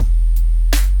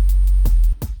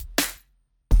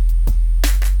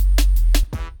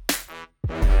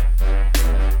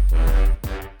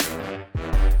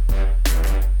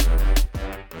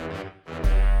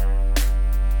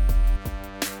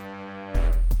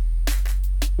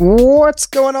What's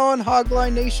going on,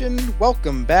 Hogline Nation?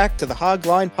 Welcome back to the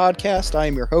Hogline Podcast. I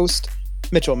am your host,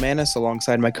 Mitchell Manis,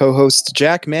 alongside my co-hosts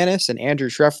Jack Manis and Andrew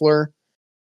Schreffler.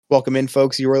 Welcome in,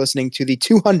 folks. You are listening to the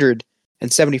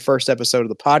 271st episode of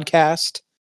the podcast.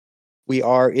 We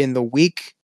are in the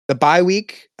bye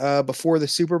week before the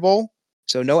Super Bowl,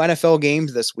 so no NFL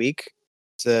games this week.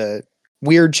 It's a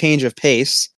weird change of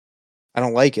pace. I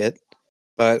don't like it.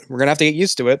 But we're going to have to get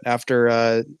used to it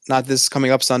after not this coming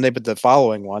up Sunday, but the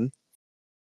following one.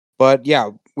 But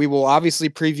yeah, we will obviously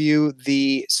preview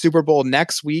the Super Bowl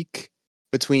next week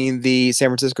between the San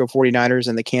Francisco 49ers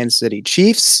and the Kansas City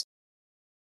Chiefs.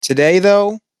 Today,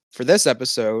 though, for this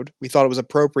episode, we thought it was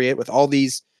appropriate with all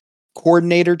these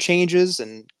coordinator changes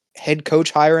and head coach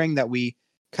hiring that we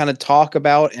kind of talk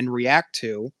about and react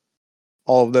to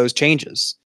all of those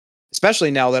changes.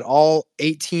 Especially now that all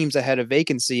 8 teams that had a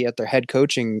vacancy at their head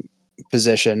coaching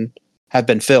position have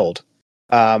been filled.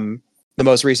 The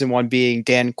most recent one being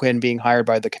Dan Quinn being hired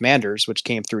by the Commanders, which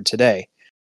came through today.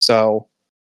 So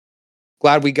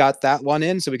glad we got that one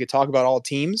in so we could talk about all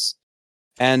teams.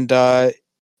 And so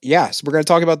we're going to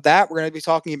talk about that. We're going to be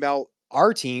talking about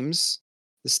our teams,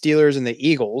 the Steelers and the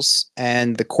Eagles,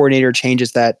 and the coordinator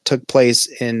changes that took place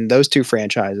in those two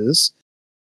franchises.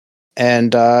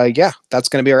 And that's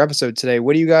going to be our episode today. How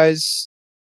are you guys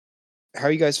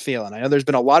feeling? I know there's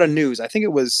been a lot of news. I think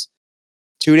it was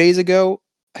 2 days ago.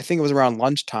 I think it was around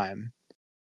lunchtime.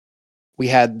 We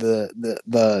had the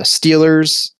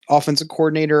Steelers offensive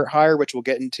coordinator hire, which we'll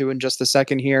get into in just a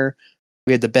second here.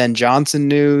 We had the Ben Johnson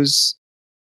news.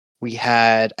 We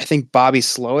had, I think, Bobby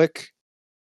Slowick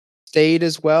stayed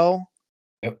as well.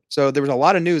 Yep. So there was a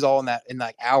lot of news all in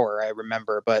that hour, I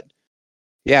remember, but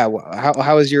yeah,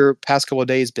 how has your past couple of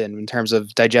days been in terms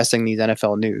of digesting these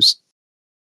NFL news?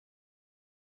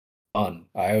 Fun.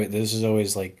 This is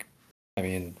always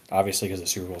obviously because the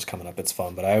Super Bowl's coming up, it's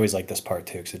fun. But I always like this part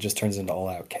too because it just turns into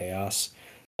all-out chaos,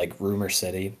 like rumor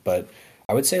city. But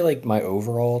I would say my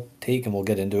overall take, and we'll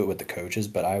get into it with the coaches.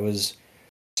 But I was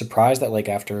surprised that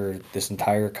after this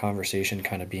entire conversation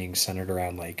kind of being centered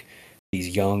around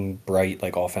these young, bright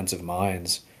offensive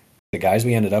minds, the guys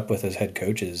we ended up with as head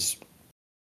coaches.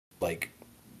 Are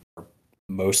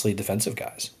mostly defensive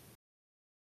guys.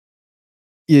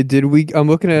 Yeah, I'm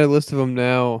looking at a list of them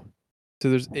now.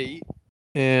 So there's 8,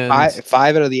 and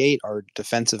 5 out of the 8 are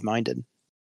defensive minded.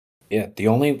 Yeah, the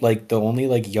only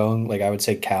young, I would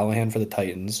say Callahan for the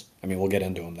Titans. I mean, we'll get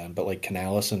into them then, but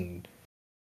Canales and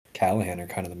Callahan are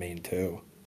kind of the main two.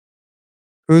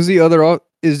 Who's the other?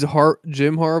 Is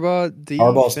Jim Harbaugh?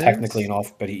 Harbaugh's technically an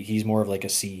but he's more of a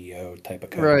CEO type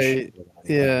of coach. Right.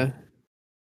 Yeah.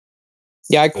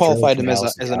 Yeah, I qualified him as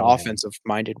an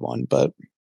offensive-minded one, but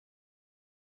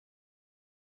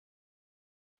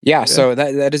yeah, so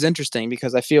that is interesting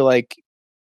because I feel like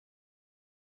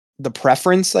the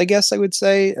preference, I guess I would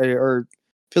say, or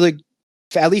feel like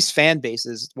at least fan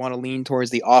bases want to lean towards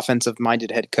the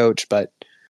offensive-minded head coach, but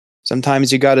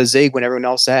sometimes you got to zig when everyone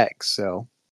else zags. So,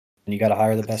 and you got to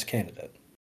hire the best candidate.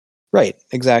 Right,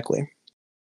 exactly.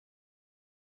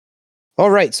 All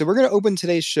right, so we're going to open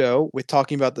today's show with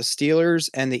talking about the Steelers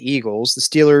and the Eagles. The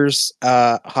Steelers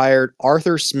hired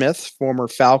Arthur Smith, former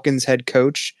Falcons head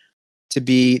coach, to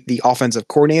be the offensive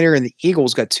coordinator, and the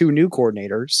Eagles got 2 new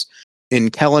coordinators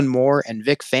in Kellen Moore and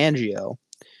Vic Fangio.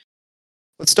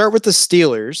 Let's start with the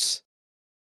Steelers.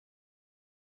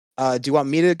 Do you want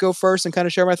me to go first and kind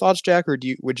of share my thoughts, Jack, or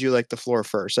would you like the floor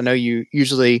first? I know you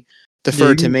usually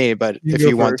defer to me, but if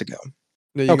you want to go.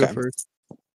 No, you go first.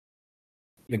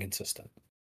 Inconsistent.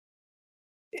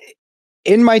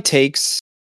 In my takes,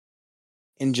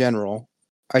 in general,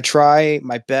 I try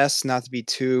my best not to be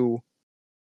too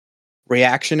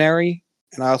reactionary,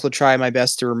 and I also try my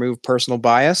best to remove personal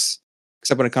bias,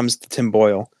 except when it comes to Tim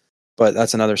Boyle, but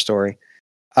that's another story.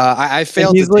 I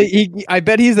failed. I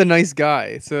bet he's a nice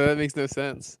guy, so that makes no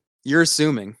sense. You're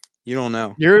assuming. You don't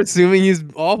know. You're assuming he's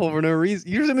awful for no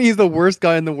reason. You're assuming he's the worst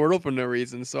guy in the world for no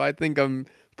reason, so I think I'm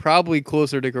probably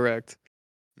closer to correct.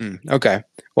 Okay.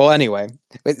 Well, anyway,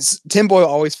 Tim Boyle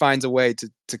always finds a way to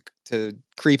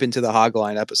creep into the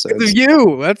Hogline episodes. Because of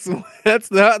you. That's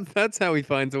how he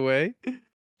finds a way.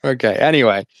 Okay.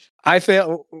 Anyway, I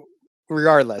failed.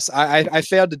 Regardless, I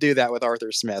failed to do that with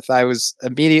Arthur Smith. I was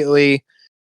immediately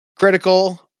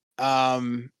critical,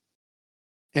 and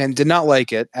did not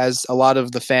like it, as a lot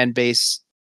of the fan base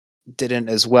didn't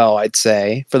as well. I'd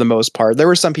say for the most part, there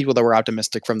were some people that were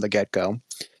optimistic from the get-go.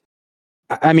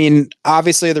 I mean,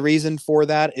 obviously the reason for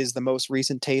that is the most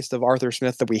recent taste of Arthur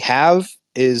Smith that we have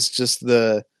is just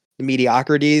the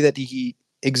mediocrity that he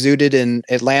exuded in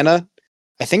Atlanta.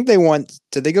 I think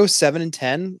did they go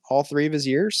 7-10 all 3 of his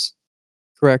years?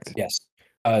 Correct. Yes.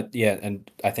 Yeah, and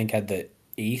I think had the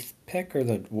 8th pick or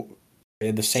they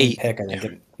had the same 8. pick. I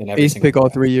think in every 8th single pick all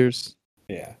draft. 3 years,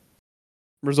 Yeah.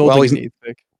 resulting in 8th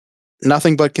pick.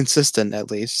 Nothing but consistent, at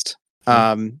least.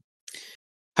 Mhm.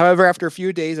 However, after a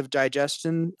few days of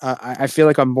digestion, I feel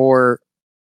like I'm more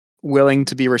willing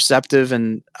to be receptive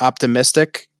and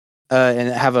optimistic, and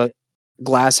have a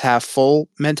glass half full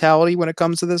mentality when it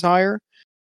comes to this hire.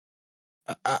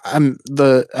 I'm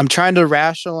trying to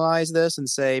rationalize this and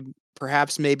say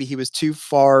perhaps maybe he was too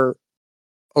far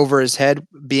over his head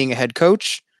being a head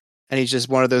coach, and he's just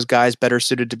one of those guys better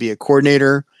suited to be a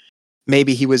coordinator.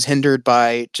 Maybe he was hindered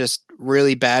by just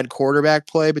really bad quarterback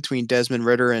play between Desmond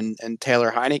Ridder and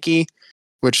Taylor Heineke,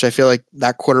 which I feel like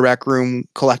that quarterback room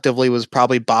collectively was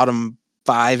probably bottom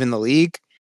 5 in the league,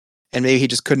 and maybe he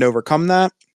just couldn't overcome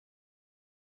that.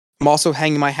 I'm also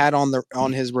hanging my hat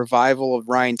on his revival of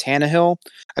Ryan Tannehill.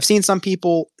 I've seen some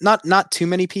people, not too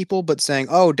many people, but saying,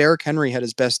 "Oh, Derrick Henry had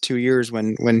his best 2 years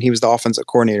when he was the offensive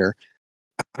coordinator."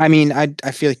 I mean, I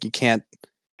feel like you can't You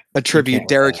attribute can't with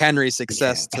Derrick that. Henry's You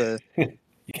success can't. to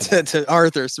You cannot. to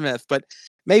Arthur Smith, but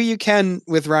maybe you can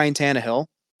with Ryan Tannehill.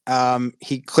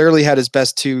 He clearly had his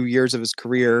best 2 years of his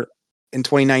career in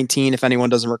 2019, if anyone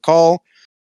doesn't recall.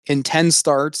 In 10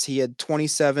 starts, he had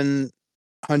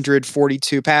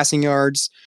 2,742 passing yards,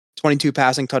 22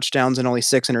 passing touchdowns, and only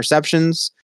 6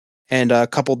 interceptions. And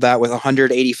coupled that with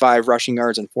 185 rushing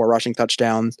yards and 4 rushing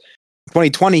touchdowns.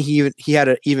 2020, he had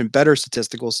an even better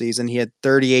statistical season. He had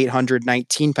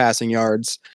 3,819 passing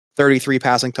yards, 33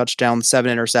 passing touchdowns,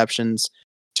 7 interceptions,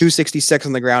 266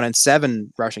 on the ground, and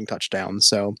 7 rushing touchdowns.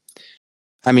 So,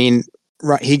 I mean,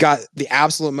 he got the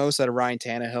absolute most out of Ryan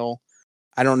Tannehill.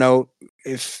 I don't know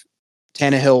if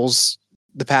Tannehill's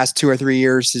the past 2 or 3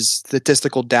 years, his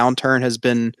statistical downturn has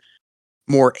been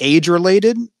more age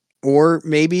related, or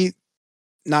maybe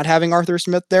not having Arthur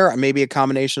Smith there, maybe a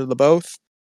combination of the both.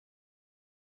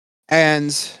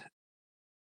 And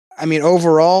I mean,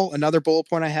 overall, another bullet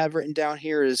point I have written down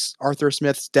here is Arthur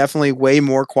Smith's definitely way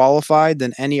more qualified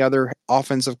than any other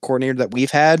offensive coordinator that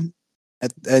we've had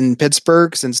in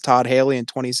Pittsburgh since Todd Haley in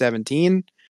 2017.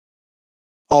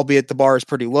 Albeit the bar is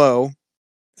pretty low,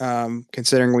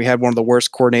 considering we had one of the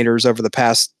worst coordinators over the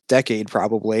past decade,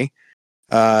 probably.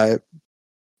 But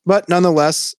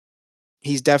nonetheless,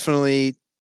 he's definitely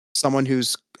someone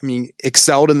who's,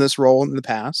 excelled in this role in the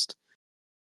past.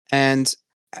 And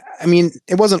I mean,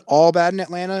 it wasn't all bad in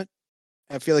Atlanta.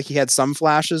 I feel like he had some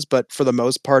flashes, but for the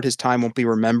most part, his time won't be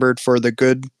remembered for the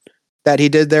good that he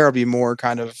did there. It'll be more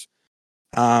kind of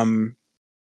um,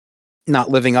 not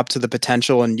living up to the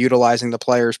potential and utilizing the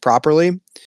players properly.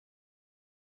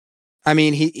 I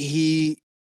mean, he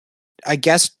I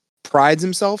guess prides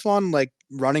himself on like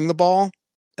running the ball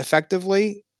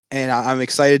effectively, and I'm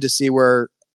excited to see where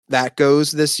that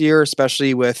goes this year,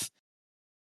 especially with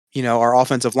our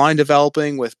offensive line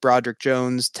developing, with Broderick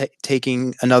Jones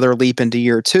taking another leap into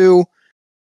year 2.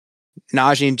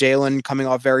 Najee and Jalen coming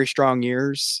off very strong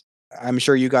years. I'm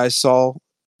sure you guys saw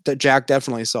that. Jack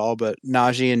definitely saw, but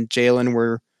Najee and Jalen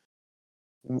were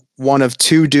one of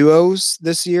 2 duos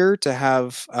this year to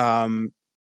have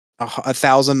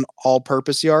 1,000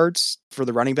 all-purpose yards for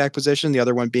the running back position. The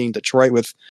other one being Detroit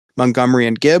with Montgomery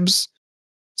and Gibbs.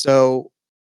 So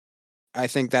I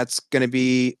think that's going to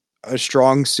be a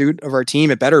strong suit of our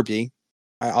team. It better be.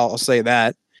 I'll say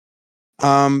that.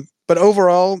 But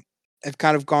overall, I've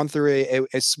kind of gone through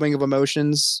a swing of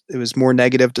emotions. It was more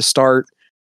negative to start.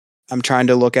 I'm trying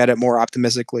to look at it more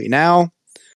optimistically now,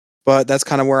 but that's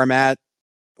kind of where I'm at.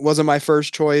 It wasn't my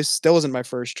first choice. Still isn't my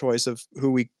first choice of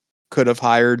who we could have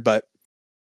hired, but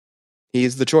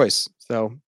he's the choice.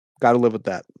 So got to live with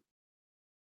that.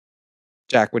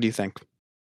 Jack, what do you think?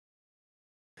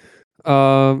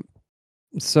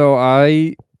 So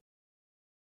I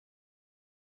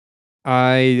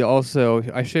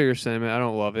share your sentiment. I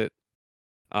don't love it.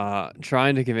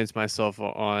 Trying to convince myself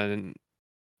on,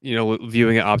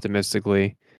 viewing it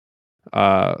optimistically.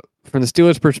 From the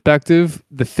Steelers' perspective,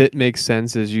 the fit makes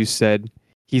sense, as you said.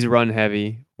 He's run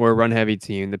heavy. We're a run heavy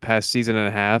team. The past season and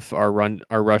a half, our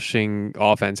rushing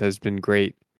offense has been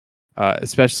great,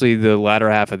 especially the latter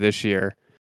half of this year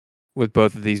with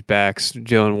both of these backs,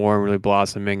 Jalen Warren really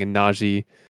blossoming and Najee,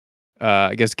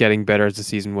 I guess, getting better as the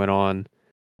season went on.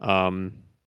 Um,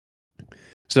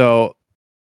 so,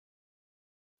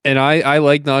 and I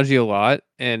like Najee a lot,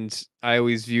 and I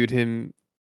always viewed him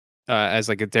as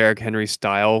like a Derrick Henry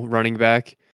style running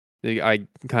back. I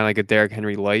kind of like a Derrick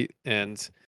Henry light, and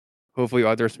hopefully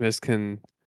Arthur Smith can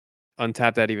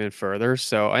untap that even further.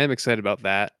 So I am excited about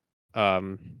that.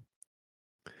 Um,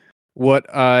 what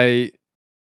I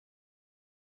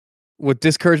what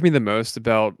discouraged me the most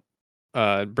about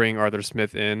bring Arthur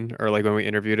Smith in, or like when we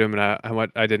interviewed him, and how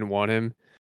much I didn't want him,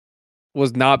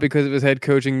 was not because of his head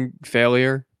coaching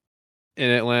failure in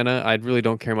Atlanta. I really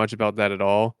don't care much about that at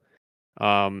all.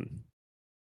 Um,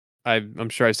 I'm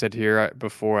sure I said here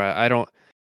before. I don't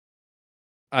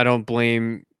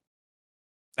blame.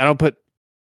 I don't put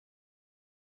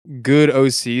good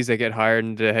OCs that get hired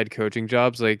into head coaching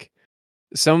jobs. Like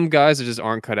some guys that just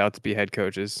aren't cut out to be head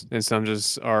coaches, and some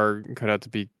just are cut out to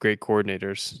be great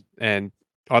coordinators. And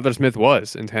Arthur Smith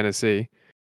was in Tennessee.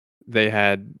 They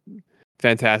had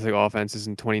fantastic offenses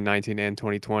in 2019 and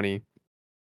 2020.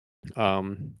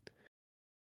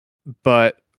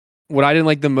 But what I didn't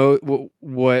like the most,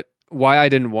 why I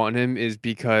didn't want him is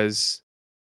because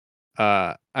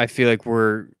I feel like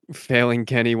we're failing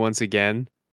Kenny once again.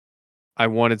 I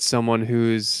wanted someone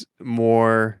who's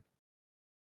more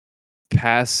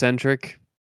pass centric,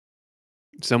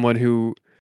 someone who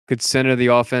could center the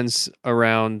offense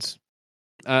around.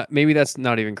 Maybe that's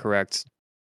not even correct,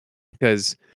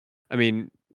 because I mean,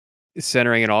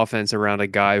 centering an offense around a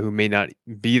guy who may not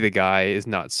be the guy is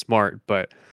not smart.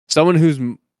 But someone who's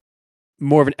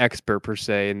more of an expert per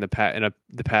se in the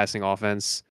passing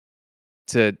offense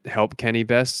to help Kenny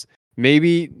best.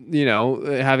 Maybe,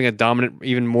 having a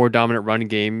even more dominant run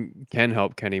game can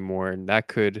help Kenny more, and that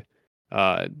could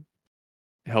uh,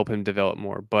 help him develop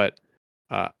more. But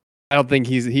I don't think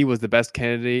he was the best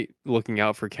candidate looking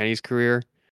out for Kenny's career.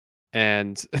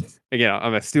 And again,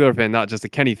 I'm a Steeler fan, not just a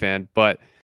Kenny fan, but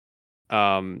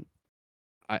um,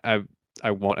 I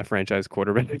I want a franchise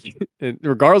quarterback,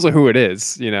 regardless of who it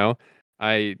is.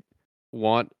 I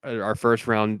want our first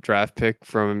round draft pick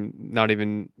from not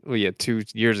even 2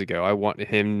 years ago. I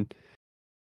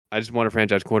just want a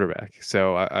franchise quarterback.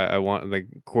 So I want the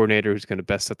coordinator who's going to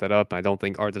best set that up. I don't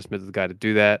think Arthur Smith is the guy to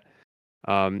do that.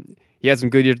 He had some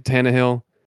good years with Tannehill,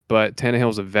 but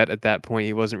Tannehill's a vet at that point.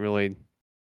 He wasn't really.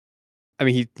 I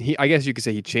mean, he I guess you could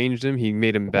say he changed him. He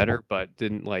made him better, but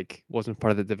wasn't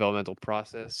part of the developmental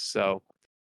process. So,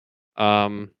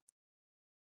 um,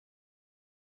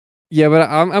 yeah, but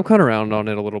I'm kind of around on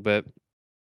it a little bit.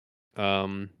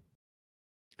 Um,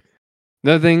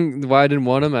 Another thing why I didn't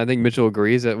want him, I think Mitchell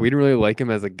agrees that we didn't really like him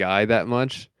as a guy that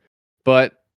much,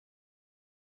 but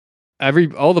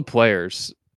all the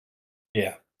players,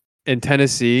 Yeah, in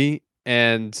Tennessee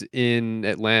and in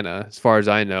Atlanta, as far as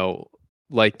I know,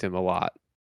 liked him a lot,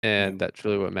 and that's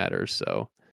really what matters. So,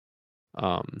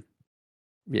 um,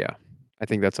 yeah, I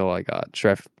think that's all I got.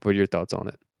 Shref, what are your thoughts on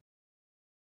it?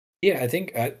 Yeah, I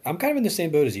think I'm kind of in the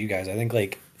same boat as you guys. I think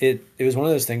like it was one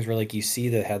of those things where like you see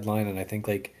the headline, and I think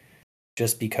like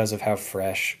just because of how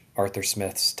fresh Arthur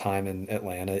Smith's time in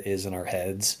Atlanta is in our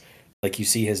heads, like you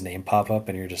see his name pop up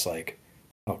and you're just like,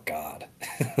 oh God,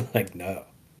 like no.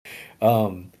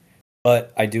 Um,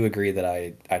 but I do agree that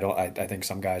I think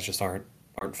some guys just aren't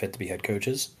fit to be head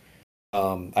coaches.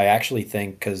 I actually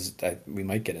think because we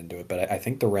might get into it, but I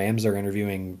think the Rams are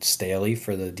interviewing Staley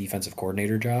for the defensive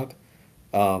coordinator job.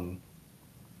 Um,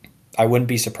 I wouldn't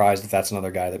be surprised if that's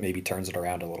another guy that maybe turns it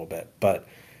around a little bit, but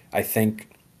I think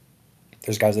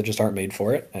there's guys that just aren't made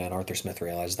for it, and Arthur Smith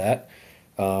realized that.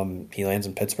 He lands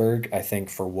in Pittsburgh. I think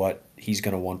for what he's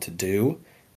going to want to do,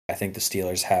 I think the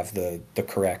Steelers have the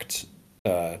correct,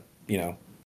 uh, you know,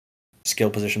 skill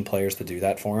position players to do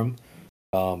that for him.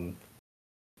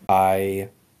 I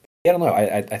don't know.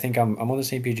 I think I'm on the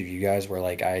same page with you guys where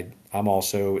like I'm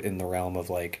also in the realm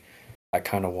of like I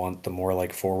kind of want the more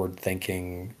like forward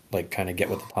thinking, like kind of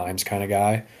get with the times kind of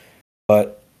guy.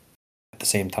 But at the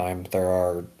same time, there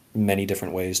are many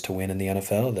different ways to win in the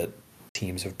NFL that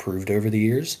teams have proved over the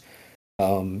years.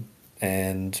 And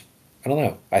I don't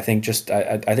know. I think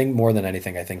I think more than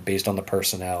anything, I think based on the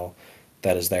personnel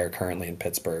that is there currently in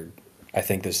Pittsburgh, I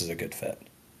think this is a good fit.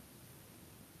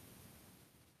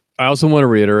 I also want to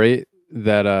reiterate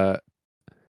that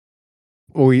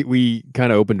we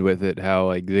kind of opened with it, how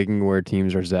like zigging where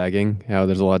teams are zagging, how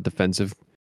there's a lot of defensive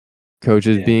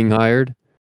coaches being hired.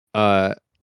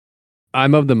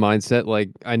 I'm of the mindset, like,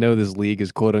 I know this league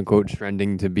is quote unquote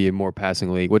trending to be a more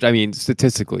passing league, which I mean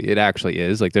statistically it actually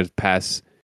is. Like there's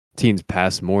teams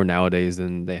pass more nowadays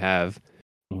than they have.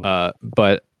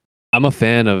 But I'm a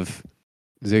fan of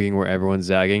zigging where everyone's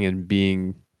zagging and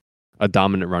being a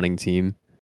dominant running team.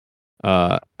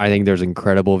 I think there's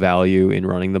incredible value in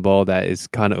running the ball that is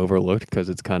kind of overlooked because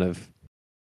it's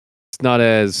not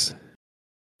as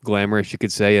glamorous, you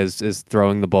could say, as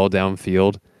throwing the ball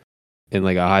downfield in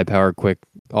like a high power, quick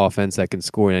offense that can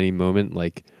score in any moment.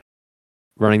 Like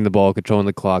running the ball, controlling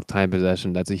the clock, time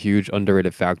possession, that's a huge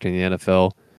underrated factor in the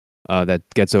NFL that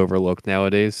gets overlooked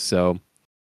nowadays. So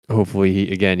hopefully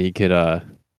he could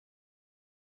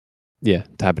Yeah,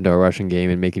 tap into a rushing game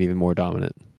and make it even more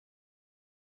dominant.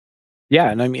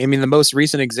 Yeah, and I mean the most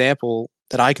recent example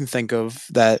that I can think of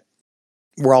that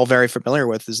we're all very familiar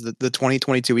with is the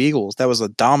 2022 Eagles. That was a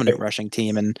dominant rushing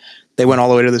team, and they went all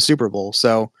the way to the Super Bowl.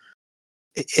 So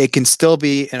it can still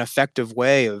be an effective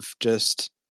way of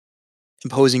just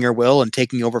imposing your will and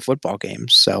taking over football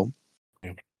games. So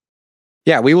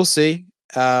yeah, we will see.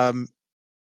 I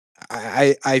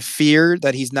fear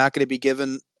that he's not going to be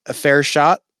given a fair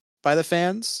shot by the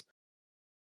fans.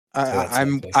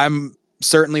 I'm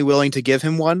certainly willing to give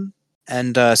him one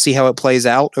and see how it plays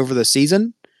out over the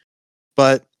season,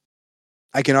 but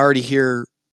I can already hear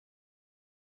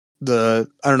I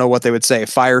don't know what they would say,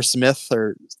 Fire Smith,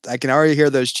 or I can already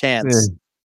hear those chants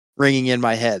ringing in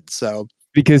my head. So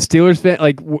because Steelers fan,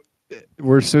 like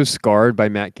we're so scarred by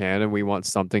Matt Cannon, we want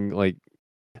something like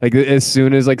as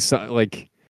soon as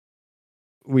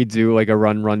we do like a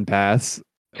run pass,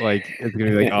 like it's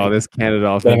gonna be like, oh, this Canada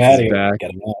offense is back.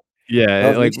 Get him out.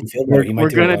 Yeah, well, like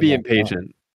we're gonna be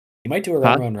impatient. He might do a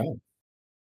run.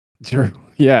 Sure.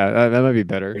 Yeah, that might be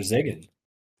better. Or zigging.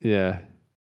 Yeah.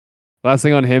 Last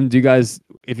thing on him, do you guys,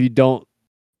 if you don't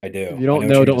know,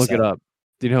 don't look it up.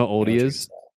 Do you know how old he is?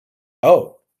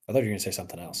 Oh, I thought you were gonna say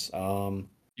something else.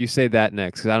 You say that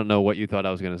next, because I don't know what you thought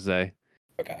I was gonna say.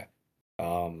 Okay.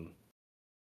 I'm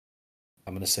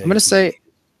gonna say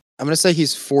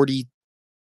he's 45.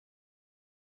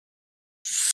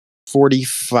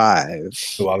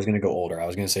 Oh, I was gonna go older. I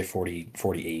was gonna say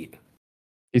 48.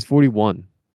 He's 41.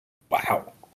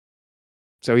 Wow.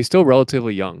 So he's still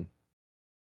relatively young.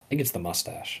 I think it's the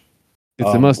mustache.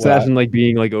 It's the mustache and like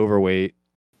being like overweight.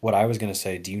 What I was gonna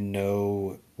say, do you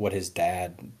know what his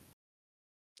dad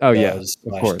does,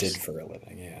 of course, did for a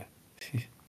living? Yeah.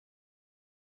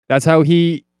 That's how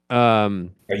he do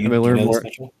you know more?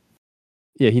 This,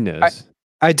 yeah, he knows.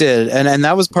 I did, and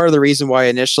that was part of the reason why I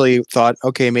initially thought,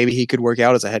 okay, maybe he could work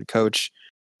out as a head coach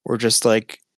or just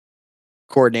like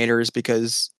coordinators,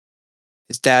 because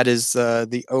his dad is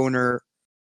the owner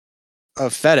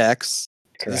of FedEx.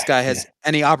 Correct, this guy has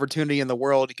any opportunity in the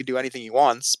world. He can do anything he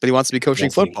wants, but he wants to be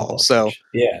coaching football. So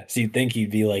yeah, so you'd think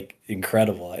he'd be like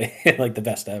incredible, like the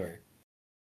best ever.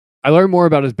 I learned more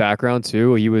about his background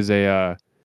too. He was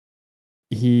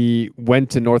he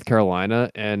went to North Carolina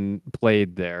and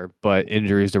played there, but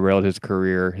injuries derailed his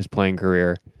playing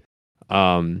career.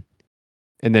 And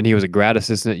then he was a grad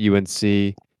assistant at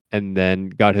UNC, and then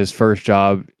got his first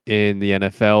job in the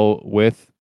NFL with.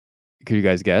 Could you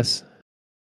guys guess?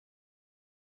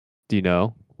 Do you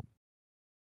know?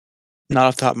 Not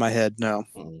off the top of my head, no.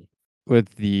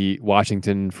 With the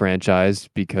Washington franchise,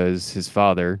 because his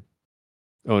father,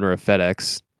 owner of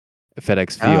FedEx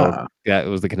Field, that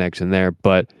was the connection there.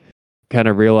 But kind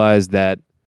of realized that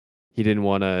he didn't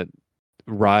want to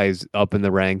rise up in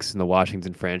the ranks in the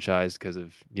Washington franchise because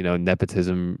of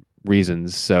nepotism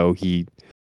reasons. So he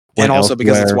and also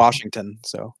because it's Washington,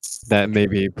 so that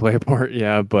maybe play a part.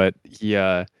 Yeah, but he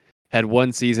had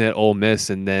one season at Ole Miss,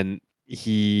 and then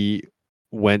he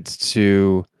went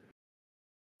to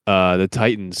the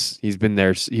Titans. He's been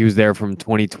there. He was there from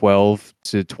 2012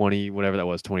 to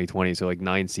 2020. So like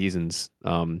 9 seasons.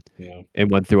 And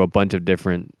went through a bunch of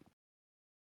different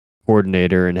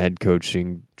coordinator and head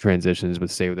coaching transitions, but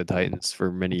stayed with the Titans for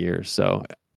many years. So,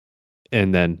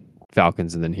 and then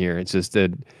Falcons, and then here. It's just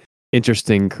an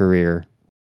interesting career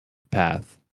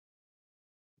path.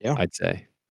 Yeah, I'd say.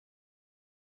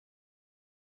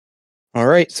 All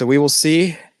right, so we will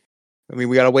see. I mean,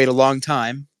 we got to wait a long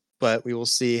time, but we will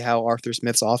see how Arthur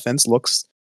Smith's offense looks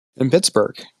in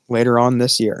Pittsburgh later on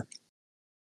this year.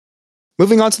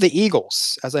 Moving on to the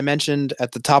Eagles, as I mentioned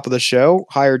at the top of the show,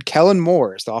 hired Kellen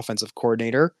Moore as the offensive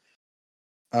coordinator.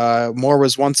 Moore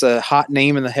was once a hot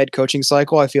name in the head coaching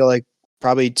cycle, I feel like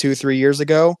probably 2-3 years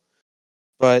ago,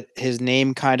 but his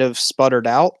name kind of sputtered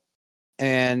out,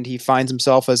 and he finds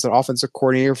himself as the offensive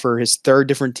coordinator for his third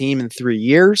different team in 3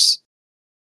 years.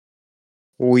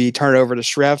 We turn it over to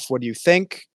Shref. What do you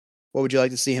think? What would you like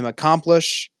to see him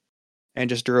accomplish? And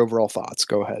just your overall thoughts.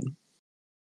 Go ahead.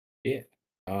 Yeah.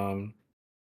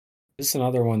 This is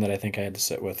another one that I think I had to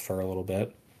sit with for a little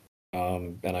bit.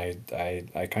 And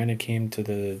I kind of came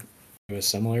to a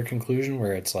similar conclusion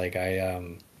where it's like I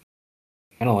don't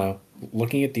know,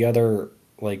 looking at the other,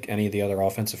 like any of the other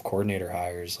offensive coordinator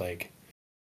hires, like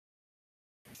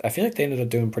I feel like they ended up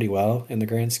doing pretty well in the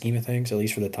grand scheme of things, at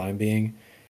least for the time being.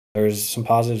 There's some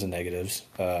positives and negatives.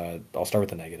 I'll start with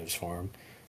the negatives for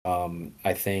him.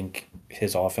 I think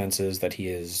his offenses that he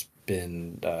has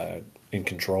been in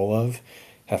control of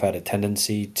have had a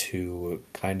tendency to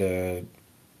kind of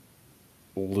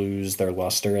lose their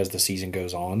luster as the season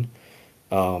goes on.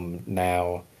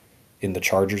 Now, in the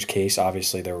Chargers case,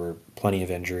 obviously there were plenty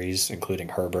of injuries, including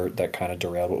Herbert, that kind of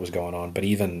derailed what was going on. But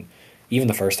even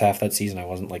the first half of that season, I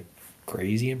wasn't like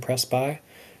crazy impressed by.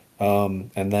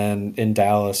 And then in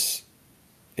Dallas,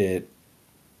 it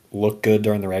looked good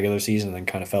during the regular season and then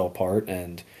kind of fell apart.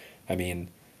 And I mean,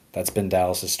 that's been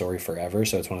Dallas's story forever.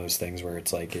 So it's one of those things where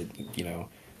it's like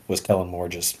was Kellen Moore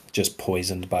just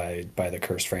poisoned by the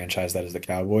cursed franchise that is the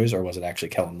Cowboys, or was it actually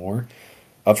Kellen Moore?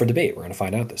 Up for debate. We're going to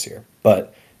find out this year.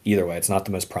 But either way, it's not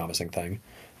the most promising thing.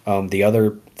 The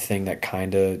other thing that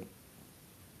kind of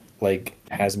like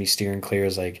has me steering clear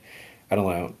is like, I don't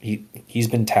know. He's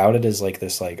been touted as like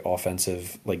this like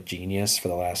offensive like genius for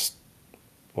the last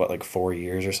 4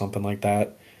 years or something like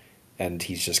that, and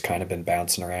he's just kind of been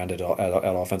bouncing around at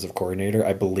offensive coordinator.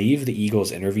 I believe the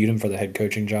Eagles interviewed him for the head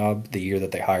coaching job the year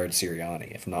that they hired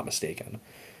Sirianni, if I'm not mistaken.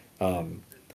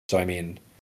 So I mean,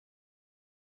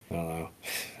 I don't know.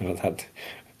 I don't have to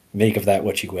make of that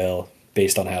what you will,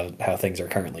 based on how things are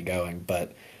currently going.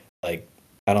 But like,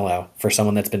 I don't know. For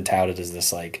someone that's been touted as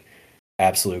this like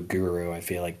absolute guru, I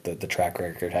feel like the track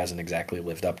record hasn't exactly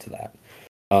lived up to that.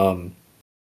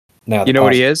 Now You know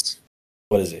what he is?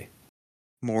 What is he?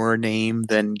 More name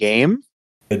than game?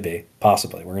 Could be.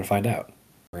 Possibly. We're gonna find out.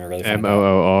 We're gonna really find out.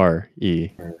 Moore. We're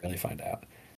gonna really find out.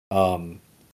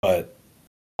 But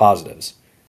positives.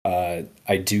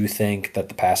 I do think that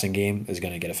the passing game is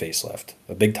going to get a facelift,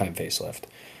 a big time facelift.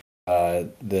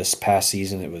 This past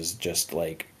season, it was just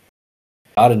like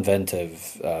not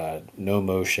inventive, no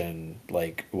motion.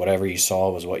 Like whatever you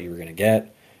saw was what you were going to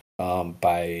get.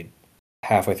 By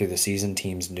halfway through the season,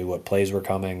 teams knew what plays were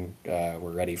coming,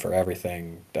 were ready for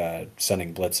everything,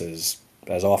 sending blitzes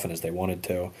as often as they wanted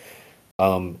to.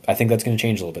 I think that's going to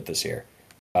change a little bit this year.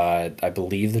 I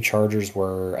believe the Chargers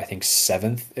were, I think,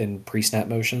 7th in pre-snap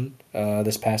motion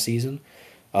this past season.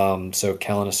 So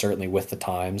Kellen is certainly with the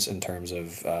times in terms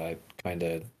of kind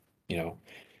of,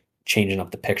 changing up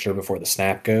the picture before the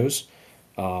snap goes.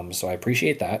 So I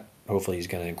appreciate that. Hopefully he's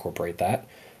going to incorporate that.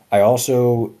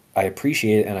 I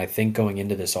appreciate it, and I think going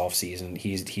into this offseason,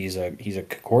 he's a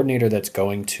coordinator that's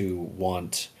going to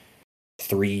want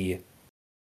 3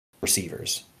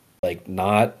 receivers. Like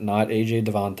not AJ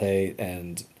Devontae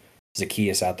and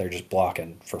Zacchaeus out there just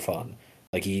blocking for fun.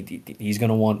 Like he's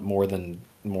gonna want more than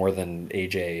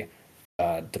AJ,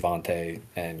 Devontae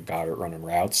and Goddard running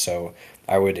routes. So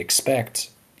I would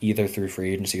expect either through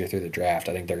free agency or through the draft,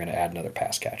 I think they're gonna add another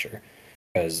pass catcher,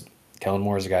 because Kellen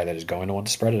Moore is a guy that is going to want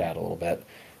to spread it out a little bit,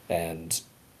 and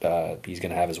he's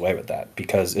gonna have his way with that,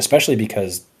 especially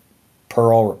because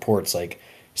per all reports, like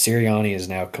Sirianni is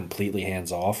now completely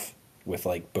hands off with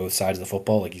like both sides of the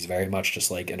football. Like he's very much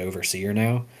just like an overseer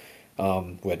now,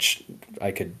 which I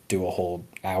could do a whole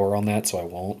hour on that, so I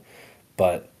won't.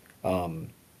 But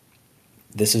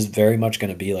this is very much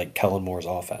going to be like Kellen Moore's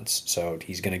offense, so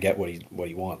he's going to get what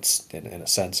he wants in a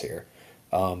sense here.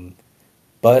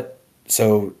 But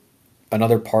so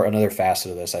another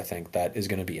facet of this, I think, that is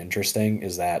going to be interesting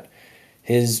is that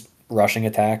his rushing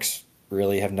attacks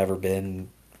really have never been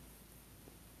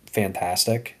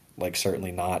fantastic. Like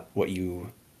certainly not what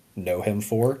you know him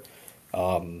for.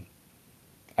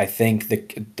 I think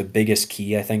the biggest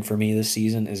key, I think, for me this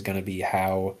season is going to be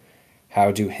how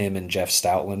do him and Jeff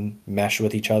Stoutland mesh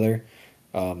with each other.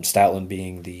 Stoutland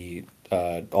being the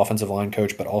offensive line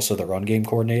coach, but also the run game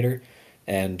coordinator,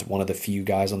 and one of the few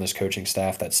guys on this coaching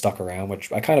staff that stuck around,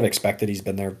 which I kind of expected. He's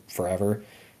been there forever,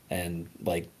 and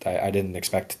like I didn't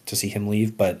expect to see him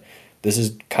leave, but this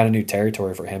is kind of new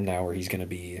territory for him now, where he's going to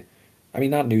be. I mean,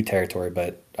 not new territory,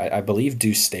 but I believe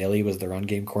Deuce Staley was the run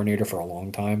game coordinator for a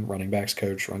long time, running backs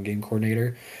coach, run game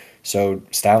coordinator. So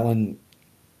Stoutland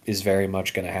is very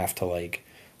much going to have to like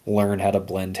learn how to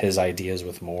blend his ideas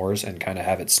with Moore's and kind of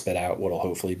have it spit out what'll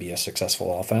hopefully be a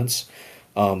successful offense.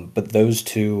 But those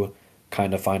two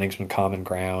kind of finding some common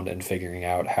ground and figuring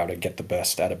out how to get the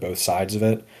best out of both sides of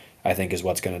it, I think is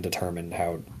what's going to determine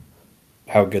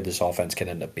how good this offense can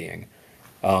end up being.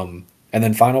 And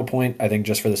then final point, I think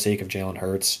just for the sake of Jalen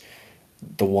Hurts,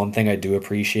 the one thing I do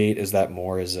appreciate is that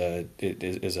Moore is a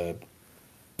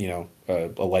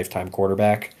lifetime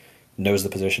quarterback, knows the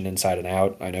position inside and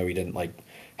out. I know he didn't like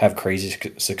have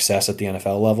crazy success at the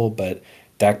NFL level, but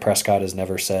Dak Prescott has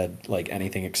never said like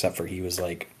anything except for he was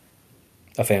like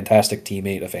a fantastic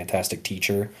teammate, a fantastic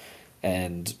teacher,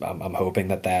 and I'm hoping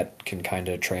that can kind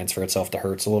of transfer itself to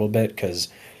Hurts a little bit, because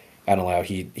I don't know,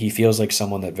 he feels like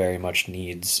someone that very much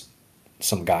needs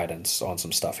some guidance on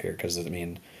some stuff here, because I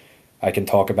mean, I can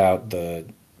talk about the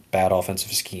bad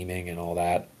offensive scheming and all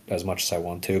that as much as I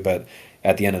want to, but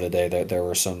at the end of the day, there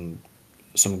were some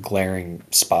glaring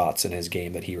spots in his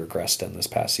game that he regressed in this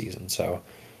past season. So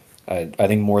I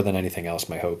think more than anything else,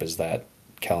 my hope is that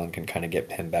Kellen can kind of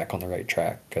get him back on the right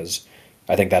track because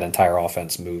I think that entire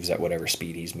offense moves at whatever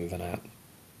speed he's moving at.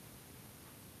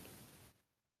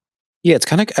 Yeah, it's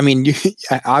kind of. I mean,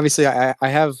 obviously, I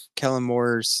have Kellen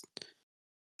Moore's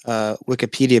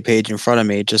Wikipedia page in front of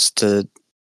me just to,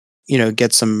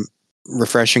 get some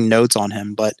refreshing notes on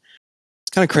him. But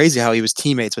it's kind of crazy how he was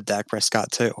teammates with Dak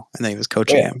Prescott too, and then he was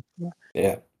coaching him.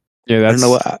 Yeah. Yeah, I don't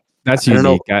know. that's I don't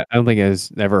know. unique. I don't think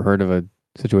I've never heard of a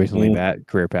situation like that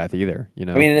career path either. I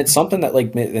mean, it's something that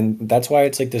and that's why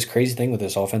it's like this crazy thing with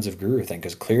this offensive guru thing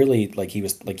because clearly,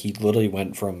 he literally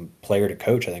went from player to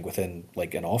coach. I think within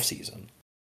like an off season.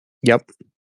 Yep.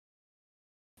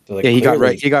 So, yeah, he got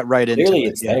right. He got right into it. Clearly,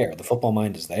 it's there. The football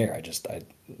mind is there.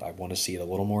 I want to see it a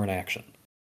little more in action.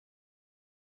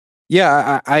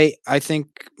 Yeah, I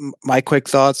think my quick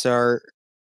thoughts are.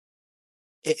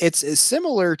 It's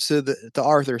similar to the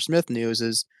Arthur Smith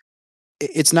news.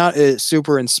 It's not a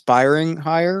super inspiring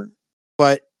hire,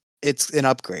 but it's an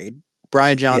upgrade.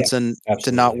 Brian Johnson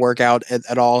did not work out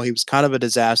at all. He was kind of a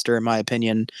disaster, in my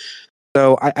opinion.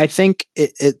 So I think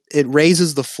it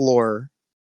raises the floor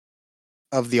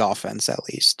of the offense, at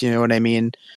least. You know what I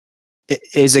mean?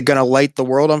 Is it going to light the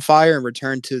world on fire and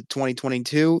return to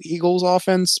 2022 Eagles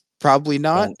offense? Probably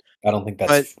not. I don't think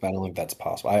that's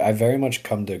possible. I very much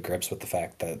come to grips with the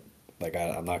fact that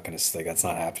I'm not going to say that's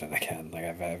not happening again.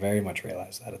 I very much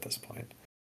realize that at this point.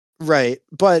 Right,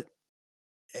 but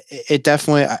it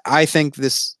definitely. I think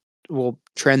this will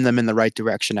trend them in the right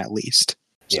direction at least.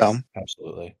 Yeah,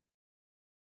 absolutely.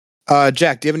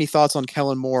 Jack, do you have any thoughts on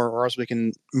Kellen Moore, or else we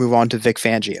can move on to Vic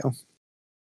Fangio?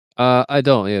 I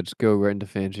don't. Yeah, just go right into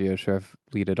Fangio. Trev,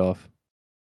 lead it off.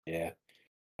 Yeah.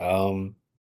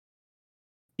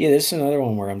 Yeah, this is another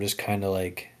one where I'm just kind of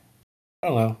I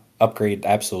don't know, upgrade,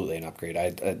 absolutely an upgrade.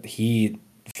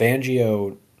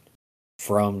 Fangio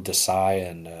from Desai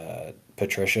and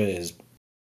Patricia is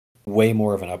way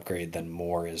more of an upgrade than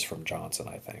Moore is from Johnson,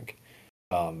 I think.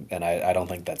 And I don't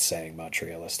think that's saying much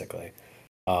realistically.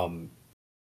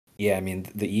 Yeah, I mean,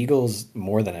 the Eagles,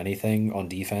 more than anything on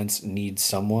defense, need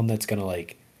someone that's going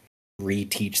to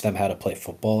reteach them how to play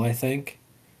football, I think.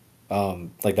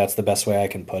 That's the best way I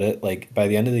can put it. By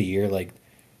the end of the year,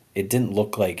 it didn't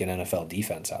look like an NFL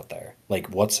defense out there,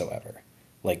 whatsoever.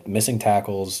 Missing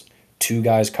tackles, two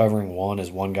guys covering one as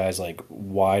one guy's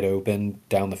wide open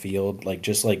down the field.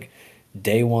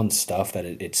 Day one stuff that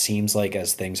it seems like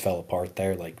as things fell apart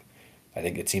there, I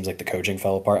think it seems like the coaching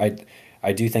fell apart.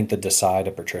 I do think the Desai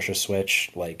to Patricia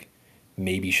switch,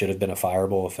 maybe should have been a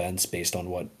fireable offense based on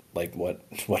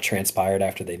what transpired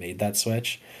after they made that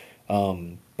switch.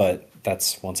 But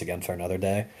that's once again for another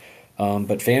day.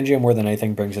 But Fangio more than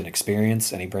anything brings in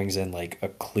experience, and he brings in a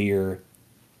clear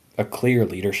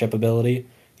leadership ability.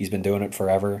 He's been doing it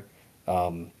forever.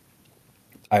 I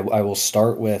will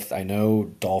start with, I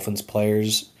know Dolphins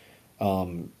players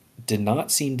did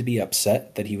not seem to be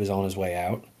upset that he was on his way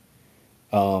out.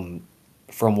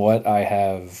 From what I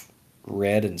have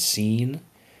read and seen,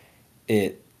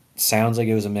 it sounds like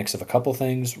it was a mix of a couple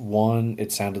things. One,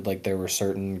 it sounded like there were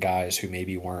certain guys who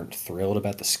maybe weren't thrilled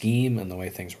about the scheme and the way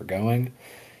things were going.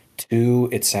 Two,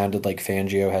 it sounded like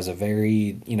Fangio has a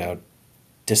very,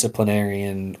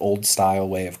 disciplinarian, old style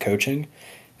way of coaching.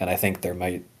 And I think there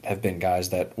might have been guys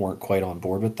that weren't quite on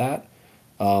board with that.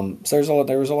 So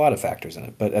there was a lot of factors in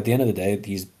it. But at the end of the day,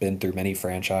 he's been through many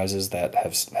franchises that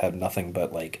have nothing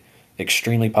but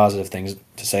extremely positive things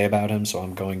to say about him. So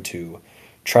I'm going to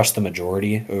trust the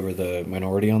majority over the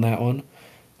minority on that one.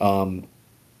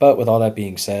 But with all that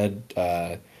being said,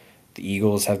 the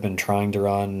Eagles have been trying to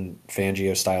run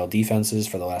Fangio-style defenses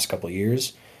for the last couple of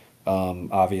years.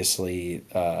 Obviously,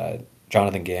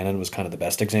 Jonathan Gannon was kind of the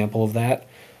best example of that.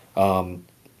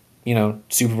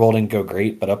 Super Bowl didn't go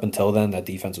great, but up until then, that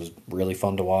defense was really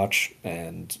fun to watch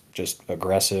and just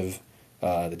aggressive.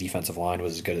 The defensive line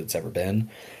was as good as it's ever been.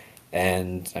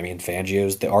 And I mean,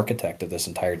 Fangio's the architect of this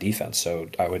entire defense, so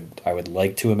I would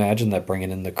like to imagine that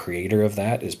bringing in the creator of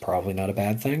that is probably not a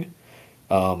bad thing.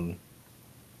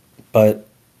 But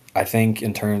I think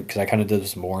because I kind of did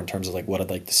this more in terms of what I'd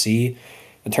like to see.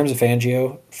 In terms of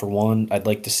Fangio, for one, I'd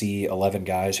like to see 11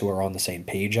 guys who are on the same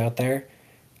page out there.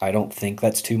 I don't think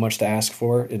that's too much to ask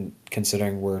for, in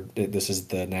considering this is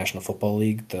the National Football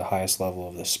League, the highest level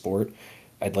of this sport.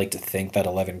 I'd like to think that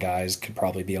 11 guys could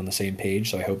probably be on the same page,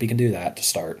 so I hope he can do that to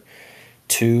start.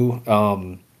 Two,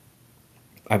 I'm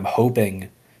hoping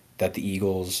that the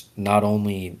Eagles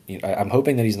I'm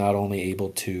hoping that he's not only able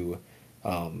to,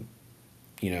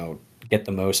 get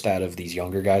the most out of these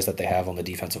younger guys that they have on the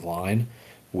defensive line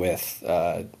with,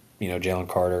 Jalen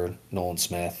Carter, Nolan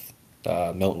Smith,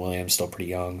 Milton Williams, still pretty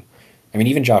young, I mean,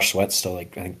 even Josh Sweat's still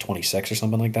like I think 26 or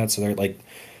something like that. So they're like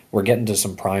we're getting to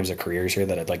some primes of careers here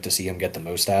that I'd like to see him get the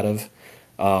most out of.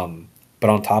 But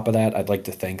on top of that, I'd like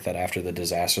to think that after the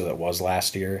disaster that was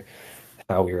last year,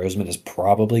 Howie Roseman is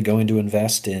probably going to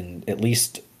invest in at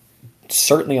least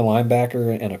certainly a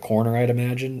linebacker and a corner, I'd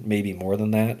imagine, maybe more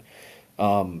than that.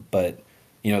 But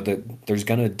there's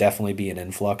going to definitely be an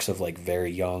influx of like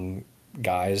very young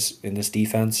guys in this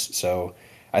defense. So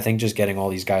I think just getting all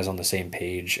these guys on the same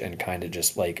page and kind of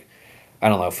just like I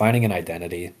don't know, finding an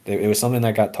identity. It was something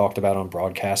that got talked about on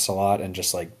broadcasts a lot and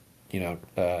just like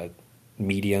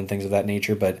media and things of that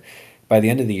nature. But by the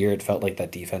end of the year, it felt like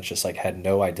that defense just like had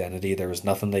no identity. There was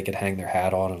nothing they could hang their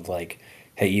hat on of like,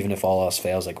 hey, even if all else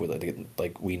fails,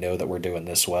 we know that we're doing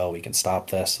this well, we can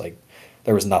stop this. Like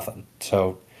there was nothing.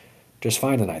 So just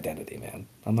find an identity, man.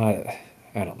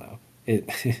 I don't know. It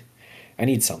I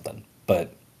need something.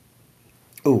 But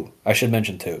ooh, I should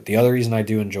mention too. The other reason I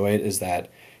do enjoy it is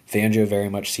that Fangio very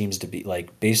much seems to be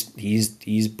like based.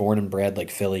 He's born and bred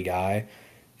like Philly guy,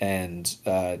 and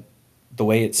the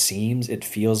way it seems, it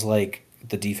feels like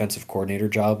the defensive coordinator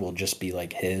job will just be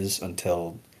like his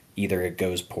until either it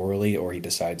goes poorly or he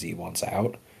decides he wants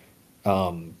out.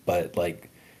 But like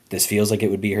this feels like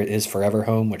it would be his forever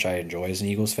home, which I enjoy as an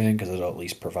Eagles fan because it'll at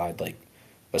least provide like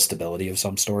a stability of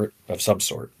some sort.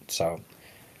 So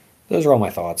those are all my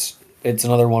thoughts. It's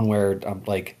another one where I'm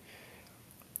like,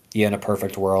 yeah, in a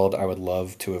perfect world, I would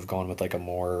love to have gone with like a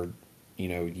more,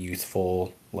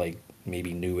 youthful, like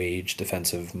maybe new age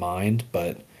defensive mind.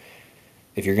 But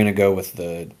if you're gonna go with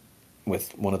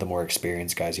one of the more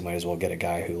experienced guys, you might as well get a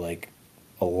guy who like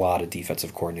a lot of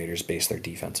defensive coordinators base their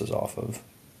defenses off of.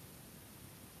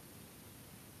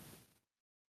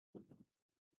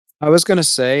 I was gonna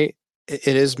say it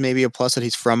is maybe a plus that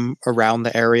he's from around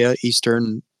the area,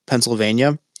 Eastern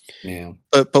Pennsylvania. Yeah.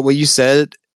 But what you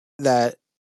said that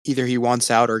either he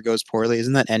wants out or goes poorly,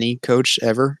 isn't that any coach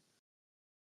ever?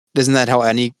 Isn't that how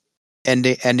any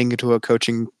ending to a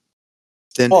coaching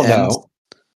stint Well, ends?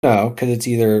 no, because it's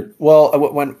either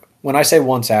when I say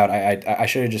once out, I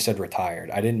should have just said retired.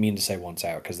 I didn't mean to say once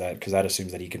out because that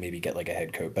assumes that he could maybe get like a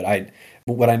head coach. But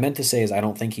what I meant to say is I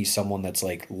don't think he's someone that's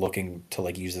like looking to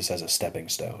like use this as a stepping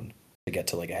stone to get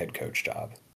to like a head coach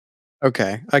job.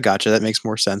 Okay, I gotcha. That makes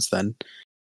more sense then.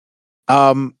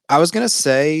 I was gonna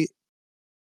say,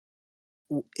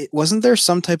 wasn't there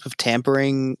some type of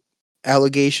tampering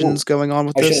allegations Well, going on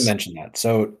with I should have this? mentioned that.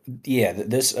 So yeah,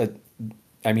 this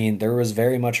I mean, there was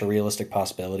very much a realistic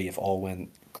possibility if all went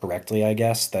correctly, I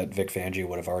guess, that Vic Fangio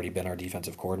would have already been our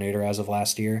defensive coordinator as of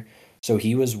last year. So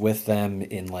he was with them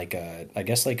in like I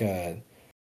guess like a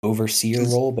overseer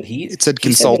role, but It's a he said that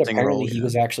consulting apparently role, he yeah.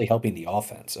 was actually helping the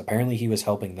offense. Apparently he was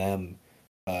helping them.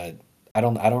 Uh, I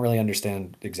don't really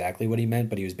understand exactly what he meant,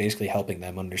 but he was basically helping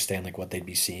them understand like what they'd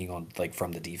be seeing on like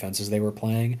from the defenses they were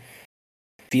playing.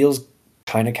 Feels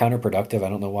kind of counterproductive. I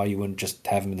don't know why you wouldn't just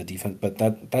have him in the defense, but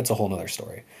that's a whole nother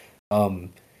story.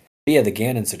 But yeah, the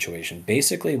Gannon situation.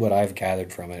 Basically, what I've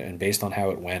gathered from it, and based on how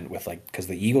it went with like, because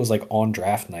the Eagles like on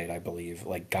draft night, I believe,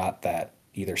 like got that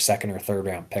either second or third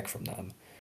round pick from them.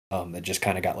 That just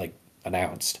kind of got like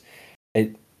announced.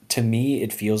 It to me,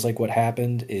 it feels like what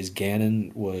happened is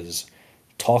Gannon was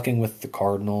talking with the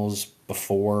Cardinals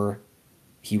before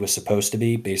he was supposed to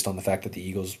be, based on the fact that the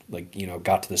Eagles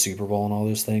got to the Super Bowl and all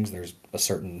those things. There's a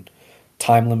certain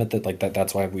time limit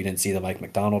that's why we didn't see the Mike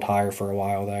MacDonald hire for a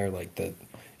while there.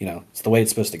 It's the way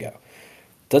it's supposed to go.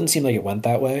 Doesn't seem like it went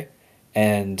that way.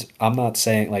 And I'm not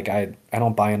saying like I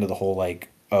don't buy into the whole like,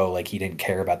 oh, like he didn't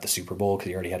care about the Super Bowl because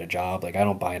he already had a job. Like I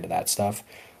don't buy into that stuff.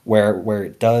 Where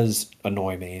it does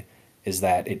annoy me is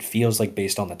that it feels like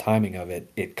based on the timing of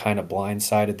it, it kind of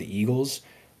blindsided the Eagles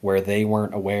where they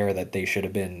weren't aware that they should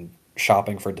have been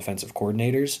shopping for defensive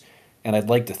coordinators. And I'd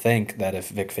like to think that if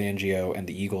Vic Fangio and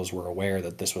the Eagles were aware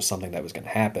that this was something that was going to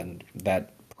happen,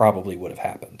 that probably would have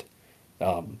happened.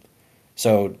 Um,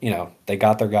 so they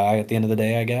got their guy at the end of the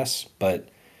day, I guess. But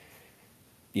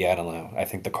yeah, I don't know. I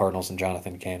think the Cardinals and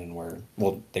Jonathan Cannon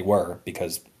they were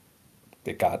because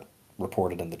it got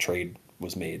reported and the trade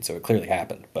was made. So it clearly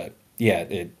happened. But yeah,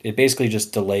 it basically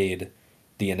just delayed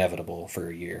the inevitable for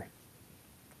a year.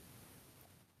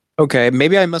 Okay,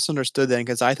 maybe I misunderstood then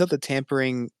because I thought the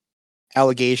tampering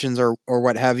allegations or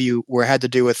what have you were had to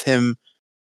do with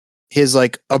his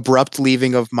like abrupt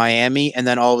leaving of Miami and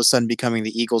then all of a sudden becoming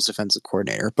the Eagles defensive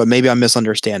coordinator. But maybe I'm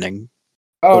misunderstanding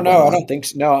Oh what went no, I on. don't think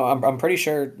so. No, I'm pretty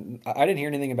sure I didn't hear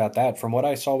anything about that. From what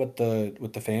I saw with the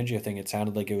Fangio thing, it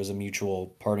sounded like it was a mutual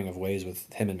parting of ways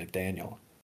with him and McDaniel.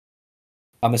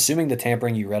 I'm assuming the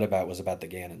tampering you read about was about the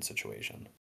Gannon situation.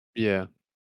 Yeah.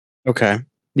 Okay.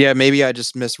 Yeah, maybe I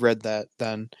just misread that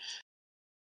then.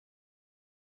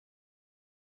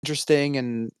 interesting,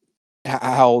 and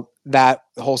how that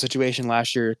whole situation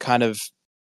last year kind of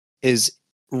it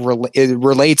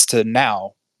relates to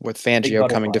now with Fangio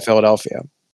coming to Philadelphia.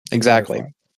 Exactly.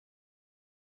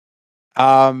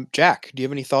 Jack, do you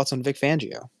have any thoughts on Vic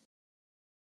Fangio?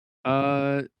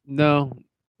 No,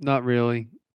 not really.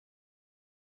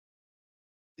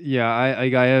 Yeah, I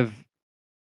have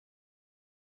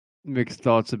mixed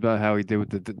thoughts about how he did with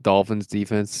the Dolphins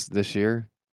defense this year.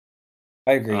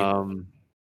 I agree.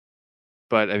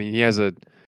 But I mean, he has a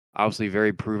obviously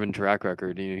very proven track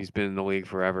record. You know, he's been in the league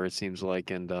forever, it seems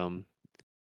like, and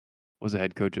was a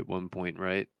head coach at one point,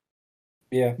 right?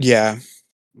 Yeah. Yeah.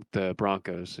 The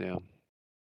Broncos, yeah.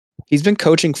 He's been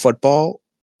coaching football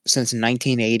since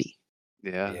 1980.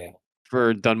 Yeah.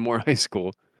 For Dunmore High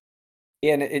School.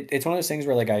 Yeah, and it's one of those things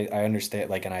where, like, I understand,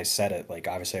 like, and I said it, like,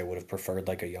 obviously I would have preferred,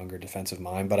 like, a younger defensive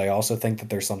mind, but I also think that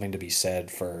there's something to be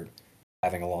said for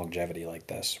having a longevity like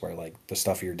this, where, like, the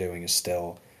stuff you're doing is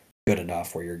still good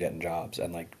enough where you're getting jobs,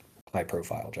 and, like,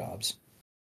 high-profile jobs.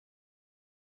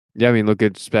 Yeah, I mean, look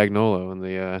at Spagnuolo and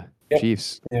the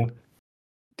Chiefs. Yeah.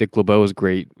 Dick LeBeau was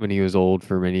great when he was old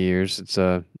for many years. It's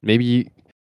maybe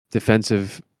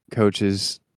defensive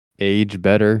coaches age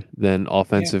better than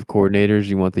offensive coordinators.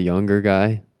 You want the younger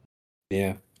guy.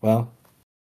 Yeah. Well,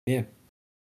 yeah.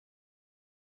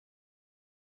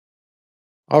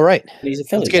 All right. And he's a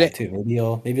Philly guy too.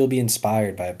 Maybe he'll be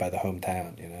inspired by the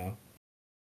hometown, you know?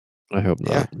 I hope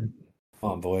not. Yeah. Come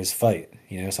on, boys, fight.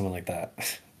 You know, someone like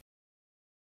that.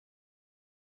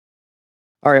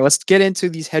 All right, let's get into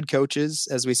these head coaches.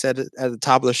 As we said at the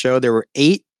top of the show, there were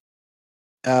 8.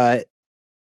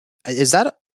 Is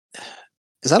that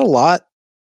a lot?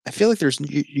 I feel like there's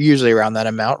usually around that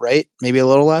amount, right? Maybe a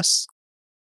little less.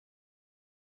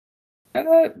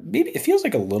 Maybe it feels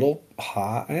like a little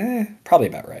high. Probably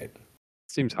about right.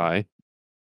 Seems high.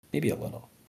 Maybe a little.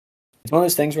 It's one of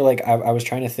those things where, like, I was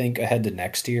trying to think ahead to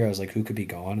next year. I was like, who could be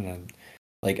gone? And I'm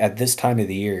like, at this time of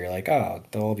the year, you're like, oh,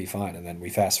 they'll all be fine. And then we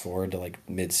fast forward to, like,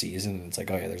 mid-season, and it's like,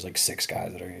 oh yeah, there's like 6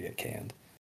 guys that are gonna get canned.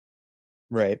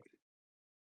 Right.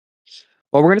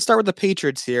 Well, we're going to start with the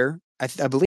Patriots here. I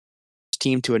believe the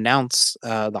team to announce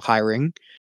the hiring,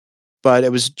 but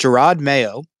it was Jerod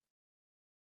Mayo.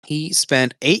 He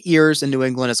spent 8 years in New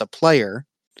England as a player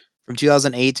from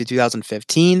 2008 to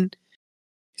 2015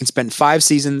 and spent 5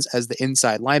 seasons as the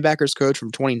inside linebackers coach from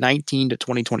 2019 to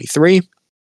 2023. The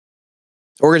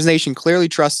organization clearly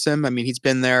trusts him. I mean, he's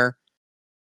been there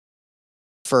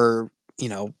for,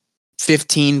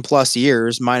 15 plus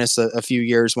years, minus a few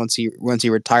years once he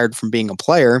retired from being a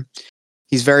player.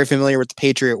 He's very familiar with the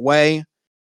Patriot way.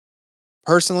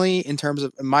 Personally, in terms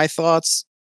of my thoughts,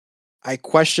 I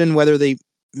question whether they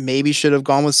maybe should have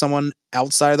gone with someone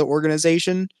outside of the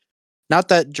organization. Not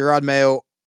that Jerod Mayo,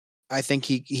 I think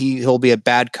he'll be a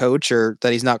bad coach or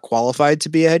that he's not qualified to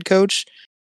be a head coach.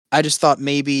 I just thought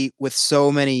maybe with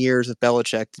so many years with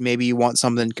Belichick, maybe you want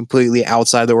something completely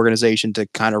outside the organization to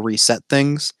kind of reset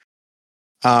things.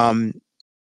 I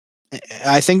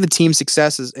think the team's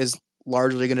success is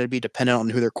largely going to be dependent on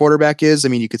who their quarterback is. I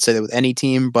mean, you could say that with any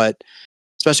team, but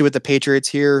especially with the Patriots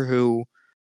here, who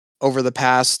over the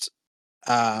past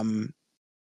 4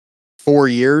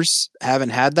 years haven't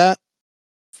had that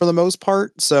for the most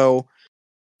part. So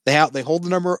they hold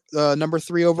the number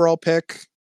 3 overall pick.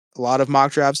 A lot of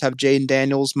mock drafts have Jaden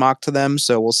Daniels mocked to them,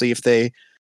 so we'll see if they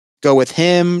go with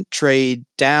him, trade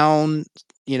down.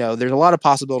 There's a lot of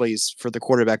possibilities for the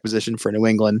quarterback position for New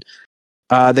England.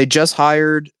 They just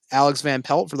hired Alex Van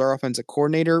Pelt for their offensive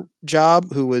coordinator job,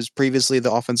 who was previously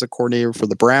the offensive coordinator for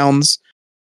the Browns,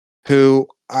 who,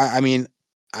 I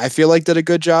feel like did a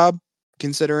good job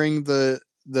considering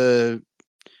the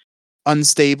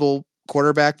unstable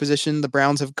quarterback position the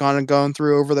Browns have gone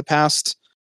through over the past,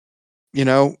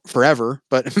 forever,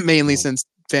 but mainly since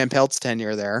Van Pelt's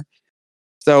tenure there.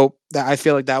 So I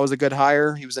feel like that was a good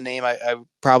hire. He was a name I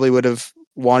probably would have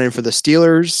wanted for the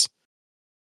Steelers.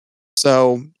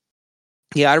 So,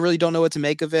 yeah, I really don't know what to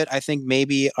make of it. I think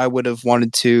maybe I would have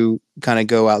wanted to kind of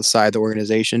go outside the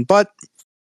organization. But,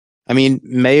 I mean,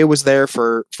 Mayo was there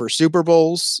for Super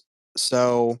Bowls,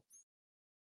 so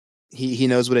he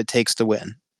knows what it takes to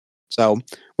win. So,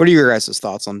 what are your guys'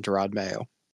 thoughts on Jerod Mayo?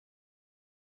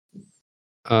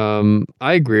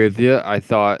 I agree with you. I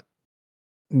thought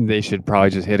they should probably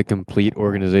just hit a complete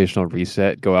organizational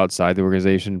reset, go outside the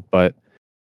organization. But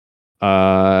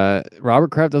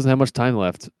Robert Kraft doesn't have much time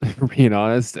left, being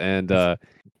honest, and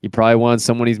he probably wants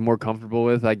someone he's more comfortable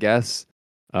with, I guess,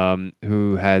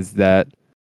 who has that,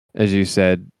 as you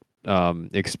said,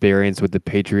 experience with the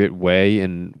Patriot way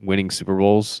and winning Super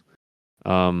Bowls.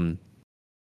 You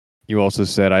also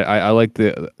said I like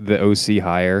the OC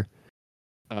hire.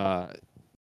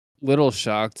 little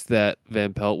shocked that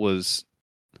Van Pelt was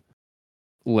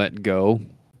let go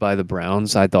by the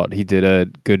Browns. I thought he did a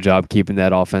good job keeping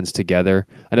that offense together.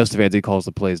 I know Stefanski calls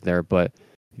the plays there, but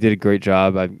he did a great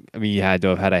job. I mean, he had to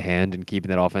have had a hand in keeping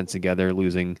that offense together,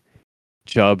 losing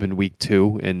Chubb in week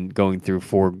 2 and going through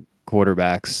 4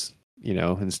 quarterbacks,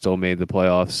 and still made the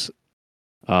playoffs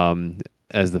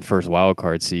as the first wild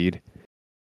card seed.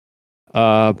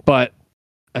 But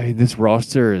I mean, this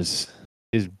roster is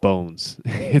bones.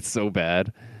 It's so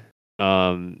bad.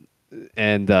 And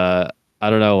I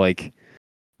don't know, like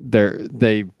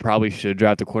they probably should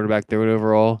draft a quarterback third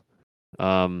overall.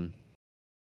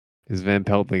 Is Van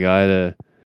Pelt the guy to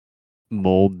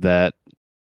mold that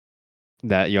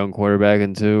young quarterback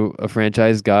into a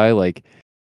franchise guy? Like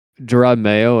Jerod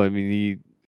Mayo, I mean, he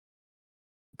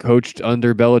coached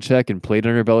under Belichick and played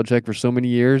under Belichick for so many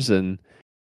years, and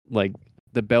like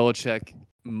the Belichick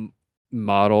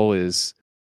model is,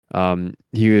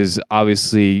 he was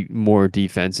obviously more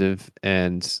defensive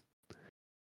and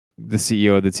the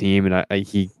CEO of the team, and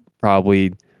he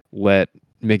probably let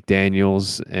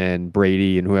McDaniels and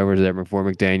Brady and whoever's there before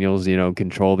McDaniels,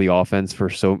 control the offense for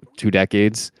 2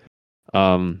 decades.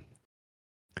 And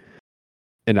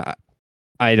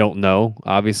I don't know,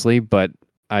 obviously, but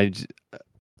I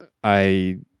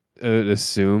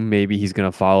assume maybe he's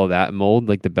going to follow that mold,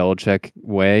 like the Belichick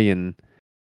way, and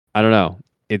I don't know.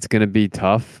 It's going to be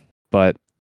tough, but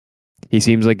he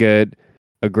seems like a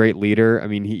great leader. I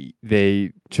mean,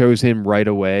 they chose him right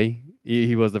away.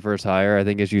 He was the first hire, I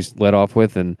think, as you led off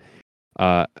with, and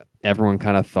everyone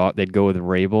kind of thought they'd go with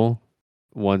Rabel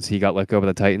once he got let go by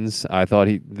the Titans. I thought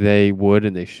they would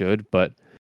and they should, but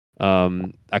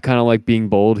I kind of like being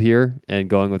bold here and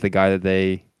going with the guy that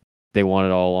they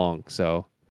wanted all along. So,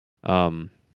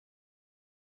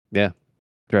 yeah,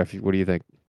 Trev, what do you think?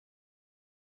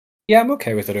 Yeah, I'm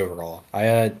okay with it overall.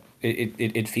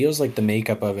 It feels like the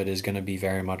makeup of it is going to be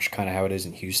very much kind of how it is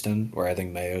in Houston, where I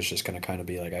think Mayo's just going to kind of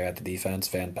be like, I got the defense,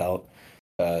 Van Pelt,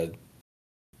 have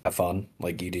fun,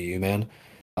 like you do, you man.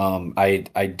 I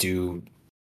do.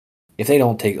 If they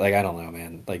don't take, like, I don't know,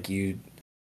 man. Like I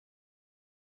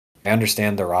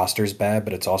understand the roster's bad,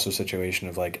 but it's also a situation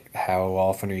of like, how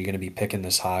often are you going to be picking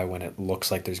this high when it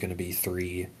looks like there's going to be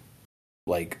 3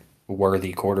 like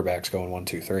worthy quarterbacks going 1,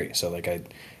 2, 3? So like, I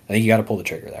think you got to pull the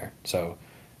trigger there. So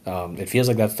it feels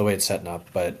like that's the way it's setting up.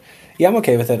 But yeah, I'm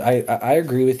okay with it. I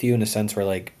agree with you in a sense where,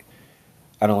 like,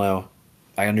 I don't know.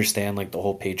 I understand like the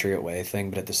whole Patriot way thing,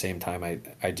 but at the same time,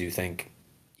 I do think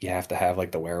you have to have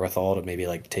like the wherewithal to maybe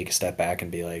like take a step back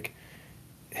and be like,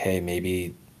 hey,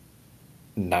 maybe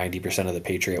 90% of the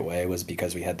Patriot way was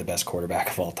because we had the best quarterback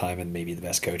of all time and maybe the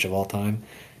best coach of all time,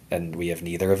 and we have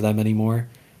neither of them anymore.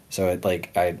 So it,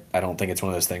 like, I don't think it's one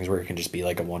of those things where it can just be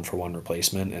like a 1-for-1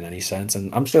 replacement in any sense,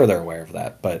 and I'm sure they're aware of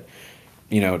that. But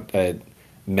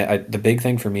the big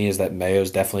thing for me is that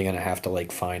Mayo's definitely going to have to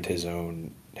like find his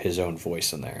own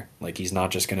voice in there. Like, he's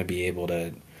not just going to be able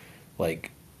to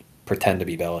like pretend to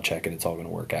be Belichick and it's all going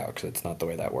to work out, because it's not the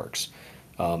way that works.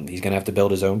 He's going to have to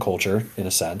build his own culture in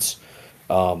a sense.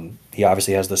 He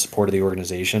obviously has the support of the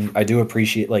organization. I do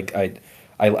appreciate, like,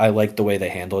 I like the way they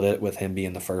handled it with him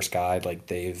being the first guy. Like,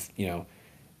 they've,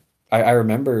 I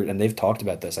remember, and they've talked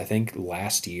about this, I think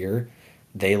last year,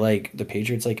 the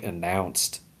Patriots, like,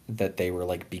 announced that they were,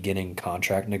 like, beginning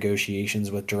contract negotiations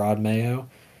with Jerod Mayo.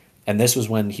 And this was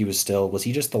when he was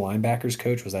he just the linebackers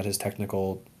coach? Was that his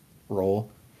technical role?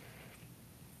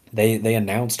 They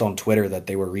announced on Twitter that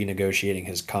they were renegotiating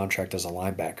his contract as a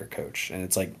linebacker coach, and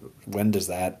it's like, when does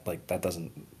that, like, that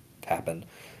doesn't happen.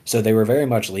 So they were very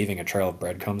much leaving a trail of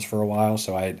breadcrumbs for a while.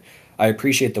 So I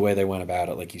appreciate the way they went about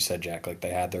it, like you said, Jack. Like, they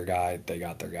had their guy, they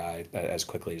got their guy as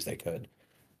quickly as they could.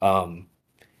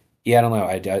 Yeah, I don't know.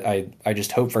 I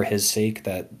just hope for his sake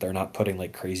that they're not putting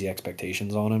like crazy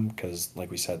expectations on him, because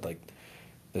like we said, like,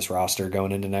 this roster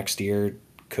going into next year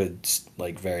could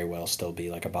like very well still be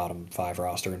like a bottom 5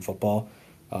 roster in football.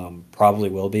 Probably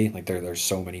will be. Like, there's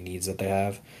so many needs that they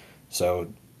have.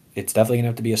 So it's definitely gonna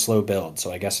have to be a slow build.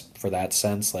 So I guess for that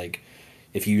sense, like,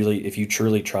 if you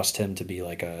truly trust him to be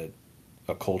like a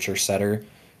culture setter,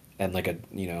 and like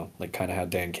like kind of how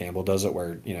Dan Campbell does it,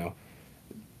 where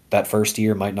that first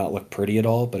year might not look pretty at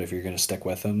all, but if you're gonna stick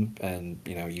with him and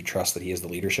you trust that he has the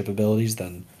leadership abilities,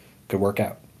 then it could work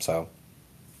out. So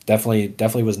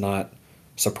definitely was not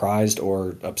surprised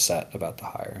or upset about the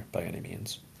hire by any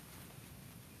means.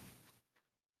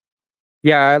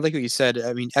 Yeah, I like what you said.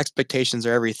 I mean, expectations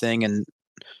are everything, and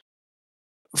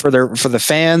for the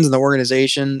fans and the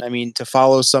organization, I mean, to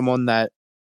follow someone that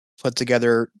put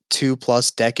together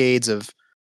 2+ decades of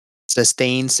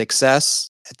sustained success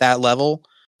at that level,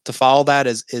 to follow that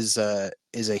is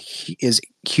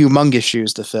humongous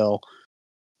shoes to fill.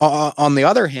 On the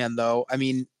other hand, though, I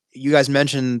mean, you guys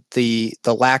mentioned the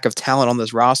lack of talent on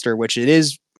this roster, which it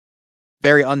is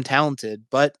very untalented,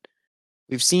 but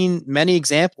we've seen many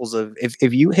examples of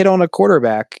if you hit on a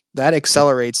quarterback, that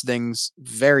accelerates things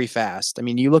very fast. I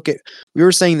mean, we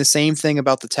were saying the same thing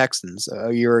about the Texans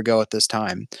a year ago at this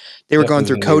time. They were going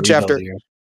through coach after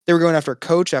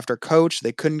coach after coach.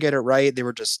 They couldn't get it right. They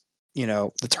were just,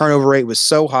 the turnover rate was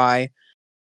so high.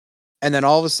 And then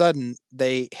all of a sudden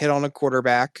they hit on a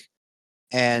quarterback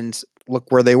and look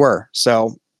where they were.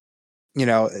 So,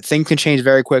 things can change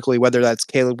very quickly, whether that's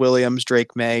Caleb Williams,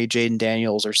 Drake May, Jaden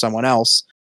Daniels, or someone else.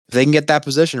 If they can get that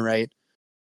position right,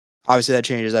 obviously that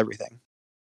changes everything.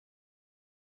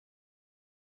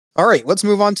 All right, let's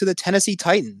move on to the Tennessee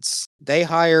Titans. They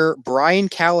hire Brian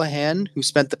Callahan, who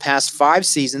spent the past 5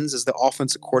 seasons as the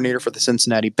offensive coordinator for the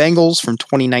Cincinnati Bengals from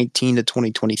 2019 to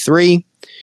 2023.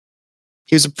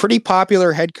 He was a pretty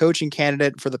popular head coaching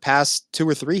candidate for the past 2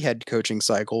 or 3 head coaching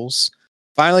cycles.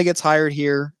 Finally gets hired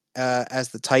here as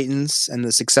the Titans and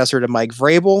the successor to Mike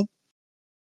Vrabel.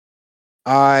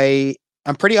 I'm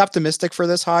pretty optimistic for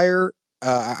this hire.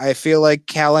 I feel like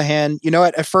Callahan,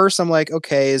 at first I'm like,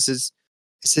 okay, is his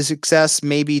success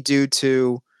maybe due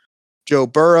to Joe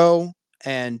Burrow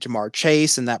and Jamar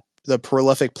Chase and that the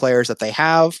prolific players that they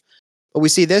have? But we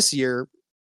see this year,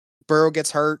 Burrow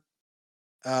gets hurt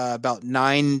about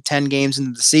 9-10 games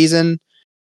into the season.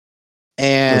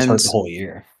 And it was hurt the whole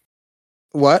year.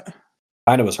 What?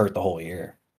 Kind of was hurt the whole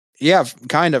year. Yeah,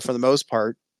 kind of for the most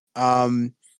part. I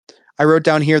wrote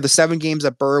down here the 7 games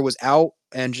that Burrow was out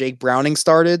and Jake Browning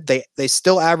started. They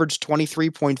still averaged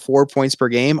 23.4 points per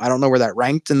game. I don't know where that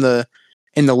ranked in the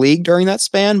league during that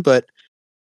span, but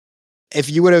if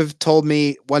you would have told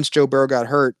me once Joe Burrow got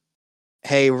hurt,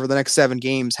 hey, over the next 7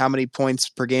 games, how many points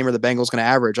per game are the Bengals going to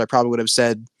average? I probably would have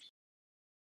said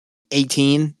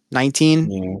 18,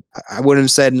 19. Yeah. I wouldn't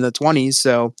have said in the 20s.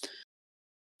 So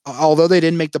although they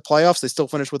didn't make the playoffs, they still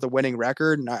finished with a winning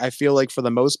record. And I feel like for the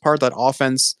most part, that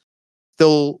offense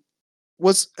still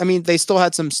was, they still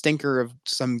had some stinker of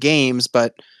some games,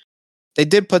 but they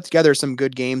did put together some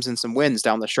good games and some wins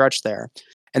down the stretch there.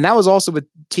 And that was also with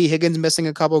T. Higgins missing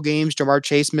a couple games. Jamar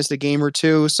Chase missed a game or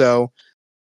 2. So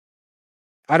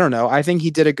I don't know. I think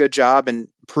he did a good job and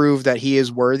proved that he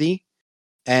is worthy.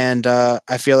 And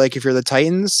I feel like if you're the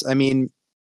Titans,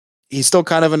 he's still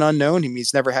kind of an unknown.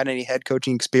 He's never had any head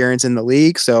coaching experience in the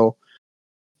league. So,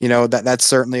 that's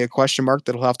certainly a question mark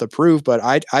that he'll have to prove, but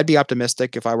I'd be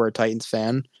optimistic if I were a Titans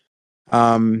fan.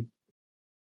 How's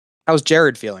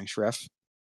Jerod feeling, Shreff?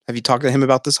 Have you talked to him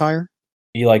about this hire?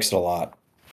 He likes it a lot.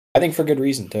 I think for good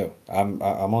reason too. I'm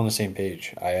on the same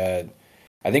page. I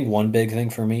think one big thing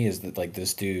for me is that like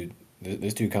this dude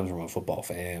comes from a football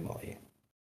family.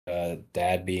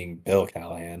 Dad being Bill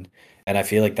Callahan, and I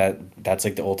feel like that's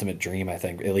like the ultimate dream. I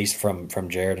think at least from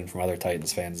Jerod and from other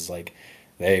Titans fans is like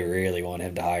they really want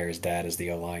him to hire his dad as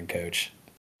the O-line coach.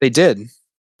 They did.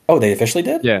 Oh, they officially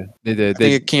did? Yeah, they did. I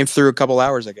think it came through a couple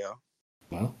hours ago.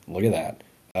 Well, look at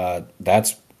that.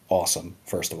 That's awesome,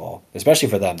 first of all. Especially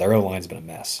for them. Their O-line's been a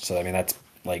mess. So, that's,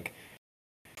 like,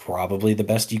 probably the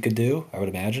best you could do, I would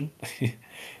imagine.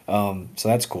 So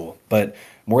that's cool. But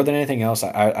more than anything else,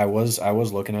 I was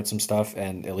looking at some stuff,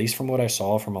 and at least from what I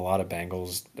saw from a lot of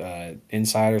Bengals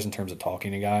insiders in terms of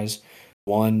talking to guys,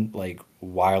 one, like,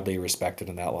 wildly respected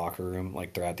in that locker room,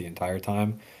 like, throughout the entire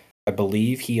time. I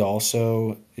believe he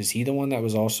also is he the one that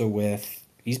was also with.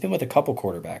 He's been with a couple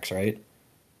quarterbacks, right?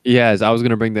 Yes, I was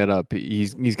going to bring that up.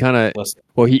 He's kind of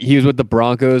he was with the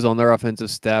Broncos on their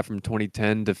offensive staff from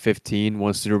 2010 to 15,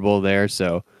 won Super Bowl there.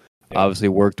 So obviously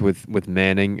worked with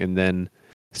Manning, and then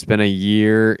spent a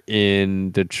year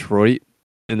in Detroit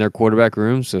in their quarterback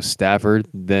room. So Stafford,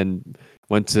 then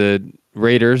went to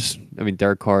Raiders.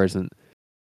 Derek Carr isn't.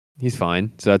 He's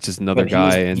fine. So that's just another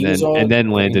guy, and then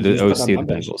landed at OC of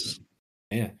the Bengals.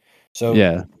 Yeah.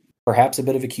 So perhaps a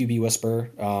bit of a QB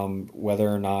whisper. Whether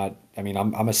or not,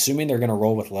 I'm assuming they're going to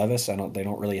roll with Levis. They're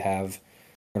not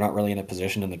really in a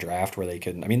position in the draft where they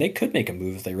could. They could make a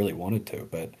move if they really wanted to,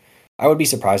 but I would be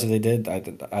surprised if they did.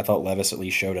 I thought Levis at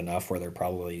least showed enough where they'd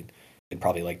probably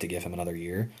like to give him another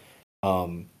year.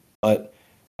 But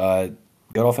good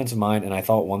offensive mind, and I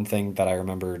thought one thing that I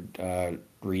remembered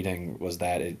reading was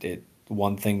that it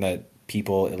one thing that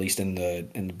people, at least in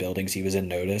the buildings he was in,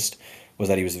 noticed was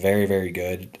that he was very, very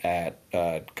good at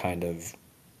kind of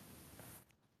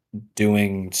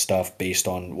doing stuff based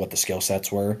on what the skill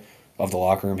sets were of the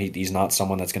locker room. He's not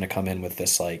someone that's going to come in with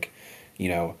this like,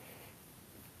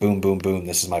 boom, boom, boom,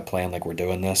 this is my plan, like we're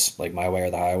doing this, like my way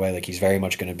or the highway. Like he's very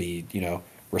much going to be,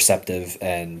 receptive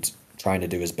and trying to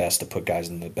do his best to put guys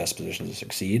in the best position to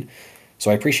succeed.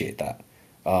 So I appreciate that.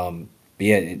 But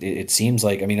yeah, it seems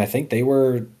like, I mean, I think they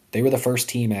were the first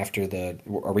team after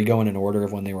are we going in order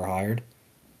of when they were hired?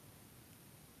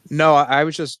 No, I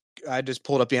just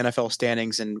pulled up the NFL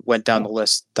standings and went down the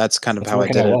list. That's kind of That's how I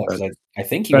working did out it. well, 'cause I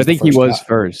think he But I was the think he first was guy.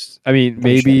 first. I mean, First guy.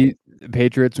 maybe the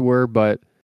Patriots were, but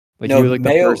like No, he was like the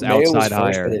first Mayo was outside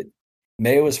first, hire.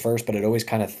 Mayo was first, but it always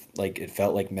kind of like it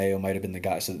felt like Mayo might have been the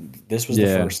guy. So this was the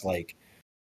Yeah. first like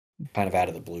kind of out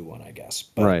of the blue one, I guess.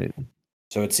 But, Right.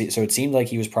 So it seemed like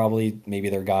he was probably maybe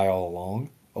their guy all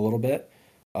along a little bit.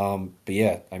 But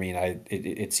yeah, I mean,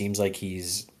 it seems like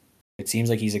he's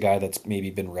a guy that's maybe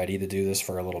been ready to do this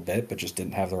for a little bit, but just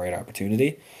didn't have the right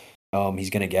opportunity. He's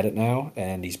going to get it now,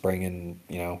 and he's bringing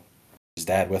his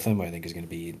dad with him. I think is going to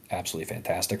be absolutely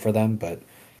fantastic for them. But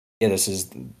yeah,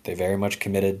 they very much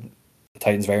committed. The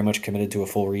Titans very much committed to a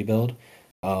full rebuild.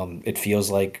 It feels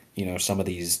like some of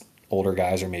these older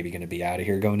guys are maybe going to be out of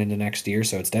here going into next year,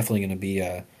 so it's definitely going to be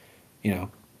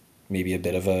maybe a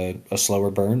bit of a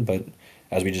slower burn. But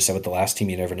as we just said with the last team,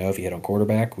 you never know if you hit on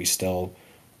quarterback. We still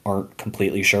aren't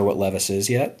completely sure what Levis is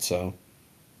yet. So,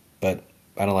 but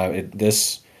I don't know. I'm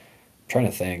trying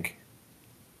to think.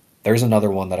 There's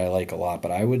another one that I like a lot,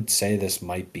 but I would say this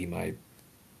could be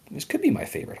my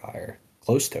favorite hire.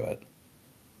 Close to it.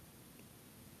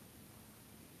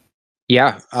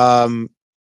 Yeah. And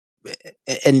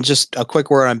just a quick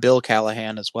word on Bill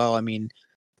Callahan as well. I mean,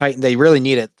 they really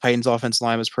need it. Titans' offensive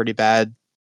line was pretty bad.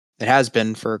 It has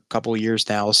been for a couple of years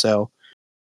now. So,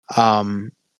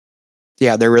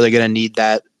 yeah, they're really going to need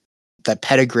that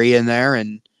pedigree in there.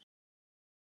 And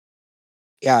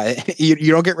yeah,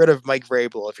 you don't get rid of Mike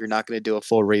Vrabel if you're not going to do a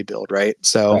full rebuild, right?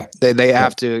 So Correct. they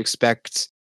have to expect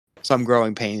some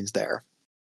growing pains there.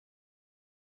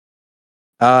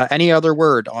 Any other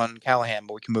word on Callahan,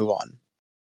 but we can move on.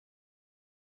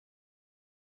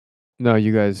 No,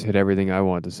 you guys hit everything I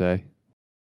wanted to say.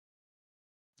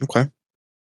 Okay.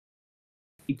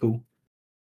 Cool.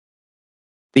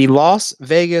 The Las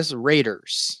Vegas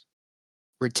Raiders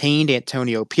retained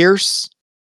Antonio Pierce.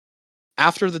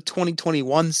 After the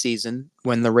 2021 season,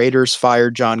 when the Raiders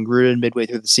fired John Gruden midway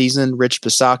through the season, Rich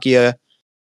Bisaccia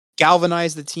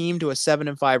galvanized the team to a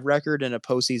 7-5 record and a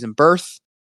postseason berth.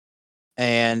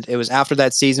 And it was after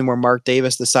that season where Mark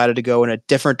Davis decided to go in a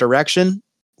different direction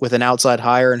with an outside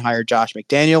hire and hired Josh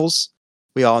McDaniels.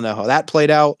 We all know how that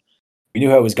played out. We knew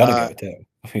how it was going to go, too.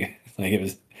 Like, it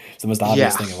was the most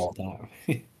obvious thing of all time.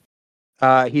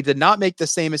 He did not make the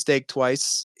same mistake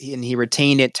twice, and he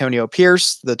retained Antonio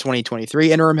Pierce, the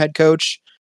 2023 interim head coach.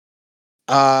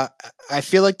 I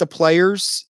feel like the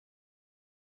players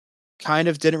kind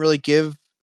of didn't really give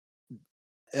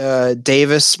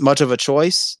Davis much of a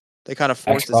choice. They kind of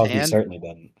forced his hand. Certainly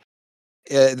didn't.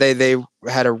 They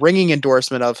had a ringing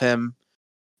endorsement of him,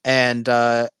 and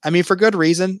I mean, for good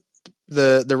reason.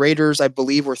 The Raiders, I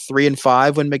believe, were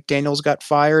 3-5 when McDaniels got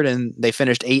fired, and they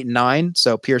finished 8-9.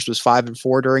 So Pierce was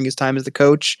 5-4 during his time as the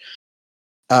coach.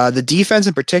 The defense,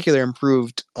 in particular,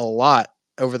 improved a lot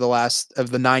over the last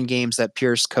of the 9 games that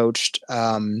Pierce coached.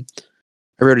 I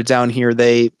wrote it down here.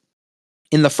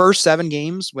 In the first 7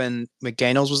 games, when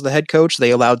McDaniels was the head coach,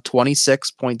 they allowed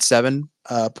 26.7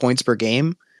 points per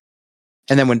game.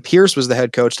 And then when Pierce was the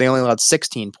head coach, they only allowed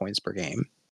 16 points per game.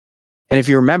 And if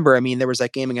you remember, I mean, there was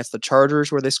that game against the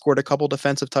Chargers where they scored a couple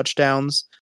defensive touchdowns.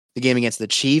 The game against the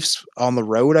Chiefs on the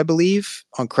road, I believe,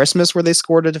 on Christmas where they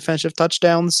scored a defensive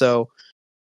touchdown. So,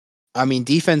 I mean,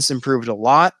 defense improved a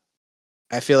lot.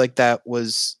 I feel like that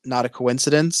was not a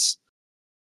coincidence.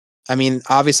 I mean,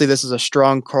 obviously, this is a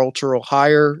strong cultural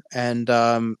hire, and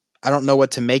I don't know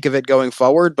what to make of it going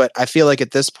forward, but I feel like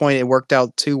at this point it worked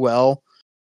out too well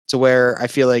to where I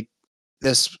feel like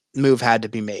this move had to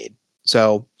be made.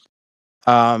 So,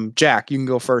 Jack, you can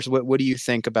go first. What do you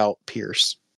think about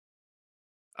Pierce?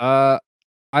 I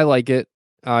like it.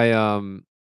 As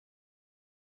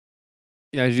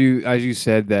you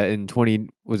said that in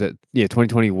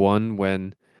 2021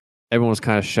 when everyone was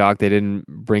kind of shocked they didn't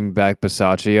bring back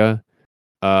Bisaccia,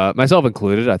 myself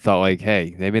included. I thought like,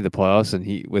 hey, they made the playoffs and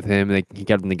he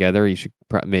kept them together. He should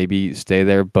maybe stay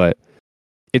there, but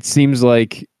it seems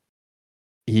like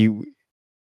he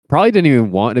probably didn't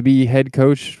even want to be head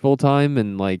coach full time,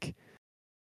 and like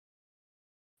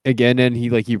again, and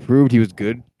he proved he was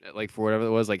good at, like, for whatever it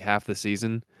was, like half the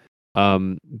season.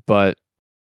 But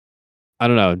I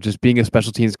don't know, just being a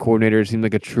special teams coordinator seemed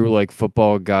like a true like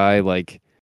football guy. Like,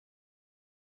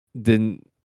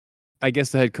 I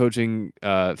guess the head coaching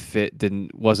fit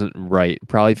wasn't right,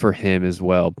 probably for him as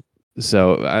well.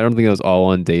 So I don't think it was all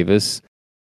on Davis.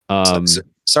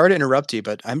 sorry to interrupt you,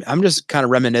 but I'm just kind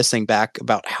of reminiscing back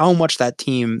about how much that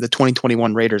team, the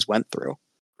 2021 Raiders, went through.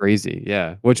 Crazy,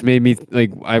 yeah. Which made me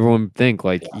like everyone think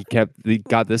like he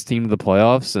got this team to the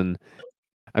playoffs, and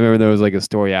I remember there was like a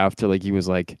story after like he was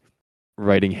like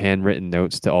writing handwritten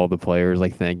notes to all the players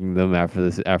like thanking them after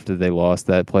they lost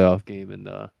that playoff game, and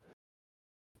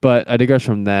but I digress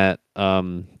from that.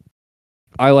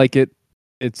 I like it.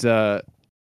 It's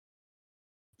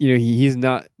he's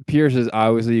not Pierce is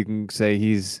obviously you can say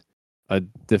he's a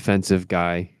defensive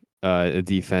guy, a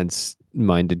defense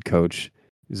minded coach.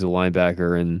 He's a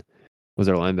linebacker and was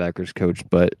our linebackers coach,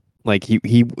 but like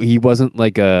he wasn't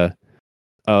like a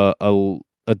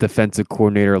a defensive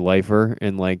coordinator lifer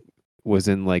and like was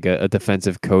in like a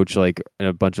defensive coach like in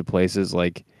a bunch of places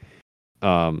like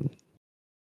um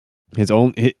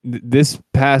this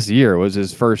past year was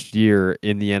his first year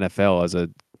in the NFL as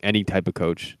any type of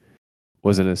coach.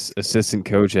 Was an assistant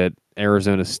coach at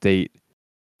Arizona State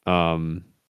the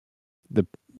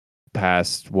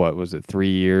past, what was it, 3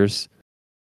 years,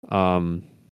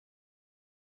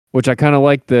 which I kind of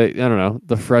like I don't know,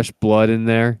 the fresh blood in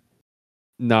there,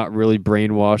 not really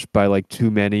brainwashed by like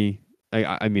too many.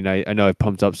 I mean, I know I've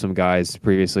pumped up some guys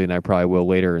previously, and I probably will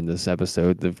later in this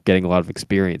episode of getting a lot of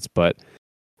experience, but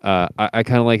I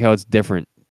kind of like how it's different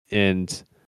and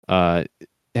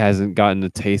hasn't gotten a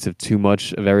taste of too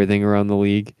much of everything around the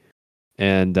league.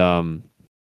 And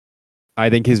I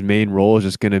think his main role is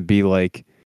just going to be like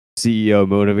CEO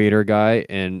motivator guy.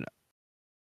 And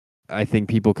I think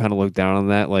people kind of look down on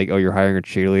that, like, oh, you're hiring a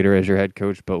cheerleader as your head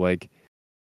coach, but like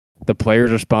the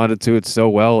players responded to it so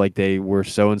well. Like they were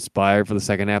so inspired for the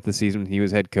second half of the season when he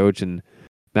was head coach, and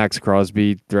Max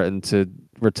Crosby threatened to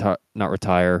not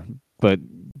retire, but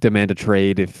demand a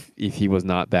trade if he was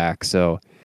not back. So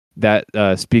that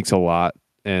speaks a lot.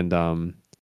 And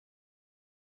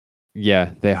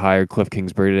yeah, they hired Cliff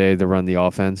Kingsbury today to run the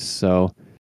offense. So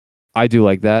I do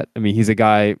like that. I mean, he's a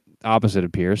guy opposite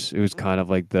of Pierce, who's kind of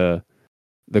like the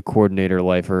coordinator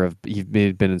lifer of he's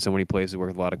been in so many places, worked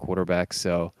with a lot of quarterbacks.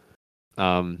 So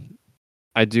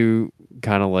I do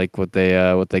kind of like what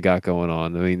they got going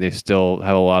on. I mean, they still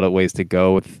have a lot of ways to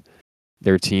go with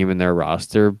their team and their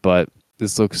roster, but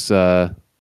this looks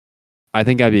I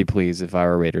think I'd be pleased if I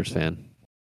were a Raiders fan.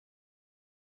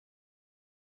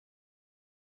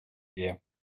 Yeah.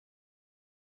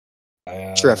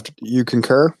 Shrift, you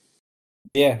concur?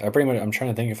 Yeah, I pretty much. I'm trying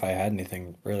to think if I had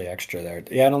anything really extra there.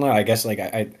 Yeah, I don't know. I guess like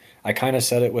I kind of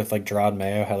said it with like Jerod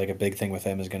Mayo. How like a big thing with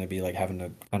him is going to be like having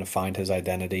to kind of find his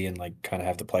identity and like kind of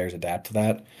have the players adapt to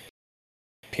that.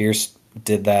 Pierce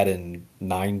did that in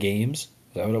 9 games.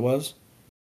 Is that what it was?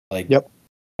 Like, Yep.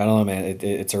 I don't know, man.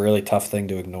 It's a really tough thing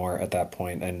to ignore at that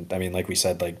point. And I mean, like we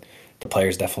said, like the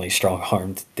players definitely strong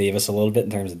armed Davis a little bit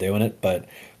in terms of doing it, but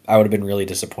I would have been really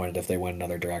disappointed if they went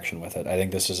another direction with it. I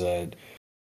think this is a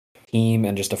team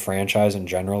and just a franchise in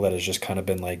general that has just kind of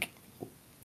been like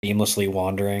aimlessly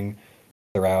wandering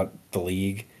throughout the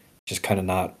league, just kind of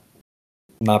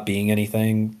not being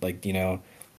anything. Like,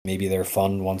 maybe they're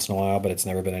fun once in a while, but it's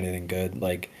never been anything good.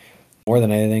 Like more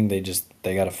than anything,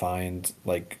 they got to find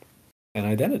like an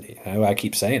identity. I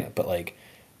keep saying it, but like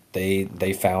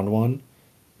they found one.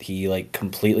 He like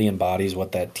completely embodies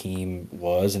what that team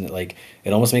was, and it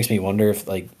almost makes me wonder if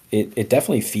like it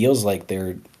definitely feels like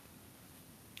they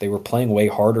were playing way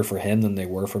harder for him than they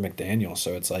were for McDaniel.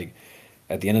 So it's like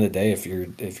at the end of the day, if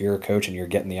you're a coach and you're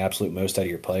getting the absolute most out of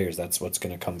your players, that's what's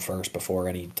going to come first before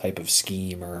any type of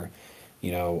scheme or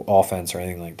offense or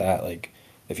anything like that. Like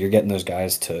if you're getting those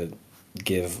guys to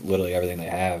give literally everything they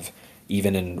have,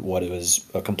 even in what it was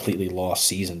a completely lost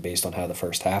season based on how the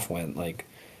first half went, like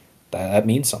that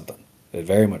means something. It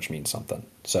very much means something.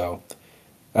 So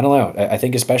I don't know. I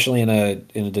think especially in a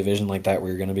division like that where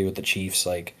you're going to be with the Chiefs,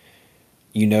 like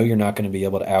you're not going to be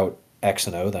able to out X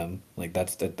and O them. Like I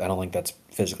don't think that's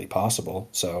physically possible.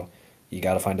 So you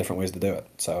got to find different ways to do it.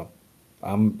 So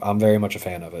I'm very much a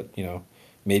fan of it.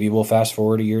 Maybe we'll fast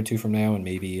forward a year or two from now, and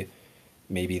maybe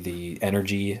the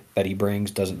energy that he brings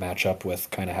doesn't match up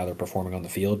with kind of how they're performing on the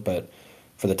field. But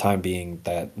for the time being,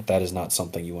 that is not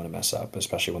something you want to mess up,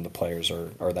 especially when the players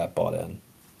are that bought in.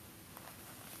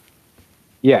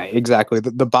 Yeah, exactly.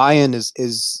 The buy-in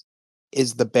is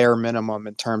the bare minimum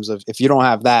in terms of if you don't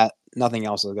have that, nothing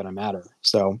else is going to matter.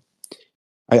 So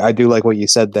I do like what you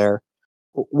said there.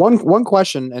 One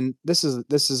question, and this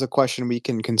is a question we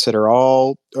can consider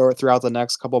all or throughout the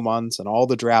next couple months and all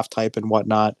the draft type and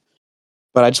whatnot.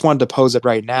 But I just wanted to pose it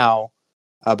right now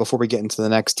before we get into the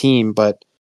next team. But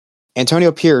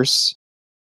Antonio Pierce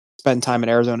spent time at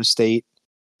Arizona State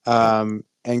and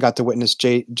got to witness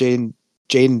Jaden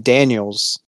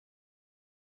Daniels.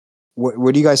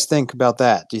 What do you guys think about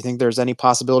that? Do you think there's any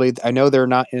possibility? I know they're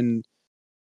not in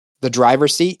the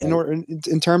driver's seat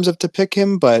in terms of to pick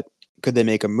him, but could they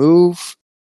make a move?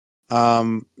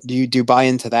 Do you buy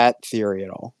into that theory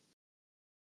at all?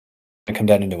 I come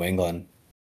down to New England.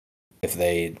 If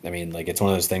they, I mean, like, it's one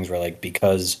of those things where, like,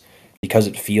 because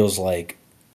it feels like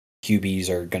QBs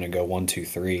are going to go 1, 2,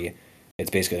 3, it's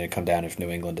basically going to come down if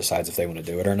New England decides if they want to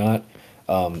do it or not.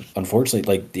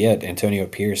 Unfortunately, like, yeah, Antonio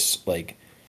Pierce, like,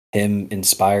 him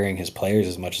inspiring his players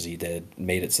as much as he did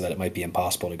made it so that it might be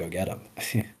impossible to go get him.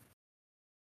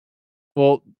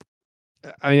 Well,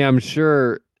 I mean, I'm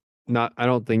sure not. I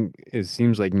don't think it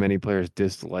seems like many players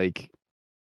dislike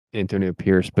Antonio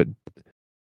Pierce, but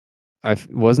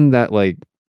wasn't that like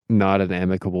not an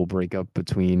amicable breakup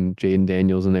between Jaden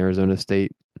Daniels and Arizona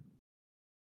State?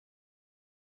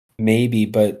 Maybe,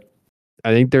 but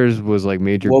I think theirs was like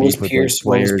major what was beef with Pierce?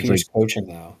 like What was players. Pierce Like coaching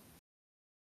though?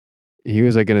 he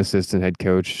was like an assistant head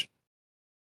coach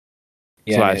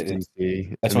Yeah, slash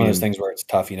DC. that's one of those things where it's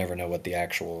tough. You never know what the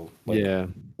actual Yeah.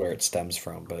 where it stems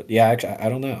from. But yeah, actually, I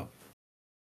don't know.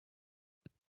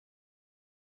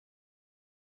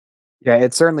 Yeah,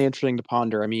 it's certainly interesting to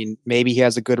ponder. I mean, maybe he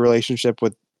has a good relationship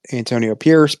with Antonio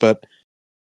Pierce, but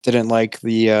didn't like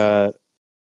the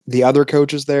other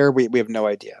coaches there. We have no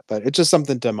idea, but it's just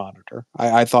something to monitor.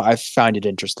 I found it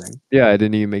interesting. Yeah, I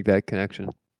didn't even make that connection.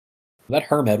 Was that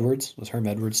Herm Edwards? Was Herm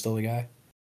Edwards still the guy?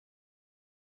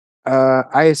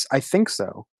 I think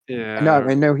so. Yeah.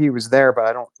 I know he was there, but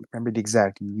I don't remember the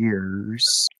exact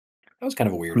years. That was kind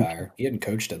of a weird hire. He hadn't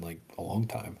coached in like a long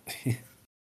time.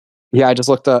 Yeah, I just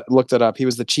looked it up. He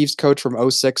was the Chiefs coach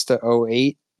from 06 to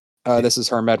 08. This is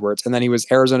Herm Edwards, and then he was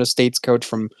Arizona State's coach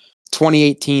from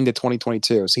 2018 to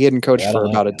 2022. So he hadn't coached for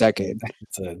about a decade.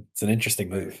 It's an interesting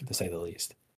move, to say the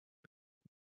least.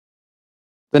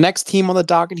 The next team on the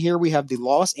docket here, we have the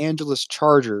Los Angeles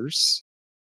Chargers.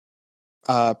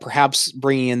 Perhaps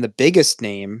bringing in the biggest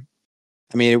name.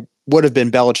 I mean, it would have been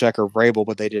Belichick or Vrabel,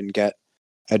 but they didn't get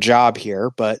a job here.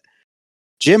 But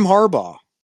Jim Harbaugh,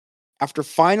 after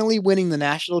finally winning the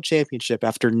national championship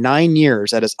after 9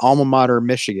 years at his alma mater,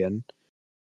 Michigan,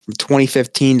 from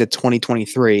 2015 to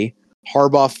 2023,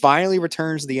 Harbaugh finally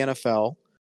returns to the NFL.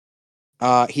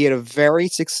 He had a very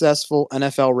successful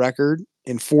NFL record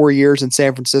in 4 years in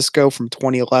San Francisco from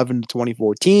 2011 to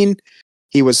 2014.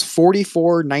 He was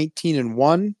 44, 19, and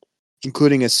 1,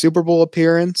 including a Super Bowl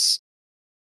appearance.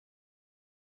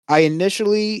 My initial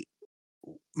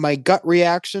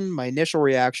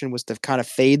reaction was to kind of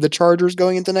fade the Chargers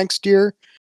going into next year,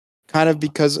 kind of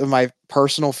because of my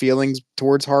personal feelings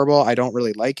towards Harbaugh. I don't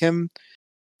really like him.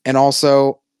 And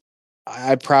also,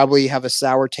 I probably have a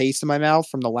sour taste in my mouth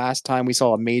from the last time we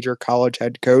saw a major college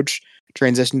head coach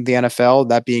transition to the NFL,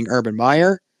 that being Urban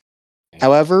Meyer.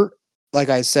 However, like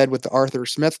I said with the Arthur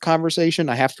Smith conversation,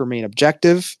 I have to remain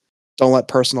objective. Don't let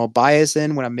personal bias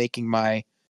in when I'm making my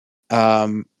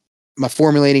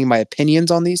formulating my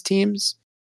opinions on these teams.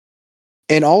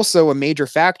 And also a major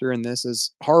factor in this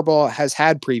is Harbaugh has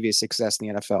had previous success in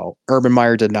the NFL. Urban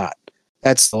Meyer did not.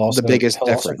 That's the biggest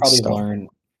difference. He'll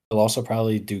also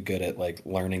probably do good at like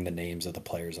learning the names of the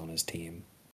players on his team.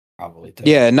 Probably too.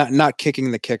 Yeah, not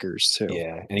kicking the kickers too.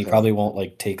 Yeah, and he probably won't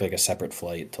like take like a separate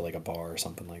flight to like a bar or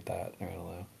something like that. I don't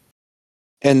know.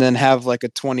 And then have like a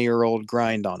 20-year-old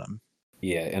grind on him.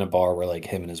 Yeah, in a bar where like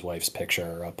him and his wife's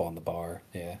picture are up on the bar.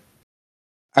 Yeah.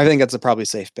 I think that's a probably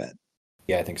safe bet.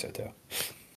 Yeah, I think so too.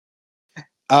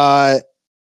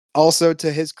 Also,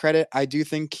 to his credit, I do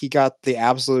think he got the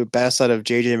absolute best out of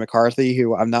JJ McCarthy,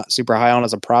 who I'm not super high on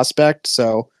as a prospect.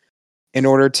 So, in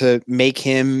order to make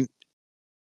him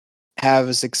have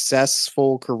a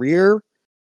successful career,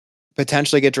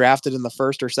 potentially get drafted in the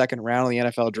first or second round of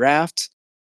the NFL draft,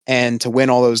 and to win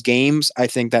all those games, I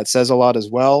think that says a lot as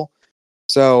well.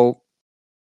 So,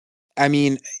 I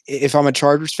mean, if I'm a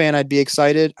Chargers fan, I'd be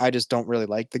excited. I just don't really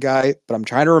like the guy, but I'm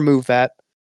trying to remove that.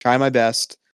 Try my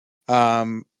best.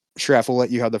 Shref, we'll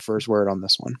let you have the first word on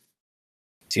this one.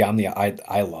 See, I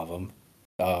love him.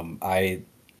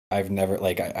 I've never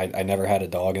I never had a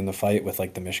dog in the fight with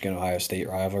like the Michigan Ohio State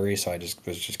rivalry, so I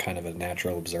was just kind of a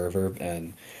natural observer,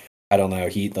 and I don't know,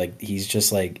 he's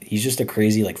just a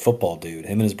crazy like football dude.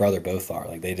 Him and his brother both are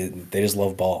like they just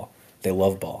love ball. They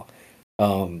love ball.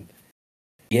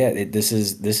 Yeah, this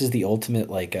is the ultimate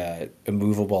like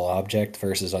immovable object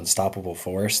versus unstoppable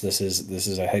force. This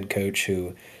is a head coach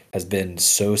who has been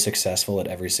so successful at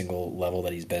every single level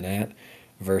that he's been at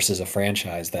versus a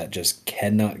franchise that just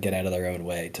cannot get out of their own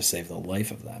way to save the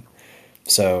life of them.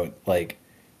 So like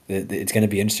it's going to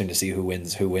be interesting to see who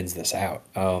wins this out.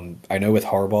 I know with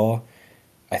Harbaugh,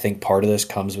 I think part of this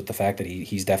comes with the fact that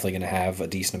he's definitely going to have a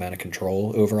decent amount of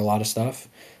control over a lot of stuff.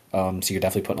 So you're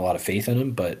definitely putting a lot of faith in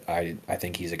him, but I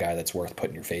think he's a guy that's worth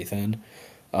putting your faith in.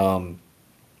 And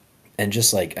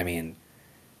just like, I mean,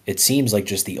 it seems like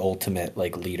just the ultimate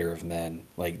like leader of men.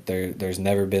 Like there's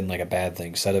never been like a bad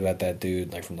thing said about that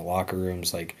dude, like from the locker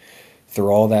rooms, like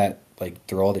through all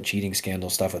the cheating scandal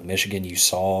stuff with Michigan, you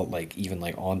saw like even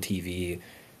like on TV,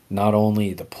 not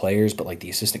only the players but like the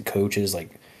assistant coaches,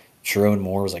 like Jerod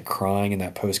Mayo was like crying in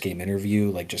that post game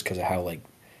interview, like just because of how like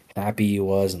happy he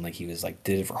was and like he was like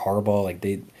did it for Harbaugh. Like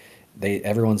they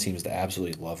everyone seems to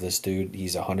absolutely love this dude.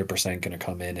 He's 100% going to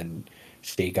come in and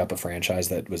shake up a franchise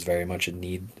that was very much in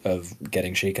need of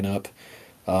getting shaken up.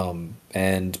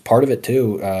 And part of it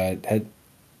too,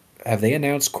 have they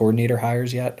announced coordinator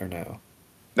hires yet or no?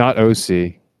 Not OC.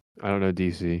 I don't know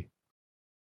DC.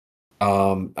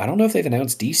 I don't know if they've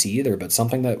announced DC either, but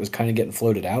something that was kind of getting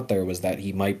floated out there was that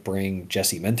he might bring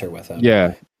Jesse Minter with him.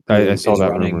 Yeah, I saw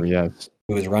that running, rumor. Yes,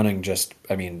 who was running just,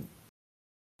 I mean,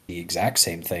 the exact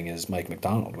same thing as Mike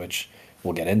MacDonald, which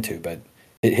we'll get into. But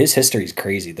his history is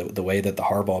crazy. The way that the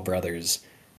Harbaugh brothers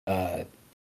kind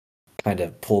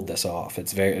of pulled this off,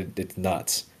 it's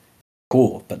nuts.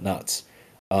 Cool, but nuts.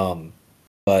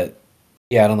 But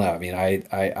yeah, I don't know. I mean,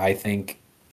 I think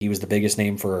he was the biggest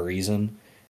name for a reason.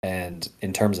 And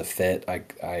in terms of fit,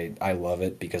 I love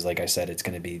it because, like I said, it's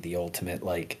going to be the ultimate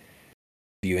like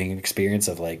viewing experience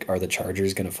of like, are the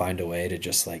Chargers going to find a way to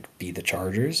just like be the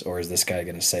Chargers, or is this guy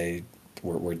going to say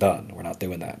we're done, we're not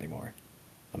doing that anymore?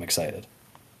 I'm excited.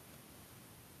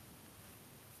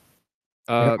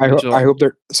 I hope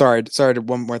they're sorry.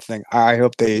 One more thing. I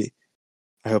hope they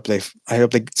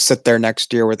sit there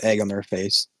next year with egg on their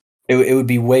face. It would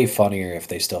be way funnier if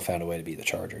they still found a way to beat the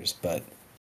Chargers, but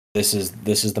this is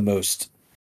the most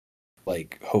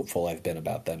like hopeful I've been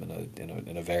about them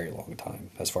in a very long time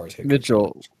as far as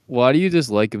Mitchell. Why do you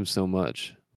dislike him so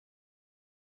much?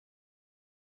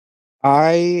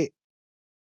 Well,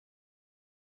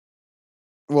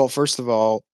 first of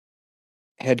all,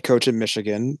 head coach at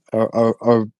Michigan,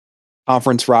 a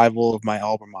conference rival of my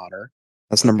alma mater.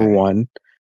 That's number one.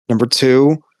 Number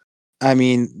two, I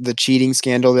mean, the cheating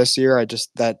scandal this year,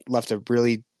 that left a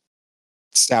really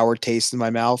sour taste in my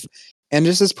mouth. And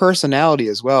just his personality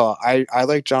as well. I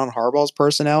like John Harbaugh's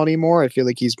personality more. I feel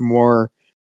like he's more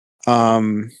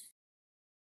trying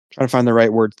to find the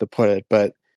right words to put it,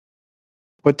 but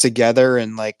put together,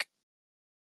 and like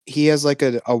he has like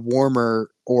a warmer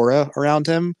aura around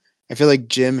him. I feel like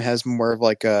Jim has more of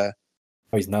like a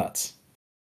he's nuts.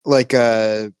 Like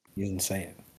a he's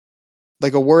insane.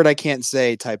 Like a word I can't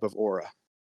say type of aura.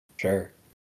 Sure.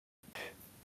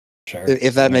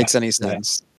 If that makes any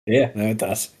sense. Yeah, no, it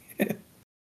does.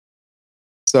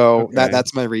 So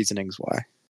that's my reasonings why.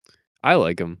 I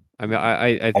like him. I mean,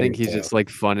 I think he's just like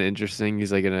fun and interesting.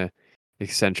 He's like an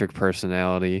eccentric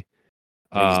personality.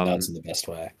 He's nuts in the best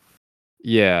way.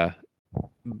 Yeah.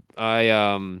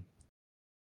 However,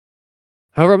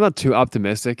 I'm not too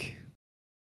optimistic.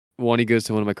 One, he goes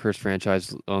to one of my cursed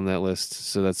franchises on that list,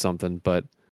 so that's something. But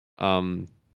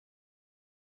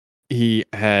he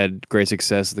had great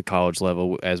success at the college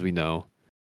level, as we know,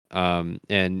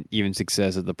 and even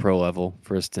success at the pro level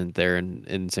for a stint there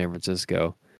in San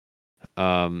Francisco.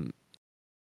 And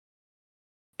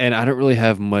I don't really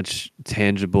have much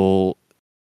tangible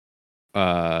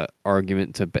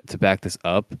argument to back this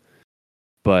up,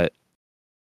 but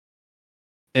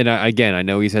I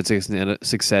know he's had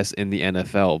success in the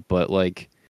NFL, but like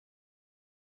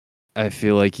I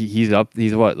feel like he's in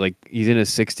his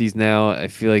 60s now. I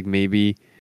feel like maybe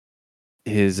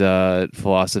his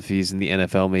philosophies in the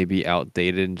NFL may be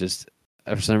outdated, and just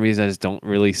for some reason I just don't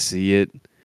really see it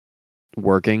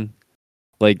working.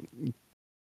 Like,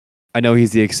 I know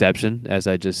he's the exception, as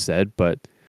I just said, but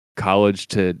college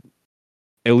to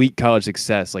elite college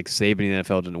success, like Saban in the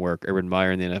NFL didn't work, Urban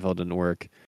Meyer in the NFL didn't work.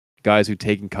 Guys who've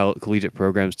taken collegiate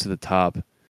programs to the top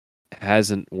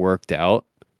hasn't worked out.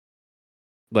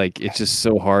 Like, it's just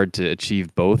so hard to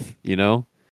achieve both, you know?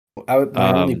 My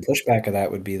only pushback of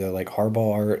that would be that like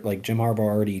Jim Harbaugh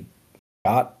already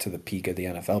got to the peak of the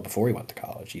NFL before he went to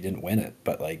college. He didn't win it,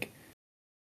 but like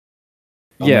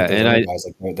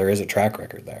there is a track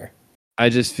record there. I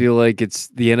just feel like the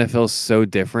NFL is so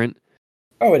different.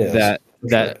 Oh, it is.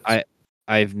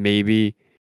 I've maybe,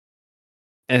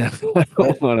 and I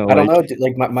don't know.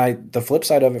 Like the flip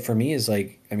side of it for me is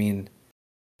like, I mean,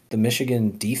 the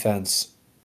Michigan defense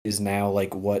is now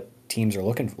like what teams are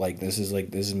looking for. Like this is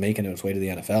making its way to the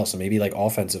NFL. So maybe like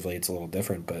offensively it's a little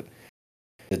different, but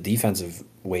the defensive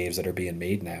waves that are being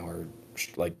made now are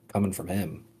like coming from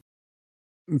him.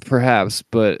 Perhaps,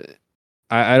 but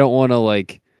I don't want to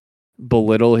like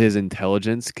belittle his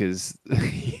intelligence because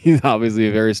he's obviously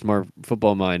a very smart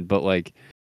football mind, but like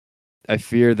I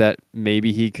fear that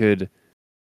maybe he could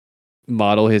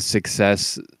model his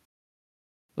success.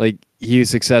 Like he was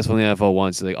successful in the NFL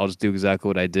once. Like I'll just do exactly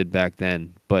what I did back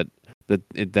then, but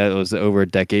that was over a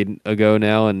decade ago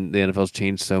now, and the NFL's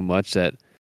changed so much that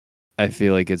I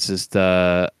feel like it's just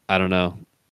I don't know,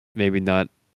 maybe not.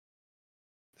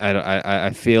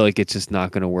 I feel like it's just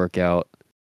not going to work out,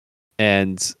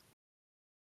 and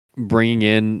bringing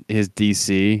in his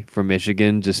DC from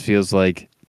Michigan just feels like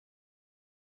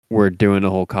we're doing the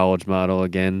whole college model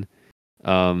again.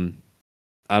 I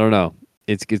don't know.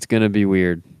 It's gonna be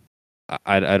weird.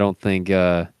 I don't think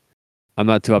I'm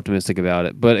not too optimistic about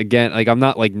it. But again, like I'm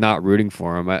not like not rooting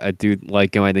for him. I do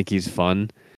like him. I think he's fun.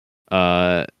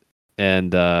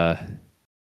 And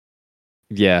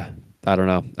yeah, I don't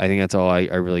know. I think that's all I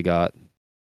really got.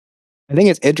 I think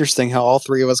it's interesting how all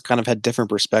three of us kind of had different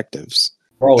perspectives.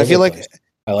 I feel like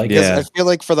I like because it. I feel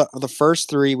like for the first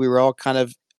three, we were all kind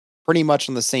of pretty much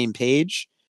on the same page.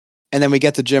 And then we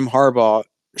get to Jim Harbaugh.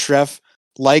 Shref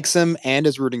likes him and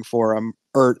is rooting for him,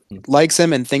 or likes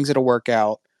him and thinks it'll work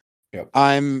out. Yep.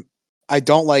 I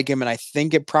don't like him, and I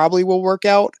think it probably will work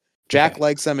out. Jack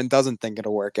likes him and doesn't think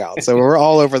it'll work out. So we're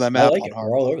all over the map. I like it.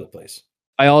 We're all over the place.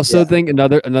 I also think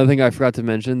another thing I forgot to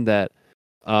mention that,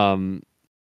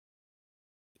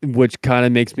 which kind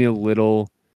of makes me a little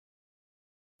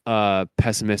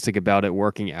pessimistic about it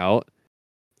working out,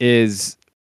 is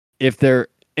if they're,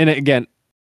 and again,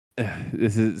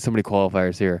 this is so many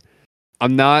qualifiers here.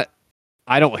 I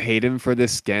don't hate him for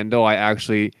this scandal. I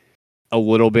actually a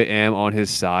little bit am on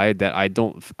his side that I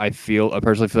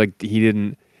personally feel like he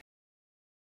didn't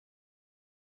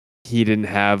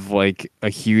have like a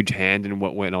huge hand in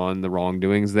what went on, the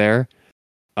wrongdoings there.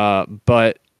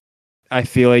 But I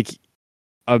feel like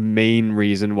a main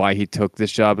reason why he took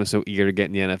this job and so eager to get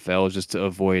in the NFL is just to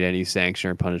avoid any sanction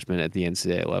or punishment at the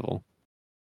NCAA level.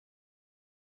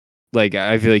 Like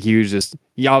I feel like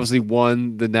he obviously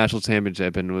won the national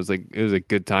championship and was like it was a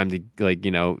good time to like,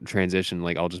 you know, transition,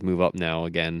 like I'll just move up now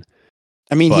again.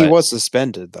 I mean, he was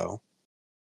suspended though.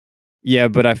 Yeah,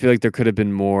 but I feel like there could have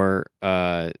been more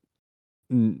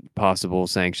possible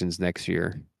sanctions next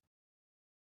year.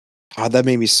 God, that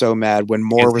made me so mad when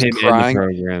Moore was crying.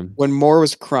 Program. When Moore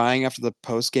was crying after the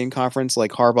post-game conference,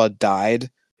 like Harbaugh died.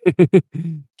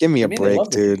 Give me a break,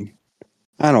 dude.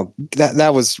 I don't.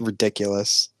 That was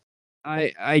ridiculous.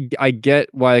 I get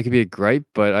why it could be a gripe,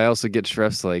 but I also get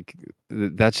stressed. Like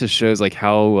that just shows like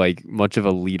how like much of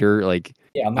a leader, like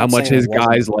how much his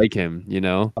guys like him. You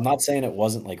know, I'm not saying it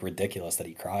wasn't like ridiculous that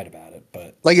he cried about it,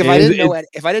 but like if I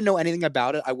didn't know anything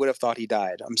about it, I would have thought he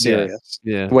died. I'm serious.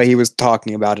 Yeah. The way he was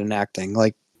talking about it and acting,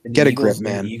 like get a grip,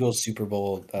 man. The Eagles Super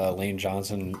Bowl, Lane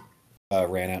Johnson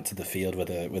ran out to the field with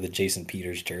a Jason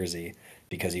Peters jersey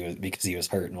because he was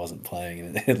hurt and wasn't playing,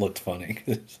 and it looked funny.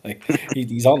 It's like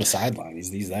he's on the sideline.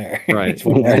 He's there. Right.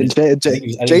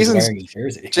 Jason's wearing his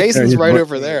jersey. Jason's right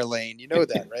over there, Lane. You know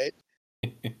that, right?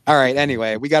 All right.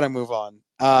 Anyway, we got to move on.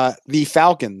 The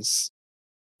Falcons.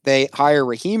 They hire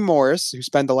Raheem Morris, who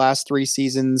spent the last 3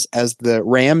 seasons as the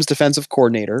Rams defensive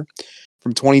coordinator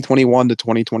from 2021 to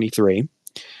 2023.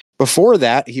 Before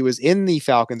that, he was in the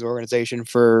Falcons organization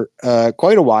for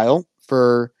quite a while,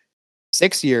 for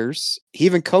 6 years. He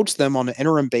even coached them on an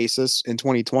interim basis in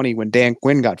 2020 when Dan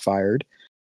Quinn got fired.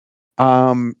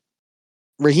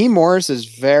 Raheem Morris is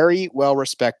very well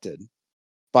respected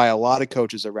by a lot of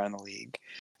coaches around the league.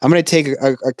 I'm going to take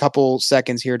a couple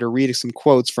seconds here to read some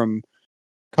quotes from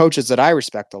coaches that I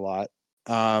respect a lot.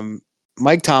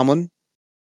 Mike Tomlin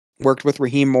worked with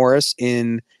Raheem Morris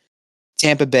in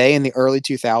Tampa Bay in the early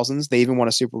 2000s. They even won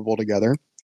a Super Bowl together.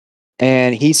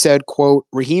 And he said, quote,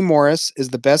 Raheem Morris is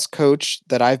the best coach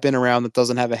that I've been around that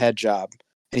doesn't have a head job.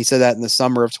 And he said that in the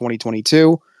summer of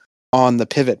 2022 on the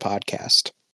Pivot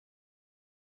podcast.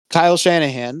 Kyle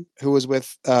Shanahan, who was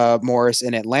with Morris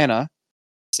in Atlanta,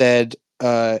 said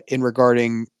in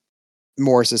regarding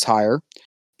Morris's hire,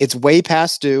 it's way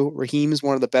past due. Raheem is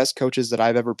one of the best coaches that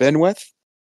I've ever been with.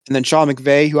 And then Sean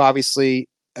McVay, who obviously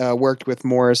worked with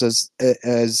Morris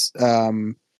as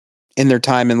in their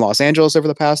time in Los Angeles over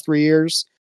the past 3 years,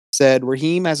 said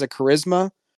Raheem has a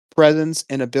charisma, presence,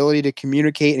 and ability to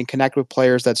communicate and connect with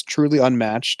players that's truly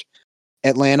unmatched.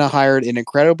 Atlanta hired an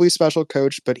incredibly special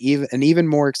coach, but an even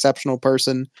more exceptional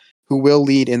person who will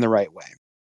lead in the right way.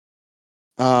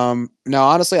 Now,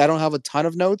 honestly, I don't have a ton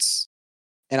of notes,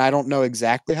 and I don't know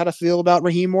exactly how to feel about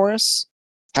Raheem Morris.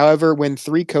 However, when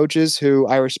 3 coaches who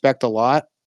I respect a lot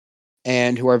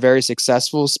and who are very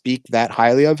successful speak that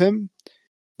highly of him,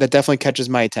 that definitely catches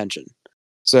my attention.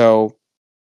 So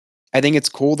I think it's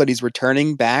cool that he's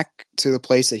returning back to the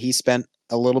place that he spent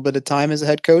a little bit of time as a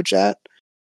head coach at.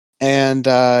 And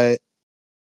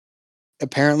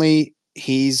apparently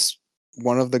he's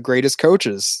one of the greatest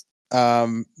coaches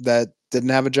that didn't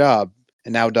have a job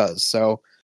and now does. So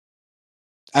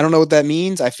I don't know what that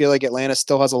means. I feel like Atlanta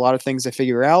still has a lot of things to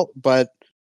figure out, but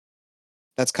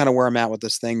that's kind of where I'm at with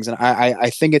this things. And I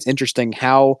think it's interesting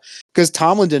how, because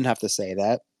Tomlin didn't have to say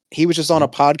that. He was just on a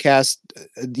podcast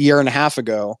a year and a half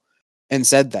ago and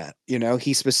said that,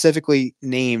 he specifically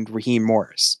named Raheem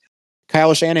Morris.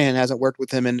 Kyle Shanahan hasn't worked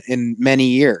with him in many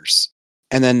years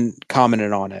and then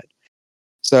commented on it.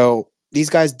 So these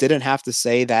guys didn't have to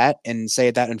say that and say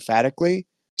that emphatically.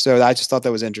 So I just thought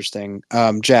that was interesting.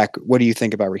 Jack, what do you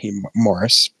think about Raheem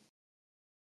Morris?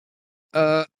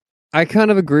 I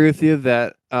kind of agree with you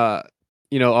that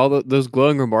all those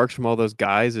glowing remarks from all those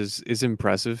guys is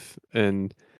impressive,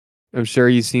 and I'm sure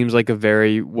he seems like a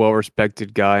very well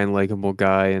respected guy and likable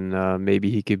guy, and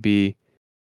maybe he could be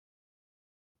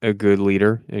a good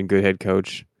leader and good head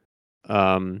coach.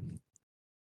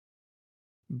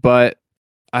 But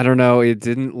I don't know, it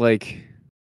didn't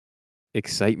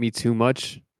excite me too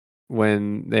much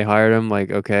when they hired him.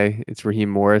 Like, okay, it's Raheem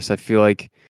Morris. I feel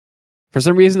like for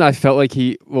some reason I felt like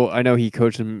I know he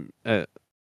coached him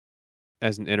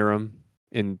as an interim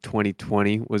in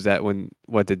 2020. Was that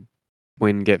what did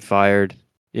Quinn get fired?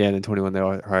 Yeah, and in 21 they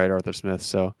hired Arthur Smith.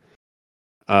 So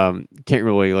can't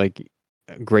really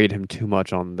grade him too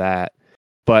much on that.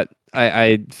 But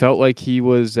I felt like he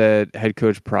was a head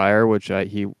coach prior, which I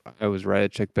was right. I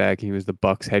checked back. He was the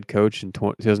Bucks head coach in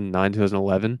 2009,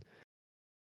 2011.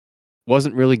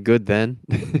 Wasn't really good then.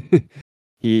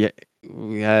 We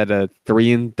had a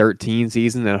 3-13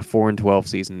 season and a 4-12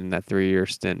 season in that 3-year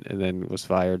stint, and then was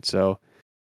fired. So,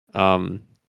 I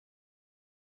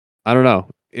don't know.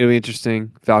 It'll be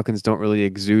interesting. Falcons don't really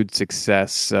exude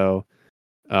success, so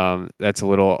that's a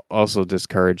little also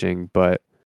discouraging. But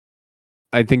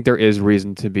I think there is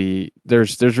reason to be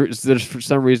there's for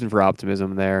some reason for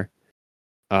optimism there.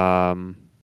 So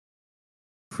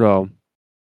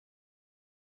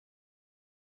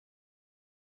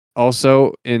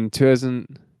also in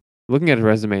 2000, looking at his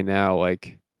resume now,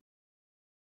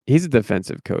 he's a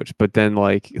defensive coach, but then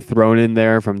thrown in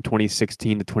there from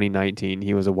 2016 to 2019,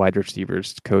 he was a wide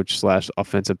receivers coach /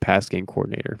 offensive pass game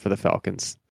coordinator for the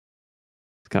Falcons.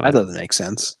 That doesn't make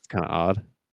sense. It's kind of odd.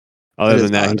 Other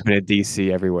than that, he's been a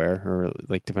DC everywhere or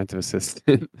defensive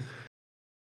assistant.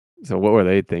 So what were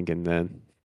they thinking then?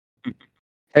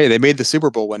 Hey, they made the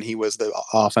Super Bowl when he was the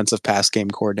offensive pass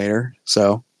game coordinator.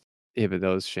 So yeah, but that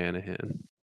was Shanahan.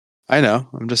 I know.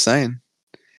 I'm just saying.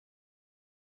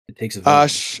 It takes a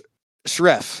village.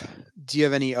 Shref, do you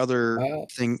have any other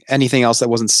anything else that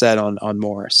wasn't said on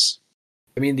Morris?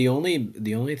 I mean, the only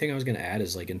thing I was going to add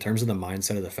is in terms of the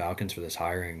mindset of the Falcons for this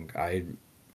hiring,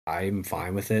 I'm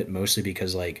fine with it, mostly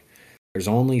because there's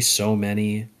only so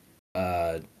many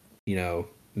McVay,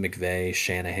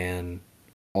 Shanahan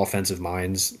offensive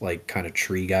minds, kind of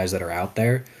tree guys that are out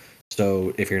there.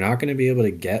 So if you're not going to be able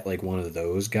to get one of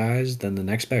those guys, then the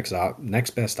next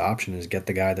best option is get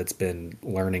the guy that's been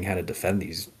learning how to defend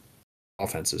these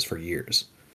offenses for years.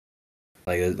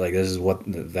 This is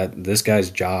this guy's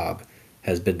job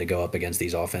has been to go up against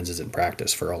these offenses in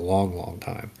practice for a long, long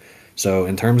time. So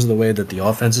in terms of the way that the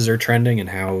offenses are trending and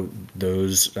how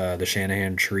those the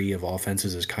Shanahan tree of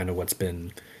offenses is kind of what's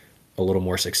been a little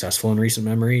more successful in recent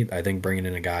memory, I think bringing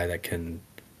in a guy that can,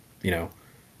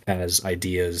 has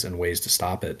ideas and ways to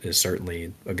stop it is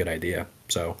certainly a good idea.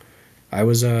 So I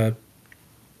was, I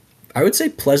would say,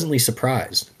 pleasantly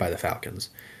surprised by the Falcons.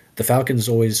 The Falcons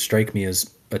always strike me as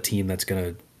a team that's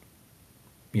going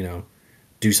to,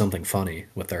 do something funny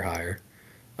with their hire.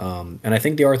 And I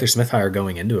think the Arthur Smith hire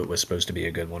going into it was supposed to be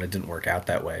a good one. It didn't work out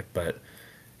that way, but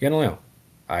I don't know.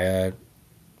 I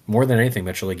more than anything,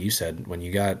 Mitchell, like you said, when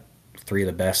you got 3 of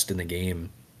the best in the game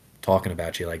talking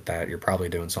about you like that, you're probably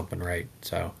doing something right.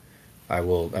 So I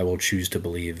will choose to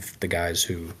believe the guys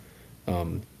who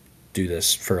do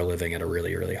this for a living at a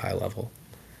really, really high level.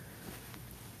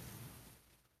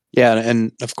 Yeah,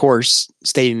 and of course,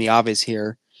 stating the obvious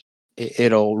here,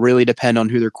 it'll really depend on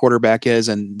who their quarterback is,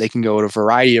 and they can go in a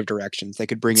variety of directions. They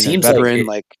could bring in a veteran.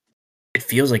 It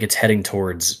feels like it's heading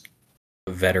towards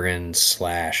a veteran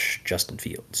 / Justin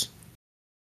Fields.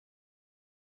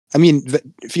 I mean,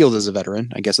 Fields is a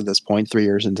veteran, I guess, at this point, 3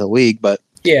 years into the league. But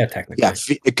yeah, technically, yeah,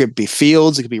 it could be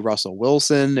Fields, it could be Russell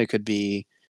Wilson, it could be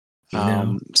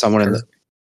someone in the.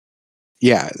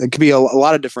 Yeah, it could be a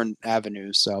lot of different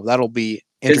avenues. So that'll be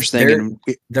interesting.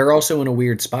 They're also in a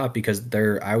weird spot because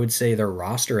I would say their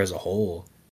roster as a whole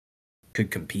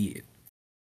could compete.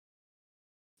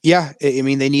 Yeah, I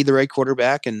mean they need the right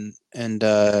quarterback, and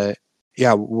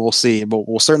yeah, we'll see. But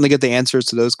we'll certainly get the answers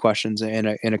to those questions in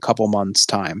a couple months'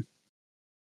 time.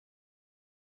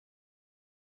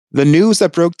 The news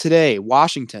that broke today: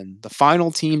 Washington, the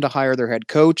final team to hire their head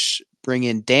coach, bring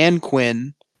in Dan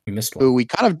Quinn, We missed one. who we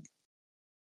kind of.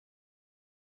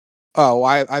 Oh,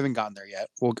 I haven't gotten there yet.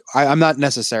 Well, I'm not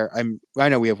necessary. I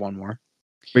know we have one more.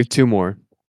 We have two more.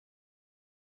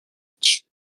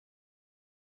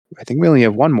 I think we only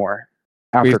have one more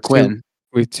We after have two. Quinn.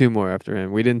 We have two more after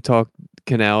him. We didn't talk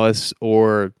Canales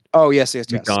or Oh, yes. Sorry.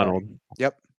 MacDonald.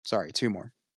 Yep. Sorry, two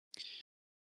more.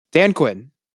 Dan Quinn,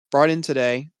 brought in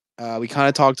today. We kind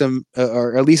of talked to him,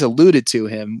 or at least alluded to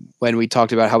him when we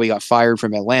talked about how he got fired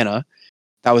from Atlanta.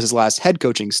 That was his last head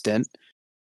coaching stint.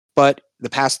 But the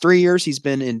past 3 years, he's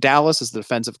been in Dallas as the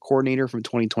defensive coordinator from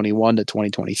 2021 to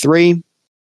 2023.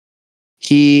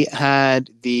 He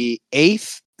had the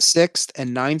 8th, 6th,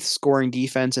 and 9th scoring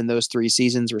defense in those 3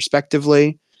 seasons,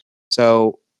 respectively.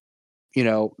 So,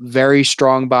 very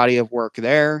strong body of work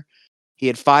there. He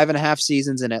had 5.5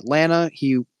 seasons in Atlanta.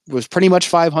 He was pretty much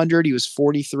 500. He was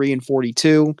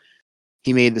 43-42.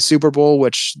 He made the Super Bowl,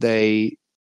 which they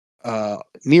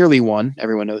nearly won.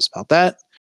 Everyone knows about that.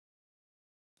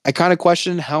 I kind of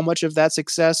question how much of that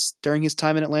success during his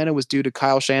time in Atlanta was due to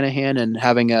Kyle Shanahan and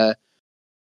having a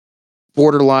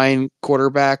borderline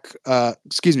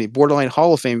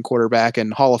Hall of Fame quarterback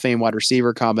and Hall of Fame wide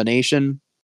receiver combination.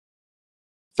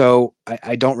 So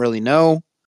I don't really know.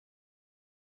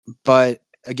 But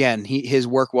again, his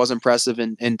work was impressive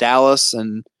in Dallas,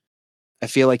 and I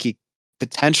feel like he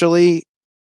potentially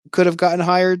could have gotten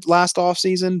hired last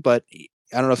offseason, but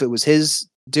I don't know if it was his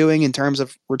doing in terms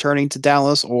of returning to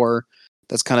Dallas, or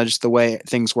that's kind of just the way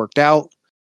things worked out.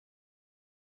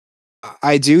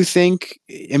 I do think,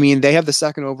 they have the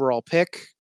 2nd overall pick,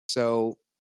 so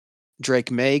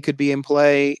Drake May could be in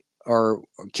play, or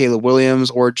Caleb Williams,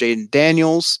 or Jaden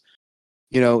Daniels.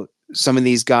 Some of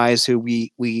these guys who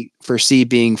we foresee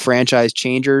being franchise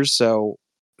changers, so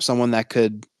someone that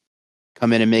could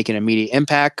come in and make an immediate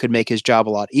impact, could make his job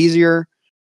a lot easier.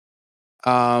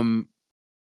 Who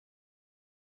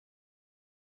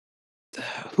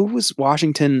was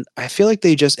Washington? I feel like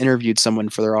they just interviewed someone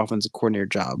for their offensive coordinator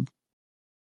job.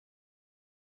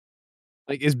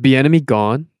 Like, is Bieniemy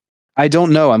gone? I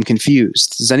don't know. I'm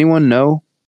confused. Does anyone know?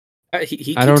 He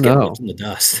keeps I don't getting know. left in the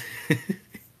dust.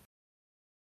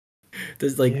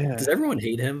 Does everyone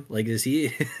hate him? Like, is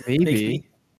he Maybe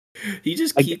he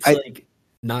just Like, keeps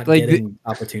not like getting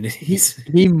opportunities.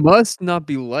 he must not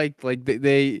be liked. Like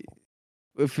they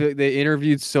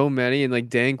interviewed so many, and like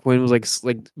Dan Quinn was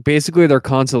like basically their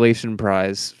consolation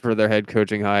prize for their head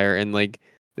coaching hire, and like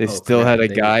they still had a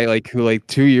guy who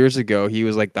 2 years ago he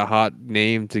was like the hot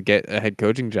name to get a head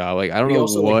coaching job. Like I don't He know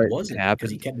also what wasn't, because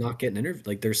happened. he kept not getting interviewed.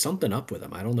 Like, there's something up with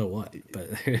him. I don't know what, but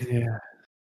Yeah.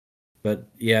 But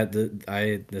yeah,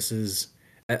 this is,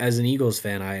 as an Eagles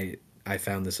fan, I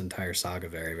found this entire saga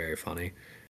very, very funny.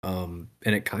 And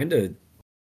it kind of,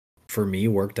 for me,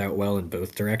 worked out well in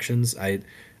both directions.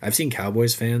 I've seen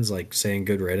Cowboys fans saying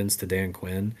good riddance to Dan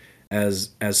Quinn. As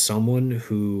someone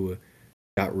who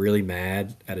got really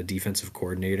mad at a defensive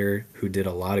coordinator who did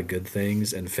a lot of good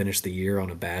things and finished the year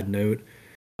on a bad note,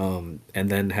 and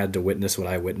then had to witness what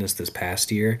I witnessed this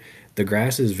past year. The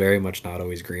grass is very much not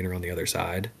always greener on the other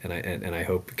side, and I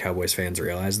hope Cowboys fans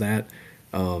realize that.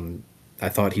 I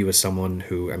thought he was someone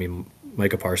who,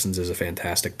 Micah Parsons is a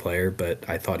fantastic player, but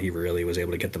I thought he really was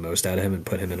able to get the most out of him and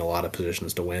put him in a lot of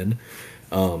positions to win.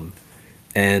 And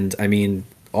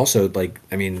also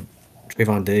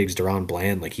Trayvon Diggs, Deron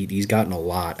Bland, he's gotten a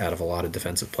lot out of a lot of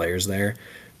defensive players there,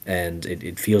 and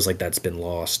it feels like that's been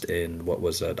lost in what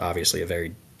was obviously a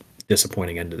very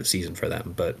disappointing end of the season for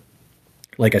them. But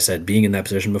like I said, being in that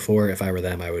position before, if I were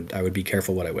them, I would be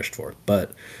careful what I wished for.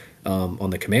 But on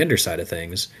the Commander side of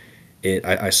things,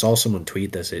 I saw someone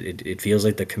tweet this. It feels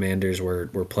like the Commanders were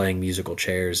playing musical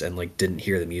chairs and didn't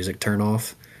hear the music turn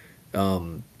off.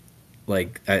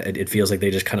 It feels like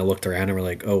they just kind of looked around and were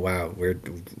like, oh wow,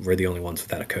 we're the only ones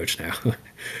without a coach now.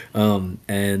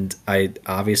 And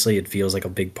obviously it feels like a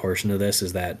big portion of this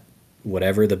is that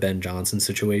whatever the Ben Johnson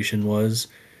situation was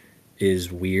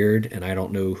is weird, and I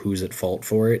don't know who's at fault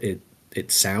for it.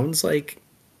 It sounds like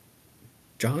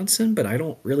Johnson, but I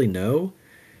don't really know.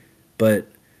 But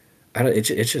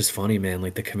it's just funny, man.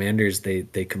 The Commanders,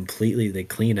 they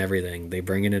clean everything. They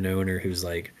bring in an owner who's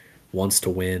wants to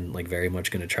win, very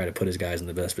much going to try to put his guys in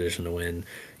the best position to win.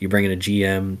 You bring in a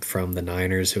GM from the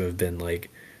Niners who have been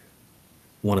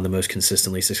one of the most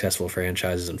consistently successful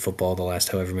franchises in football the last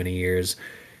however many years,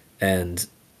 and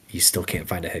you still can't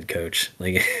find a head coach.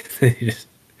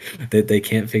 they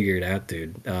can't figure it out,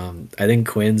 dude. I think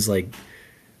Quinn's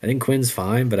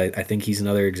fine, but I think he's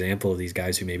another example of these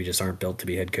guys who maybe just aren't built to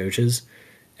be head coaches.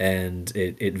 And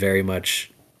it very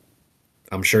much,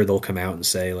 I'm sure they'll come out and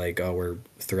say like, oh, we're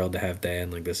thrilled to have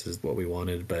Dan, like this is what we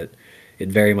wanted, but it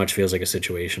very much feels like a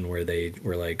situation where they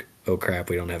were like, oh crap,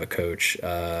 we don't have a coach,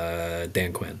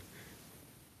 Dan Quinn.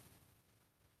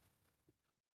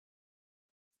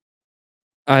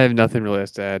 I have nothing really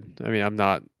else to add. I mean, I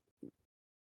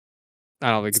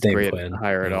don't think It's it's a Dan great Quinn.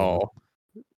 hire at all.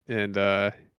 And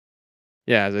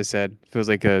yeah, as I said, feels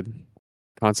like a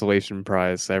consolation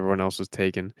prize everyone else was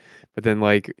taken. But then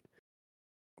like,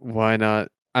 why not?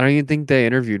 I don't even think they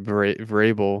interviewed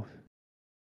Vrabel.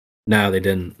 No, they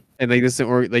didn't. And like this,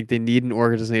 like they need an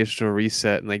organizational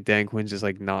reset, and like Dan Quinn's just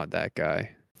like not that guy.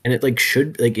 And it like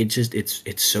should like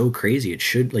it's so crazy. It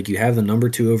should like you have the number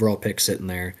 2 overall pick sitting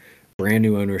there, brand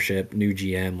new ownership, new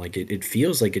GM. Like it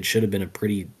feels like it should have been a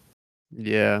pretty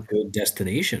good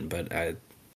destination, but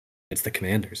it's the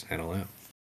Commanders. I don't know.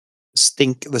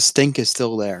 The stink is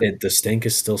still there. The stink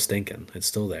is still stinking. It's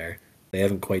still there. They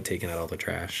haven't quite taken out all the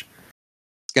trash.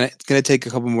 It's gonna take a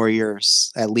couple more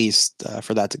years at least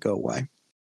for that to go away.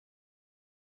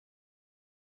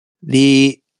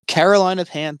 The Carolina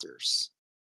Panthers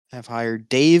have hired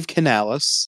Dave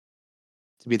Canales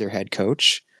to be their head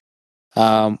coach.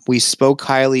 We spoke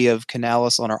highly of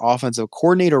Canales on our offensive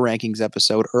coordinator rankings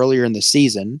episode earlier in the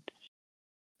season.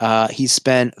 He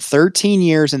spent 13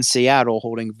 years in Seattle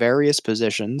holding various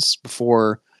positions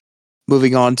before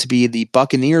moving on to be the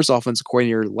Buccaneers offensive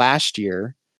coordinator last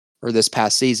year, or this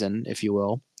past season, if you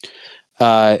will.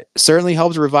 Certainly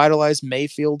helped revitalize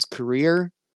Mayfield's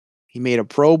career. He made a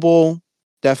Pro Bowl.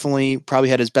 Definitely probably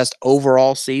had his best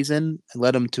overall season and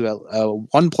led him to a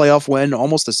one playoff win,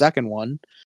 almost a second one.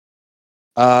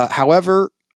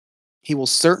 However, he will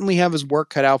certainly have his work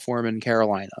cut out for him in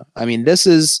Carolina. I mean, this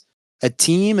is a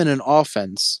team and an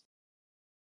offense.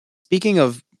 Speaking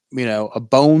of, a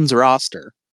bones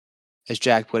roster, as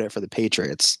Jack put it for the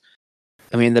Patriots.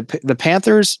 I mean, the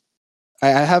Panthers, I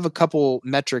have a couple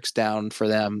metrics down for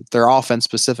them, their offense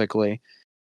specifically.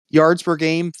 Yards per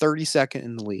game, 32nd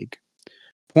in the league.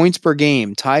 Points per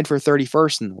game, tied for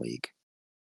 31st in the league.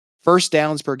 First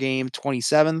downs per game,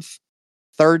 27th.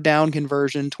 Third down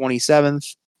conversion,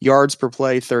 27th. Yards per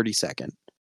play, 32nd.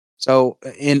 So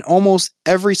in almost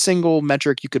every single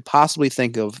metric you could possibly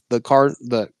think of, the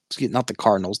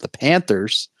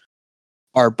Panthers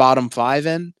are bottom 5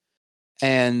 in.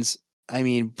 And I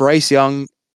mean, Bryce Young,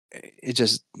 it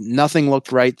just nothing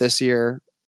looked right this year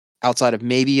outside of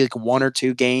maybe like 1 or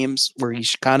 2 games where he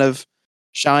kind of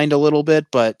shined a little bit,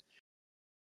 but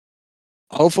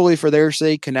hopefully for their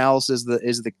sake, Canales is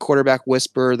the quarterback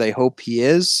whisperer they hope he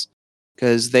is,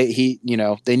 because they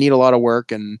need a lot of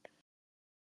work, and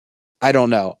I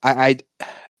don't know.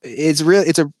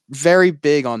 It's a very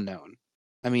big unknown.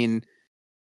 I mean,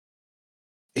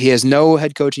 he has no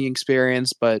head coaching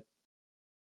experience, but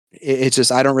it's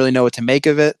just I don't really know what to make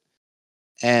of it,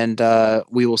 and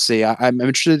we will see. I'm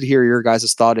interested to hear your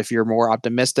guys' thought if you're more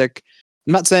optimistic.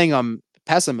 I'm not saying I'm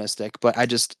pessimistic, but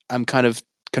I'm kind of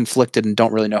conflicted and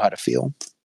don't really know how to feel.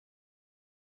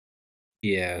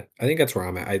 Yeah, I think that's where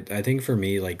I'm at. I think for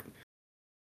me, like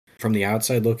from the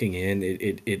outside looking in,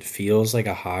 it feels like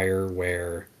a hire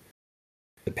where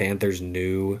the Panthers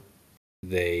knew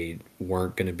they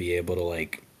weren't going to be able to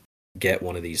like get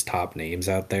one of these top names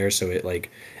out there. So it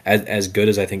like as good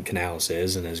as I think Canales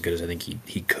is, and as good as I think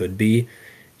he could be,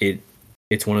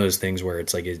 it's one of those things where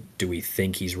it's like, do we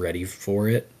think he's ready for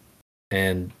it?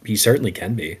 And he certainly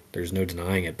can be. There's no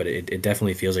denying it. But it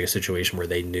definitely feels like a situation where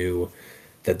they knew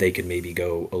that they could maybe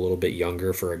go a little bit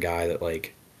younger for a guy that,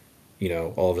 like,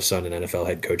 all of a sudden an NFL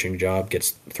head coaching job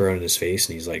gets thrown in his face,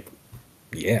 and he's like,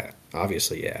 yeah,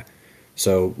 obviously, yeah.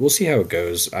 So we'll see how it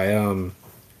goes. I don't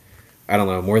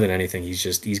know. More than anything,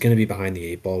 he's going to be behind the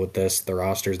 8 ball with this. The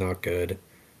roster's not good.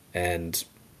 And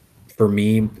for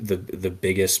me, the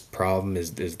biggest problem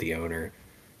is the owner.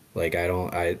 Like,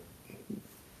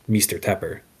 Mr.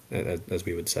 Tepper, as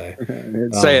we would say.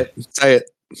 Say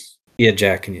it. Yeah,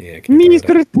 Jack, can you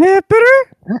Mr.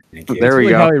 Tepper? Thank you. There we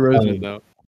go. Howie Roseman, though.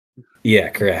 Yeah,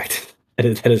 correct. That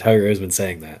is Howie Roseman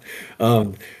saying that.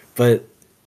 But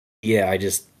yeah,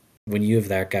 when you have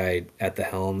that guy at the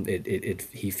helm,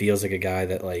 he feels like a guy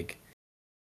that like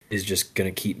is just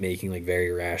gonna keep making like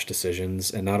very rash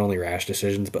decisions, and not only rash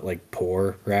decisions, but like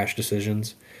poor rash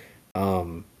decisions.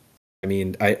 I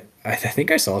mean, I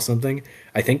think I saw something.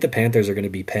 I think the Panthers are going to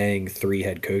be paying 3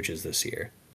 head coaches this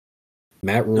year.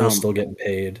 Matt Rule's still getting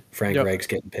paid. Frank Reich's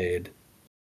getting paid.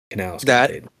 Canales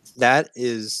getting paid. That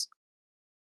is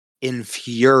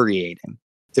infuriating.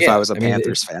 if I Yeah, was a I mean,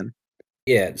 Panthers fan.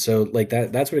 Yeah, so like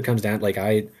that's what it comes down. Like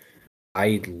I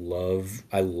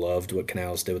loved what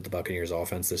Canales did with the Buccaneers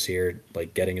offense this year.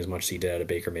 Like getting as much as he did out of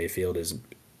Baker Mayfield is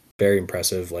very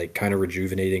impressive. Like kind of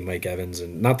rejuvenating Mike Evans,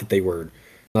 and not that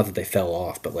they fell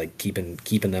off, but like keeping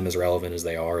them as relevant as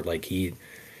they are. Like he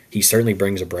certainly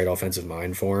brings a bright offensive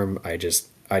mind for him. I just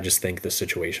think the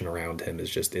situation around him is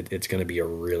just it's going to be a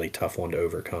really tough one to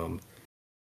overcome.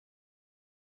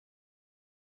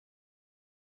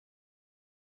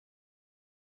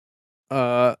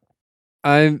 Uh,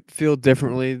 I feel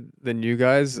differently than you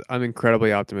guys. I'm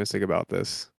incredibly optimistic about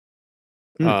this.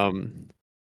 Hmm. Um,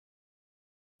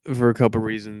 for a couple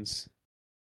reasons.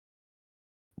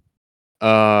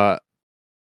 Uh,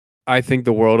 I think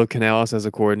the world of Canales as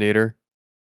a coordinator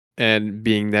and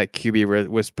being that QB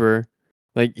whisperer.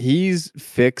 Like he's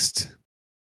fixed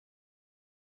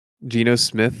Geno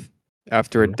Smith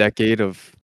after a decade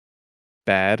of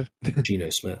bad. Geno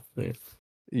Smith. Yeah.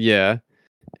 Yeah.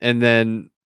 And then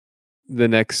the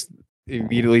next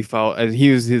immediately followed as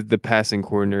he was the passing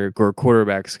coordinator or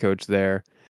quarterbacks coach there,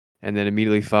 and then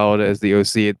immediately followed as the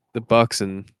OC at the Bucks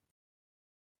and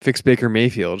fixed Baker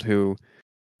Mayfield, who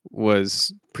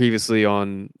was previously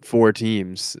on 4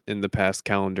 teams in the past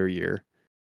calendar year.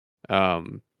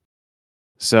 Um,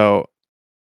 so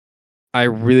I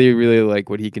really, really like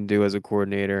what he can do as a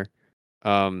coordinator,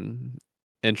 um,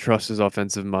 and trust his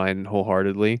offensive mind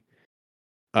wholeheartedly.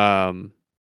 Um,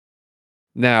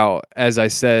 Now, as I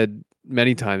said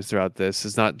many times throughout this,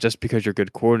 it's not just because you're a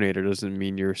good coordinator doesn't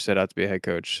mean you're set out to be a head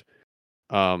coach.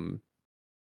 Um,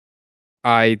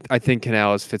 I think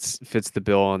Canales fits the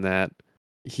bill on that.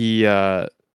 He if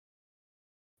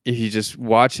you just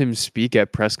watch him speak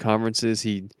at press conferences,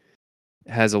 he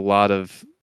has a lot of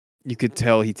you could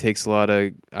tell he takes a lot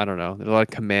of I don't know, there's a lot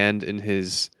of command in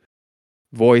his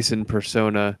voice and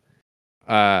persona.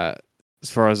 Uh, as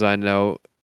far as I know,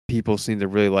 people seem to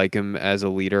really like him as a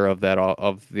leader of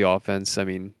of the offense. I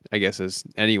mean, I guess as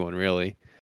anyone really.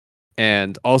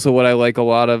 And also, what I like a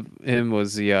lot of him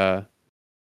was the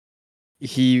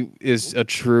he is a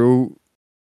true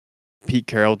Pete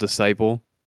Carroll disciple.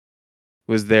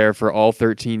 Was there for all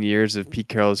 13 years of Pete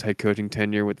Carroll's head coaching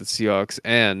tenure with the Seahawks,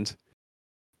 and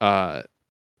uh,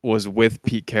 was with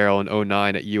Pete Carroll in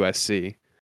 '09 at USC.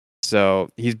 So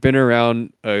he's been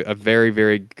around a very,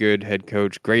 very good head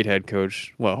coach, great head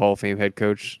coach, Hall of Fame head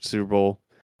coach,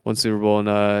 one Super Bowl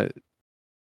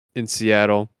in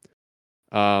Seattle.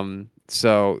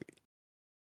 So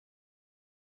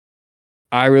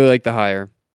I really like the hire.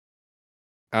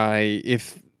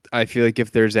 If I feel like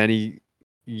if there's any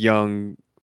young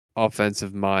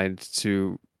offensive mind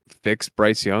to fix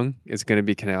Bryce Young, it's going to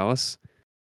be Canales.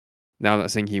 Now I'm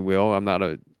not saying he will.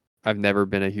 I've never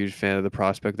been a huge fan of the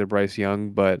prospect of Bryce Young,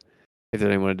 but if there's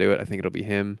anyone to do it, I think it'll be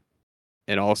him.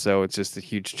 And also, it's just a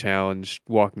huge challenge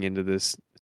walking into this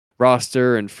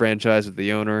roster and franchise with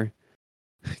the owner.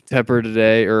 Tepper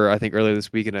today, or I think earlier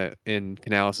this week in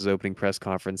Canales' opening press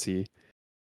conference, he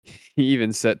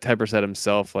even said Tepper said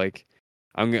himself like,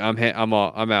 I'm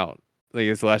out. Like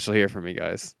it's the last you'll hear from me,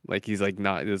 guys. Like he's like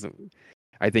not he doesn't.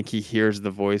 I think he hears the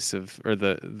voice of or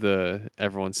the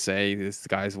everyone say this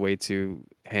guy's way too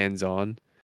hands on,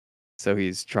 so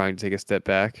he's trying to take a step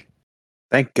back.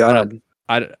 Thank I don't.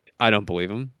 God. I don't believe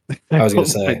him. I was gonna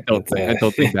say I don't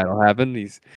think that'll happen.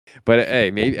 But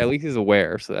hey, maybe at least he's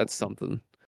aware, so that's something.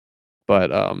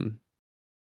 But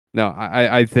no,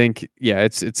 I think yeah,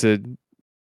 it's a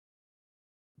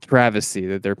travesty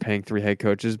that they're paying 3 head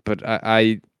coaches, but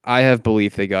I have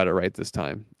belief they got it right this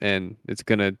time, and it's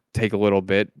gonna take a little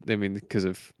bit. I mean, because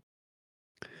of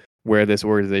where this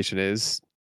organization is,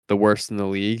 the worst in the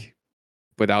league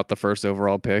without the first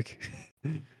overall pick.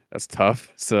 That's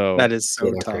tough. So That is so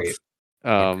yeah, not tough. great.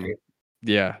 Not great.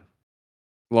 yeah,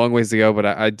 long ways to go, but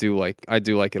I do like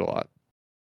it a lot.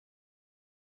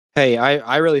 Hey,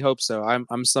 I really hope so.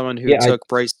 I'm someone who Yeah, took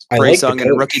Bryce like the Young in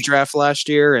a rookie coach. draft last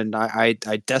year, and I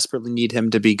desperately need him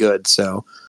to be good. So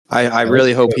I like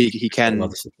really the hope coach. he I can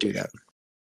love the do situation.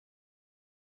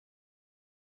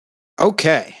 that.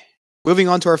 Okay, moving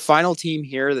on to our final team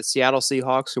here, the Seattle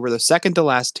Seahawks, who were the second to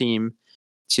last team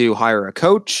to hire a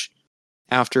coach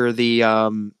after the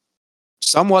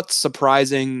somewhat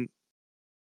surprising,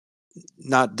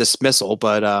 not dismissal,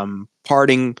 but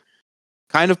parting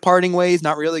ways.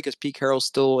 Not really, because Pete Carroll's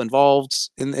still involved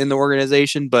in the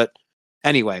organization. But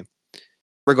anyway,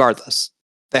 regardless,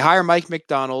 they hire Mike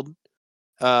MacDonald,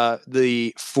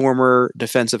 the former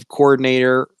defensive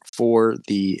coordinator for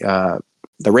the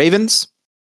Ravens.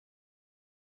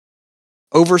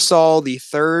 Oversaw the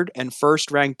third and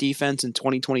first ranked defense in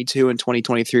 2022 and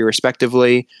 2023,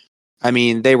 respectively. I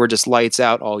mean, they were just lights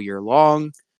out all year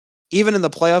long. Even in the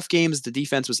playoff games, the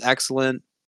defense was excellent.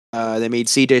 They made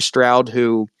C.J. Stroud,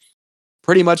 who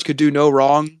pretty much could do no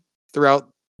wrong throughout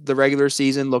the regular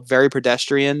season, look very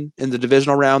pedestrian in the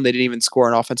divisional round. They didn't even score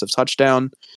an offensive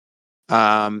touchdown.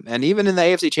 And even in the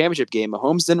AFC Championship game,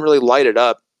 Mahomes didn't really light it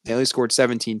up. They only scored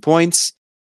 17 points,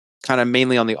 kind of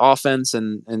mainly on the offense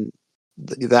and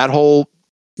that whole,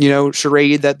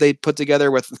 charade that they put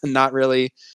together with not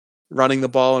really running the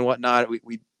ball and whatnot.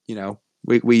 We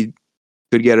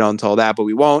could get onto all that, but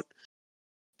we won't.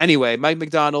 Anyway, Mike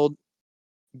MacDonald,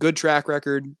 good track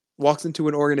record, walks into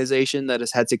an organization that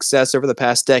has had success over the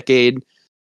past decade.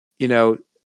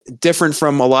 Different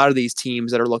from a lot of these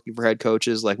teams that are looking for head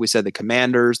coaches, like we said, the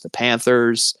Commanders, the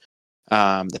Panthers,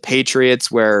 the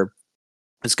Patriots, where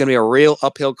it's going to be a real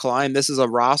uphill climb. This is a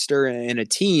roster and a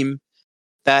team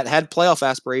that had playoff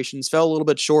aspirations, fell a little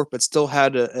bit short, but still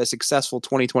had a successful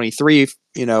 2023,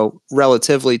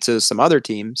 relatively to some other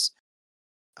teams.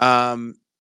 I'm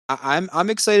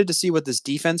excited to see what this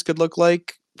defense could look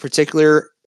like,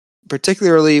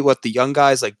 particularly what the young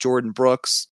guys like Jordan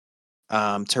Brooks,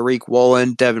 Tariq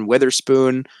Woolen, Devin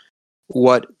Witherspoon,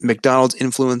 what McDonald's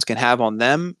influence can have on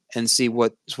them, and see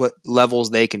what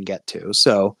levels they can get to.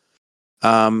 So,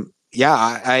 I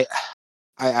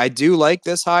do like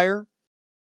this hire.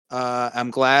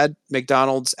 I'm glad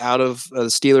McDonald's out of the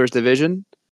Steelers division,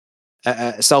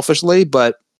 selfishly,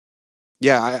 but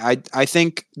yeah, I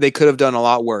think they could have done a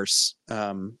lot worse.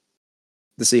 The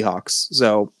Seahawks.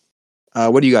 So,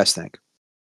 what do you guys think?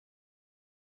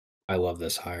 I love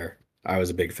this hire. I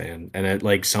was a big fan, and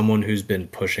like someone who's been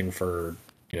pushing for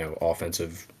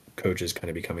offensive coaches kind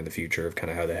of becoming the future of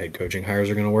kind of how the head coaching hires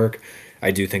are going to work.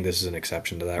 I do think this is an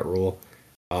exception to that rule.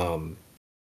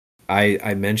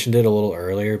 I mentioned it a little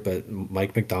earlier, but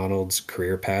Mike MacDonald's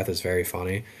career path is very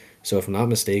funny. So if I'm not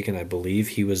mistaken, I believe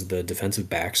he was the defensive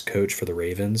backs coach for the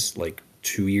Ravens like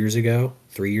 3 years ago,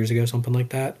 something like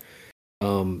that.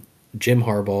 John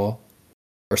Harbaugh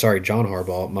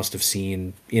must have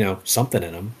seen, something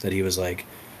in him that he was like,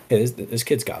 hey, this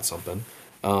kid's got something.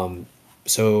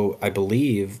 So I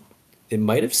believe it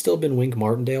might have still been Wink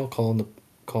Martindale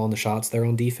calling the shots there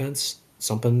on defense.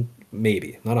 Something,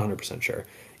 maybe, not 100% sure.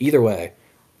 Either way,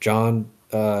 John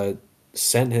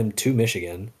sent him to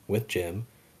Michigan with Jim.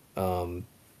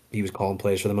 He was calling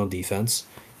plays for them on defense.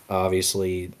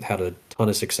 Obviously had a ton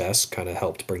of success, kind of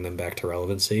helped bring them back to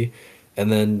relevancy.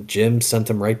 And then Jim sent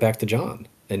him right back to John,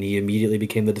 and he immediately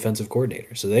became the defensive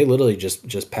coordinator. So they literally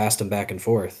just passed him back and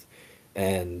forth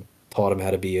and taught him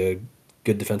how to be a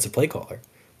good defensive play caller.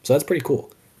 So that's pretty cool.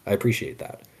 I appreciate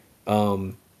that.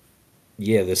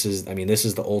 This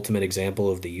is the ultimate example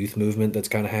of the youth movement that's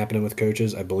kind of happening with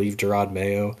coaches. I believe Jerod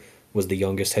Mayo was the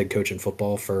youngest head coach in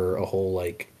football for a whole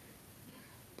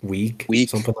week,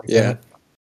 something like that.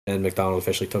 And McDonald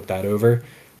officially took that over.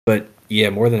 But yeah,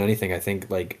 more than anything, I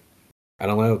think I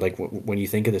don't know, when you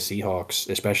think of the Seahawks,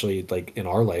 especially in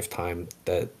our lifetime,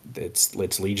 that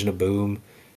it's Legion of Boom,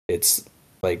 it's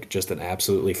just an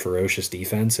absolutely ferocious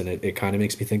defense, and it kind of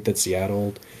makes me think that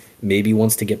Seattle maybe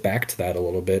wants to get back to that a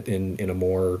little bit in a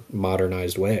more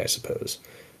modernized way, I suppose.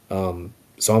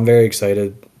 So I'm very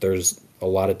excited. There's a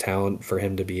lot of talent for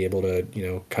him to be able to,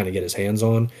 kind of get his hands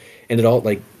on. And it all,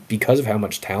 because of how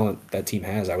much talent that team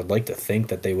has, I would like to think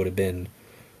that they would have been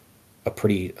a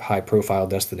pretty high-profile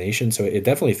destination. So it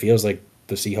definitely feels like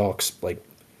the Seahawks,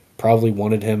 probably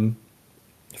wanted him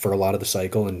for a lot of the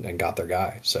cycle and got their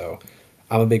guy. So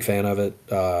I'm a big fan of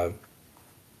it.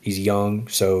 He's young,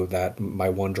 so that my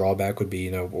one drawback would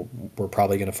be, we're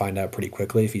probably going to find out pretty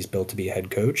quickly if he's built to be a head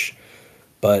coach.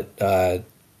 But, I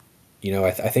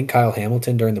think Kyle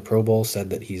Hamilton during the Pro Bowl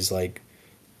said that he's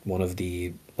one of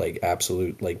the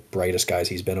absolute brightest guys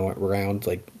he's been around,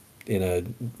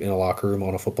 in a locker room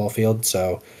on a football field.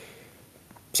 So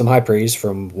some high praise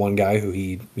from one guy who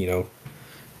he,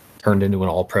 turned into an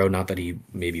all-pro. Not that he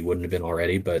maybe wouldn't have been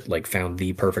already, but found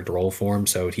the perfect role for him.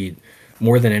 So he,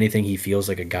 more than anything, he feels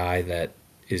like a guy that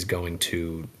is going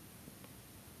to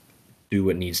do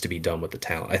what needs to be done with the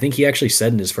talent. I think he actually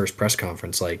said in his first press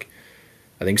conference, I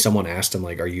think someone asked him,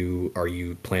 are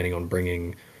you planning on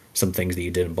bringing some things that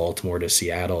you did in Baltimore to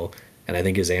Seattle? And I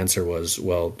think his answer was,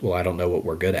 well, I don't know what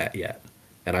we're good at yet.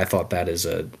 And I thought that is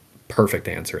a perfect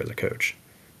answer as a coach.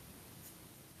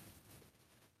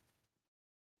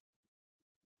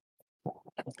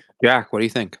 Jack, what do you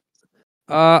think?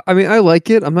 I like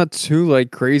it. I'm not too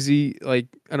crazy. I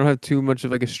don't have too much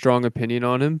of a strong opinion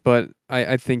on him, but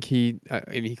I think he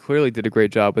clearly did a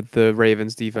great job with the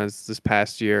Ravens defense this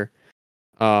past year.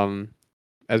 As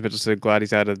Mitchell said, glad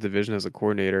he's out of the division as a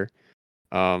coordinator.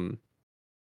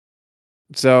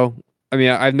 So I mean,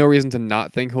 I have no reason to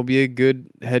not think he'll be a good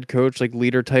head coach, like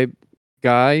leader type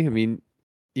guy. I mean,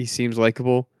 he seems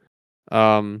likable.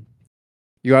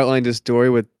 You outlined a story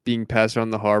with being passed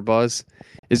around the Harbaughs.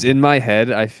 Is in my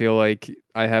head, I feel like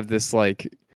I have this like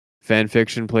fan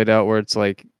fiction played out where it's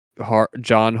like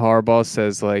John Harbaugh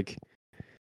says like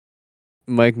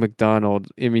Mike MacDonald.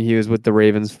 I mean, he was with the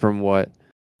Ravens from what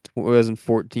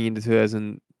 2014 to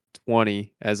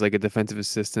 2020 as like a defensive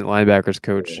assistant linebackers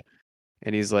coach.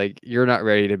 And he's like, "You're not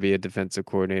ready to be a defensive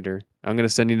coordinator. I'm going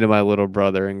to send you to my little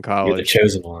brother in college. You're the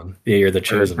chosen one. Yeah, you're the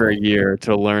chosen for one. a year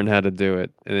to learn how to do it."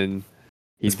 And then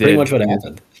he That's did. pretty much what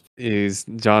happened. He's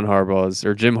John Harbaugh's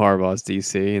or Jim Harbaugh's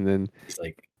DC, and then He's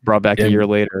like brought back Jim, a year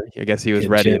later. I guess he was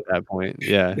ready Jim, at that point.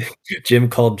 Yeah. Jim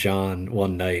called John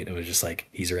one night and was just like,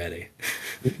 "He's ready."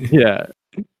 Yeah.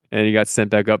 And he got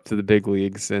sent back up to the big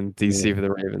leagues in DC for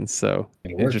the Ravens. So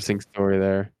interesting story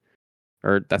there.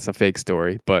 Or that's a fake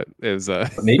story, but it was a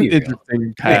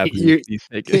interesting path. You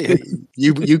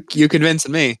convinced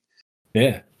me.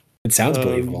 Yeah, it sounds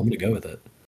believable. I'm gonna go with it.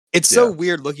 It's so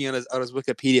weird looking on his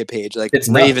Wikipedia page. Like it's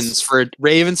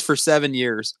Ravens for 7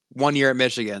 years, 1 year at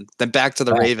Michigan, then back to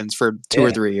the Ravens for 2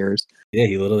 or 3 years. Yeah,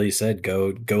 he literally said,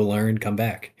 "Go learn, come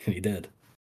back," and he did.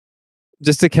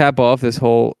 Just to cap off this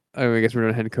whole, I guess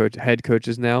we're doing head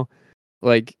coaches now.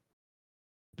 Like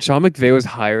Sean McVay was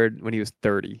hired when he was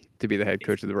 30 to be the head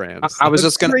coach of the Rams. I was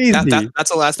just gonna.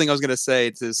 That's the last thing I was gonna say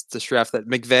to Schreff, that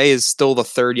McVay is still the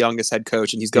third youngest head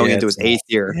coach, and he's going into his 8th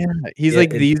year. Yeah, he's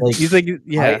like these. He's like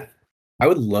I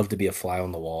would love to be a fly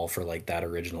on the wall for like that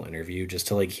original interview, just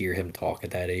to like hear him talk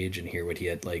at that age and hear what he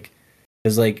had like.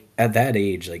 Because like at that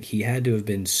age, like he had to have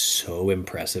been so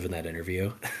impressive in that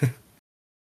interview.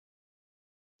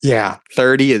 Yeah,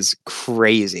 30 is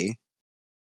crazy.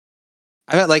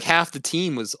 I bet like half the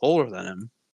team was older than him.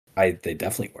 They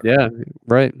definitely were. Yeah,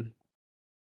 right.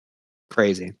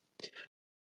 Crazy.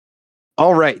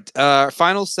 All right.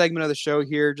 Final segment of the show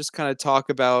here. Just kind of talk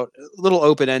about a little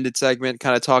open-ended segment.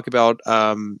 Kind of talk about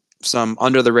some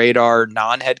under-the-radar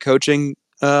non-head coaching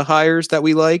hires that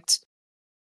we liked.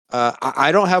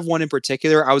 I don't have one in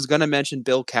particular. I was going to mention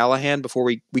Bill Callahan before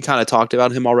we kind of talked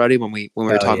about him already when we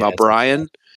were talking about Brian.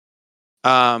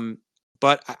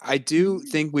 But I do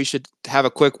think we should have a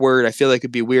quick word. I feel like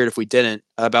it'd be weird if we didn't,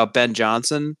 about Ben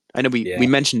Johnson. I know we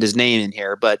mentioned his name in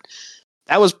here, but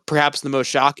that was perhaps the most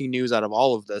shocking news out of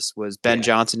all of this was Ben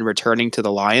Johnson returning to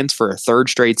the Lions for a third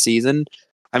straight season.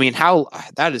 I mean,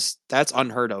 that's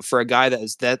unheard of for a guy that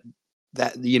is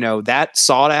that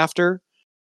sought after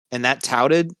and that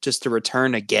touted just to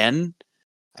return again.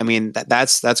 I mean,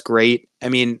 that's great. I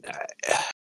mean,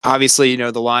 obviously,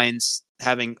 the Lions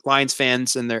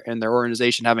fans and their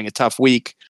organization having a tough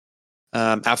week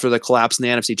after the collapse in the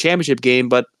NFC Championship game.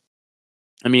 But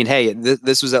I mean, hey,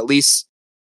 this was at least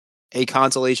a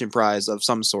consolation prize of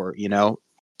some sort,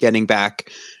 getting back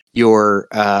your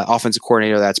offensive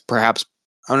coordinator. That's perhaps,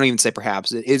 I don't even say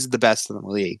perhaps, it is the best in the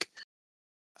league.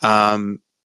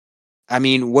 I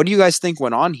mean, what do you guys think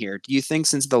went on here? Do you think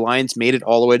since the Lions made it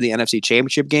all the way to the NFC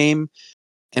Championship game,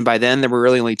 and by then there were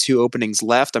really only 2 openings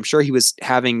left, I'm sure he was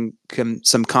having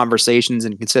some conversations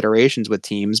and considerations with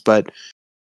teams, but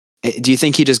do you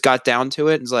think he just got down to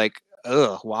it and was like,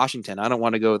 ugh, Washington, I don't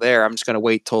want to go there. I'm just going to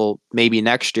wait till maybe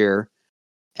next year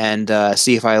and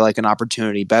see if I like an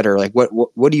opportunity better. Like,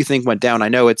 what do you think went down? I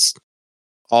know it's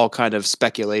all kind of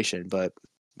speculation, but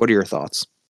what are your thoughts?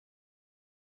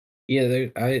 Yeah,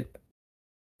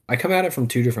 I come at it from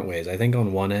 2 different ways. I think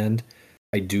on one end,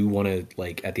 I do want to,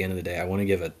 like, at the end of the day, I want to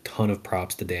give a ton of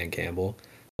props to Dan Campbell.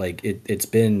 Like, it's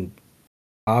been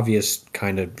obvious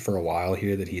kind of for a while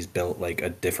here that he's built, like, a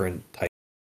different type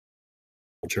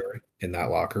of culture in that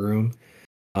locker room.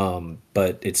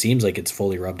 But it seems like it's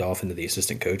fully rubbed off into the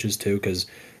assistant coaches, too, because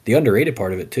the underrated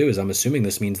part of it, too, is I'm assuming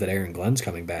this means that Aaron Glenn's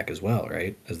coming back as well,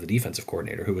 right, as the defensive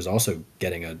coordinator, who was also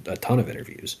getting a ton of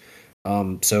interviews.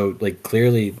 So, like,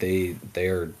 clearly they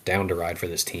are down to ride for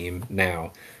this team.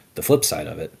 Now, the flip side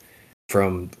of it,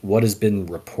 from what has been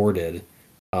reported,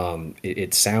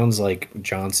 it sounds like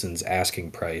Johnson's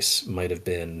asking price might have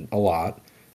been a lot,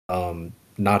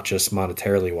 not just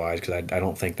monetarily wise, because I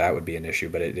don't think that would be an issue,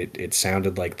 but it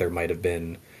sounded like there might have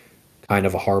been kind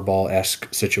of a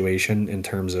Harbaugh-esque situation in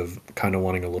terms of kind of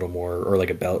wanting a little more, or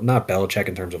like not Belichick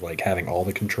in terms of like having all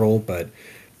the control, but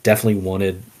definitely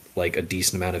wanted like a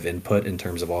decent amount of input in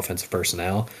terms of offensive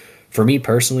personnel. For me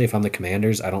personally, if I'm the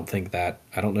Commanders, I don't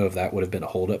know if that would have been a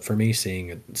holdup for me,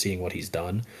 seeing what he's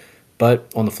done.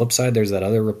 But on the flip side, there's that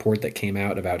other report that came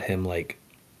out about him like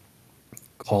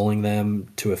calling them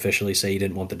to officially say he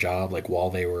didn't want the job, like while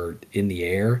they were in the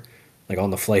air, like on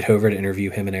the flight over to interview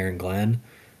him and Aaron Glenn.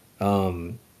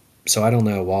 So I don't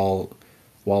know. While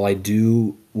while I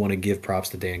do want to give props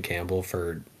to Dan Campbell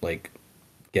for like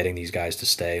getting these guys to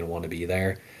stay and want to be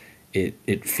there,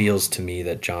 it feels to me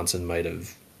that Johnson might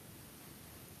have,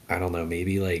 I don't know,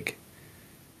 maybe like,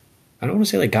 I don't want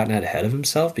to say like gotten out ahead of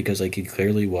himself, because like he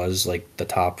clearly was like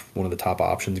one of the top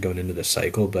options going into this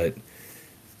cycle, but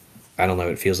I don't know,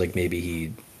 it feels like maybe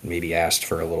he maybe asked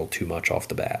for a little too much off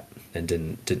the bat and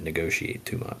didn't negotiate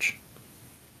too much.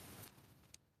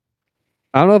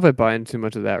 I don't know if I buy into too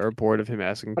much of that report of him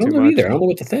asking I don't too know much. either. I don't know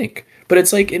what to think. But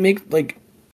it's like it makes like,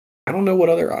 I don't know what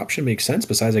other option makes sense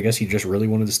besides, I guess he just really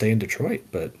wanted to stay in Detroit.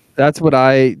 But That's what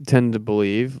I tend to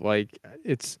believe. Like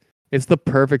it's the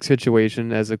perfect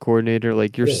situation as a coordinator.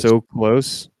 Like you're it is. so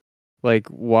close. Like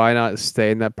why not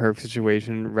stay in that perfect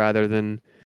situation rather than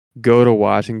go to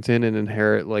Washington and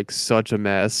inherit like such a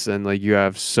mess, and like you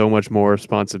have so much more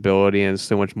responsibility and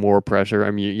so much more pressure.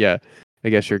 I mean, yeah, I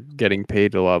guess you're getting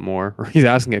paid a lot more, or he's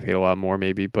asking to get paid a lot more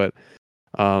maybe, but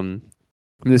um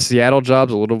the Seattle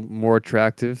job's a little more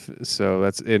attractive, so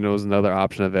it was another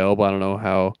option available. I don't know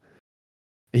how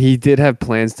he did have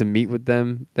plans to meet with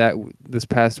them this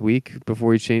past week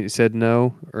before he said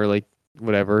no, or like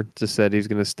whatever, just said he's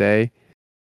going to stay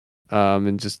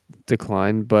and just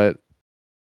declined, but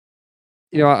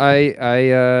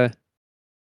I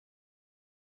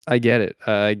get it.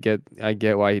 I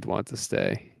get why he'd want to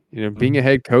stay. Being a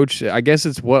head coach, I guess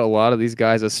it's what a lot of these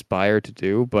guys aspire to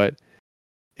do, but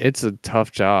it's a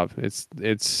tough job. You're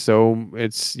the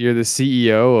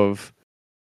CEO of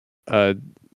a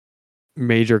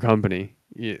major company.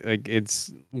 Like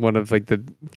it's one of like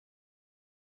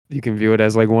you can view it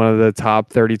as like one of the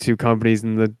top 32 companies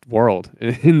in the world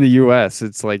in the US.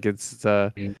 It's like it's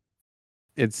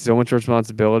so much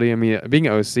responsibility. I mean, being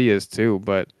OC is too,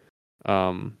 but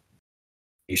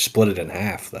you split it in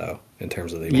half though in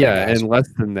terms of the amount of yeah, guys. and less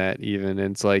than that even.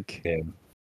 It's like, Yeah.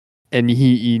 and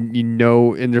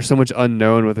and there's so much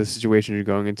unknown with the situation you're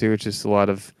going into. It's just a lot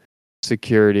of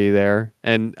security there,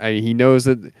 and he knows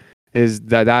that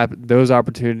those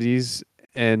opportunities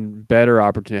and better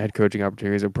head coaching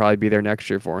opportunities will probably be there next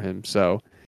year for him. So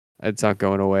it's not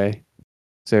going away.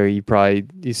 So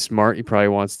he's smart. He probably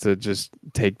wants to just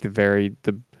take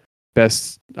the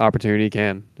best opportunity he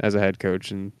can as a head coach,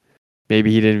 and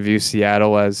maybe he didn't view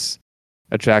Seattle as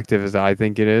attractive as I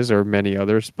think it is, or many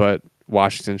others, but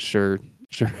Washington sure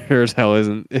as hell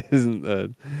isn't a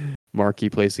marquee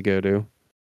place to go to.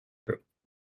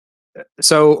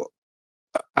 So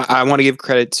I want to give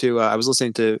credit to I was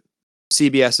listening to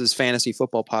CBS's fantasy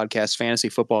football podcast, Fantasy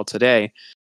Football Today,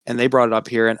 and they brought it up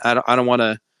here. And I don't want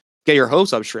to get your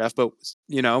hopes up, Schreff, but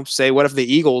say what if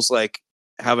the Eagles like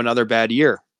have another bad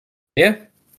year? Yeah.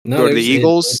 No, Go to the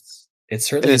Eagles. It's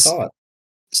certainly a thought.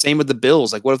 Same with the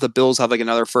Bills. Like, what if the Bills have like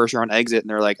another first round exit and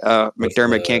they're like,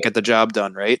 McDermott can't get the job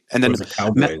done, right? And then what if the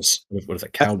Cowboys? What if the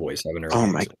Cowboys have another? Oh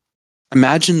my!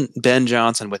 Imagine Ben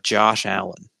Johnson with Josh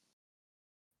Allen.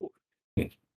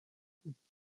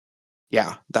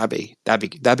 Yeah, that'd be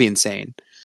insane.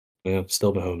 Yeah,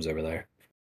 still Mahomes over there.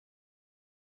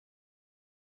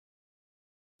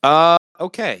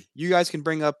 Okay. You guys can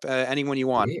bring up anyone you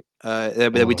want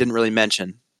that we didn't really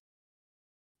mention.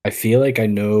 I feel like I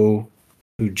know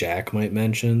who Jack might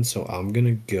mention, so I'm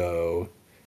gonna go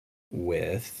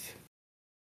with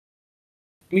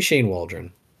Shane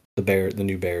Waldron, the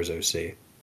new Bears OC.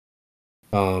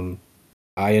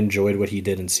 I enjoyed what he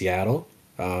did in Seattle.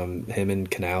 Him and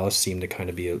Canales seemed to kind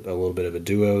of be a little bit of a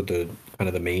duo. The kind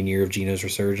of the main year of Geno's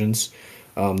resurgence.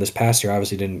 This past year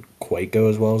obviously didn't quite go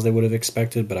as well as they would have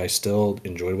expected, but I still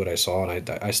enjoyed what I saw, and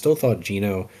I still thought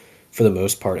Geno, for the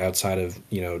most part, outside of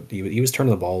he was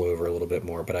turning the ball over a little bit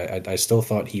more, but I still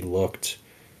thought he looked,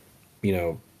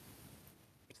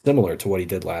 similar to what he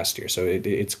did last year. So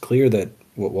it's clear that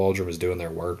what Waldron was doing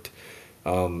there worked.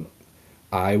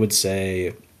 I would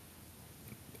say,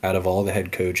 out of all the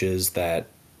head coaches that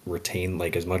retained,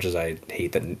 like as much as I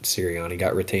hate that Sirianni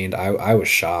got retained, I was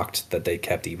shocked that they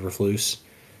kept Eberflus.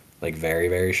 Like very,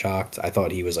 very shocked. I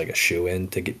thought he was like a shoe-in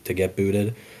to get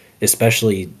booted,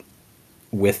 especially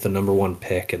with the number one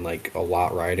pick and like a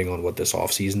lot riding on what this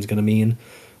offseason is going to mean.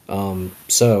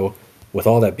 So with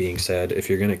all that being said, if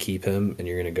you're going to keep him and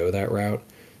you're going to go that route,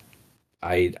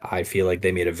 I feel like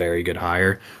they made a very good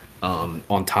hire.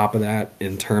 On top of that,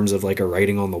 in terms of like a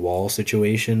writing on the wall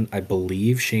situation, I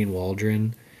believe Shane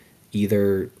Waldron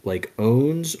either like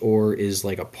owns or is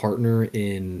like a partner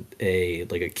in a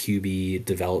QB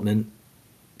development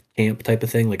camp type of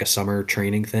thing, like a summer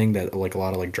training thing that like a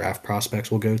lot of like draft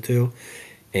prospects will go to.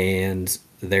 And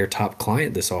their top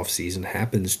client this offseason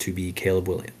happens to be Caleb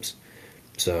Williams.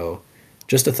 So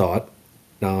just a thought.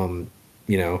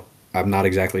 I'm not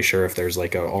exactly sure if there's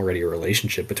like already a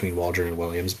relationship between Waldron and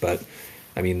Williams, but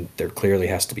I mean, there clearly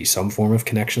has to be some form of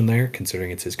connection there,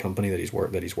 considering it's his company that he's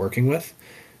working with.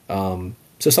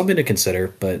 So something to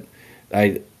consider. But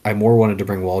I more wanted to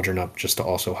bring Waldron up just to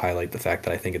also highlight the fact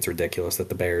that I think it's ridiculous that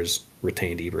the Bears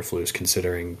retained Eberflus,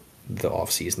 considering the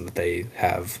offseason that they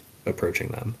have approaching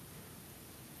them.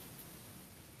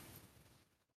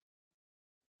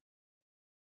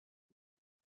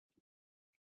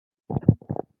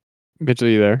 Mitchell,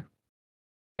 you there?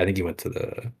 I think he went to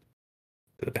the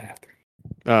bathroom.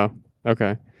 Oh,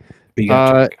 okay. But you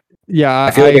got Jack. Yeah,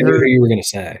 I feel like I knew heard. who you were gonna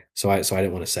say, so I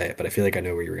didn't want to say it, but I feel like I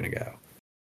know where you were gonna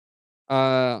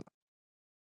go.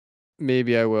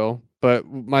 Maybe I will. But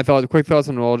my quick thoughts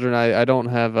on Waldron. I don't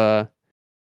have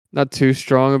not too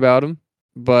strong about him,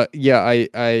 but yeah,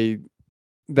 I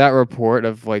that report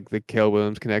of like the Caleb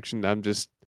Williams connection, I'm just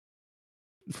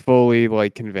fully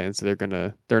like convinced they're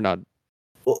not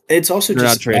Well, it's also they're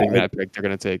not just trading like, that pick. They're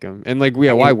gonna take him, and like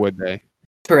yeah, I why mean, would they?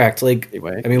 correct. Like,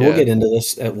 Anyway, I mean, yeah. we'll get into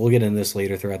this. We'll get into this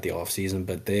later throughout the offseason,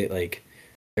 but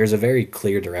there's a very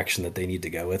clear direction that they need to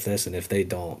go with this, and if they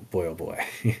don't, boy oh boy.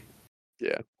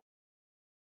 Yeah.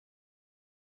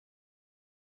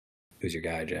 Who's your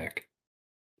guy, Jack?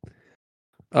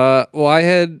 Well, I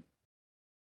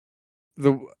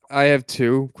have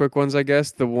two quick ones, I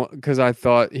guess. The one because I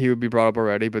thought he would be brought up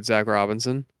already, but Zach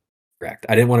Robinson. Correct.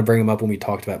 I didn't want to bring him up when we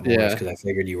talked about Morris Yeah. because I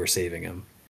figured you were saving him.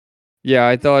 Yeah,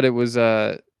 I thought it was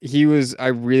he was I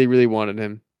really really wanted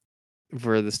him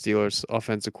for the Steelers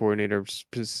offensive coordinator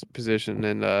position,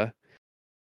 and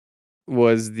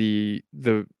was is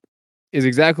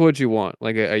exactly what you want,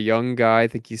 like a young guy. I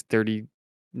think he's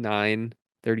 39,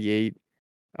 38.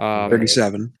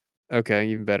 37. Okay,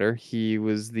 even better. He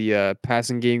was the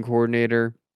passing game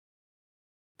coordinator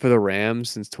for the Rams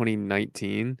since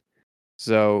 2019.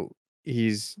 So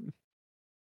he's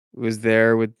was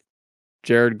there with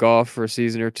Jared Goff for a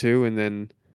season or two, and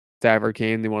then Stafford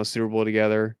came. They won a Super Bowl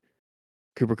together.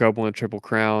 Cooper Kupp won a Triple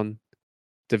Crown.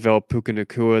 Developed Puka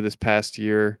Nacua this past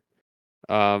year.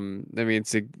 I mean,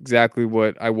 it's exactly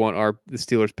what I want the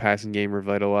Steelers passing game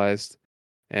revitalized,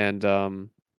 and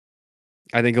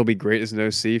I think he'll be great as an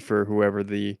OC for whoever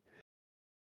the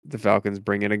Falcons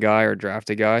bring in a guy or draft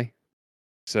a guy.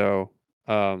 So,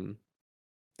 a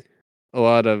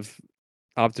lot of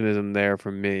optimism there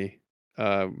from me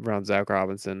around Zach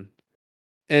Robinson.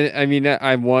 And I mean,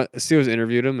 I want Steelers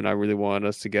interviewed him, and I really wanted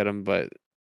us to get him, but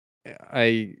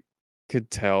I could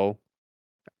tell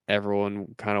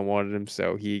everyone kind of wanted him,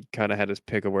 so he kind of had his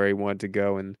pick of where he wanted to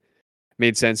go, and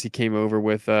made sense. He came over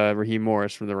with Raheem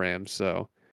Morris from the Rams, so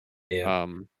Yeah. I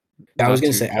was not gonna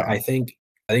too say I shocked.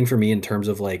 think for me in terms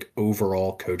of like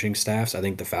overall coaching staffs, I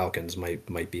think the Falcons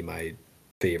might be my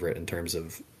favorite in terms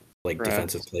of like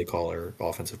defensive Perhaps. play caller,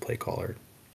 offensive play caller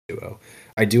duo.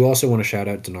 I do also want to shout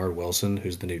out Denard Wilson,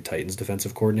 who's the new Titans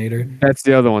defensive coordinator. That's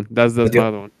the other one. That's my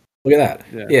other one. Look at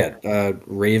that. Yeah. Yeah.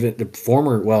 Raven, the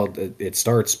former, well, it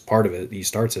starts part of it. He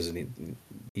starts as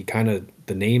he kind of,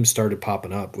 the name started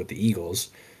popping up with the Eagles.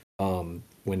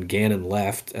 When Gannon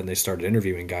left and they started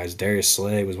interviewing guys, Darius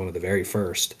Slay was one of the very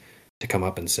first to come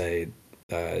up and say,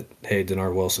 hey,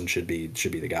 Denard Wilson should be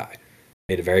the guy.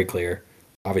 Made it very clear.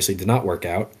 Obviously did not work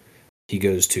out. He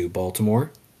goes to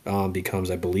Baltimore,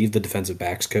 becomes, I believe, the defensive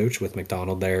backs coach with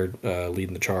MacDonald there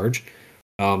leading the charge.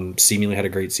 Seemingly had a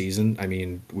great season. I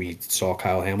mean, we saw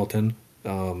Kyle Hamilton.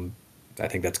 I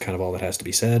think that's kind of all that has to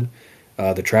be said.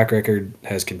 The track record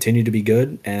has continued to be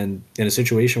good, and in a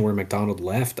situation where MacDonald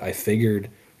left, I figured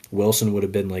Wilson would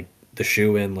have been like the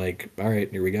shoe-in, like, all right,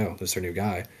 here we go, this is our new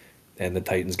guy, and the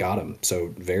Titans got him.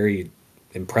 So very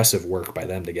impressive work by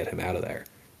them to get him out of there.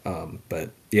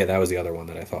 But yeah, that was the other one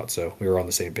that I thought. So we were on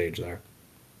the same page there.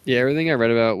 Yeah, everything I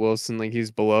read about Wilson, like he's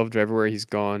beloved everywhere he's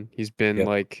gone. He's been Yep.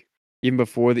 like even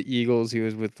before the Eagles, he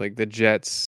was with like the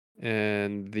Jets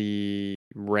and the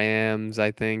Rams, I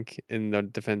think, in the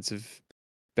defensive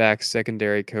back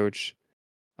secondary coach.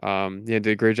 Yeah, did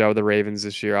a great job with the Ravens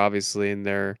this year, obviously, in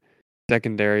their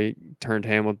secondary turned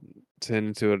Hamilton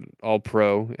into an all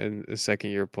pro and a second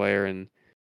year player,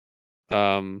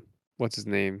 and what's his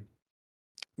name?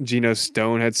 Geno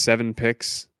Stone had 7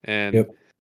 picks, and Yep.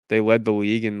 they led the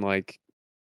league in like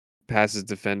passes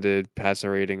defended,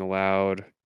 passer rating allowed.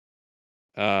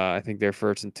 I think they're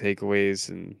first in takeaways,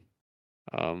 and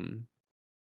um,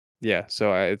 yeah,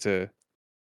 so it's a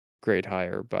great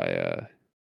hire by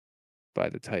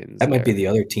the Titans That might be there. the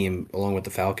other team, along with the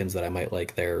Falcons, that I might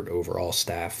like their overall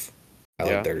staff. I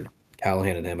like Yeah, their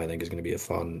Callahan and him. I think is going to be a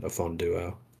fun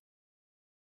duo.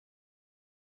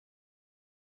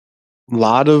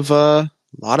 Lot of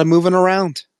moving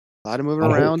around. A lot of moving A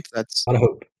lot of hope. around. That's A lot of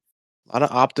hope. A lot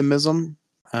of optimism.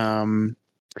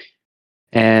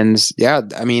 And yeah,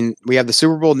 I mean, we have the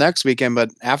Super Bowl next weekend,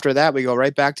 but after that, we go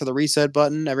right back to the reset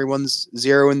button. Everyone's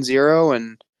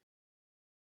 0-0,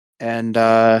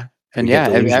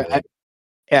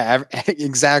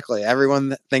 exactly.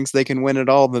 Everyone thinks they can win it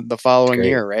all the following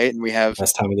year, right? And we have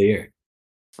best time of the year,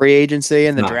 free agency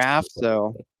and the draft.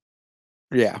 So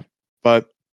yeah, but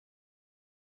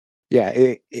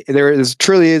yeah, there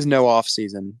truly is no off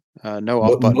season, no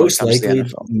off button. Most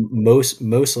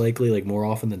likely, like more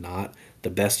often than not, the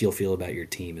best you'll feel about your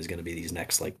team is going to be these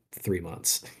next like 3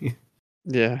 months.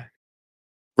 Yeah.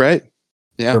 Right.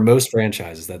 Yeah. For most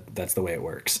franchises, that's the way it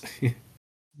works.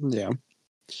 Yeah.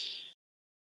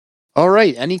 All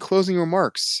right. Any closing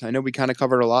remarks? I know we kind of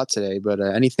covered a lot today, but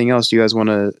anything else you guys want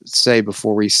to say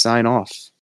before we sign off?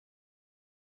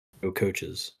 Go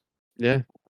coaches. Yeah.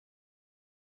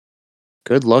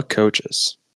 Good luck,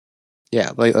 coaches.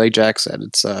 Yeah, like Jack said,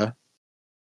 it's a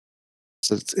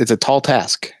tall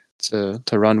task to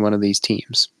run one of these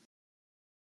teams.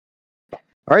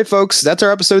 All right, folks, that's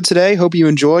our episode today. Hope you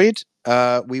enjoyed.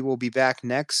 We will be back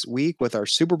next week with our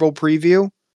Super Bowl preview.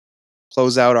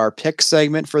 Close out our pick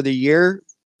segment for the year.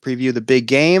 Preview the big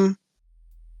game.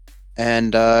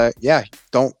 And yeah,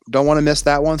 don't want to miss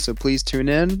that one. So please tune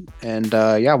in. And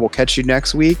yeah, we'll catch you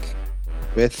next week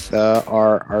with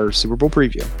our Super Bowl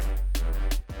preview.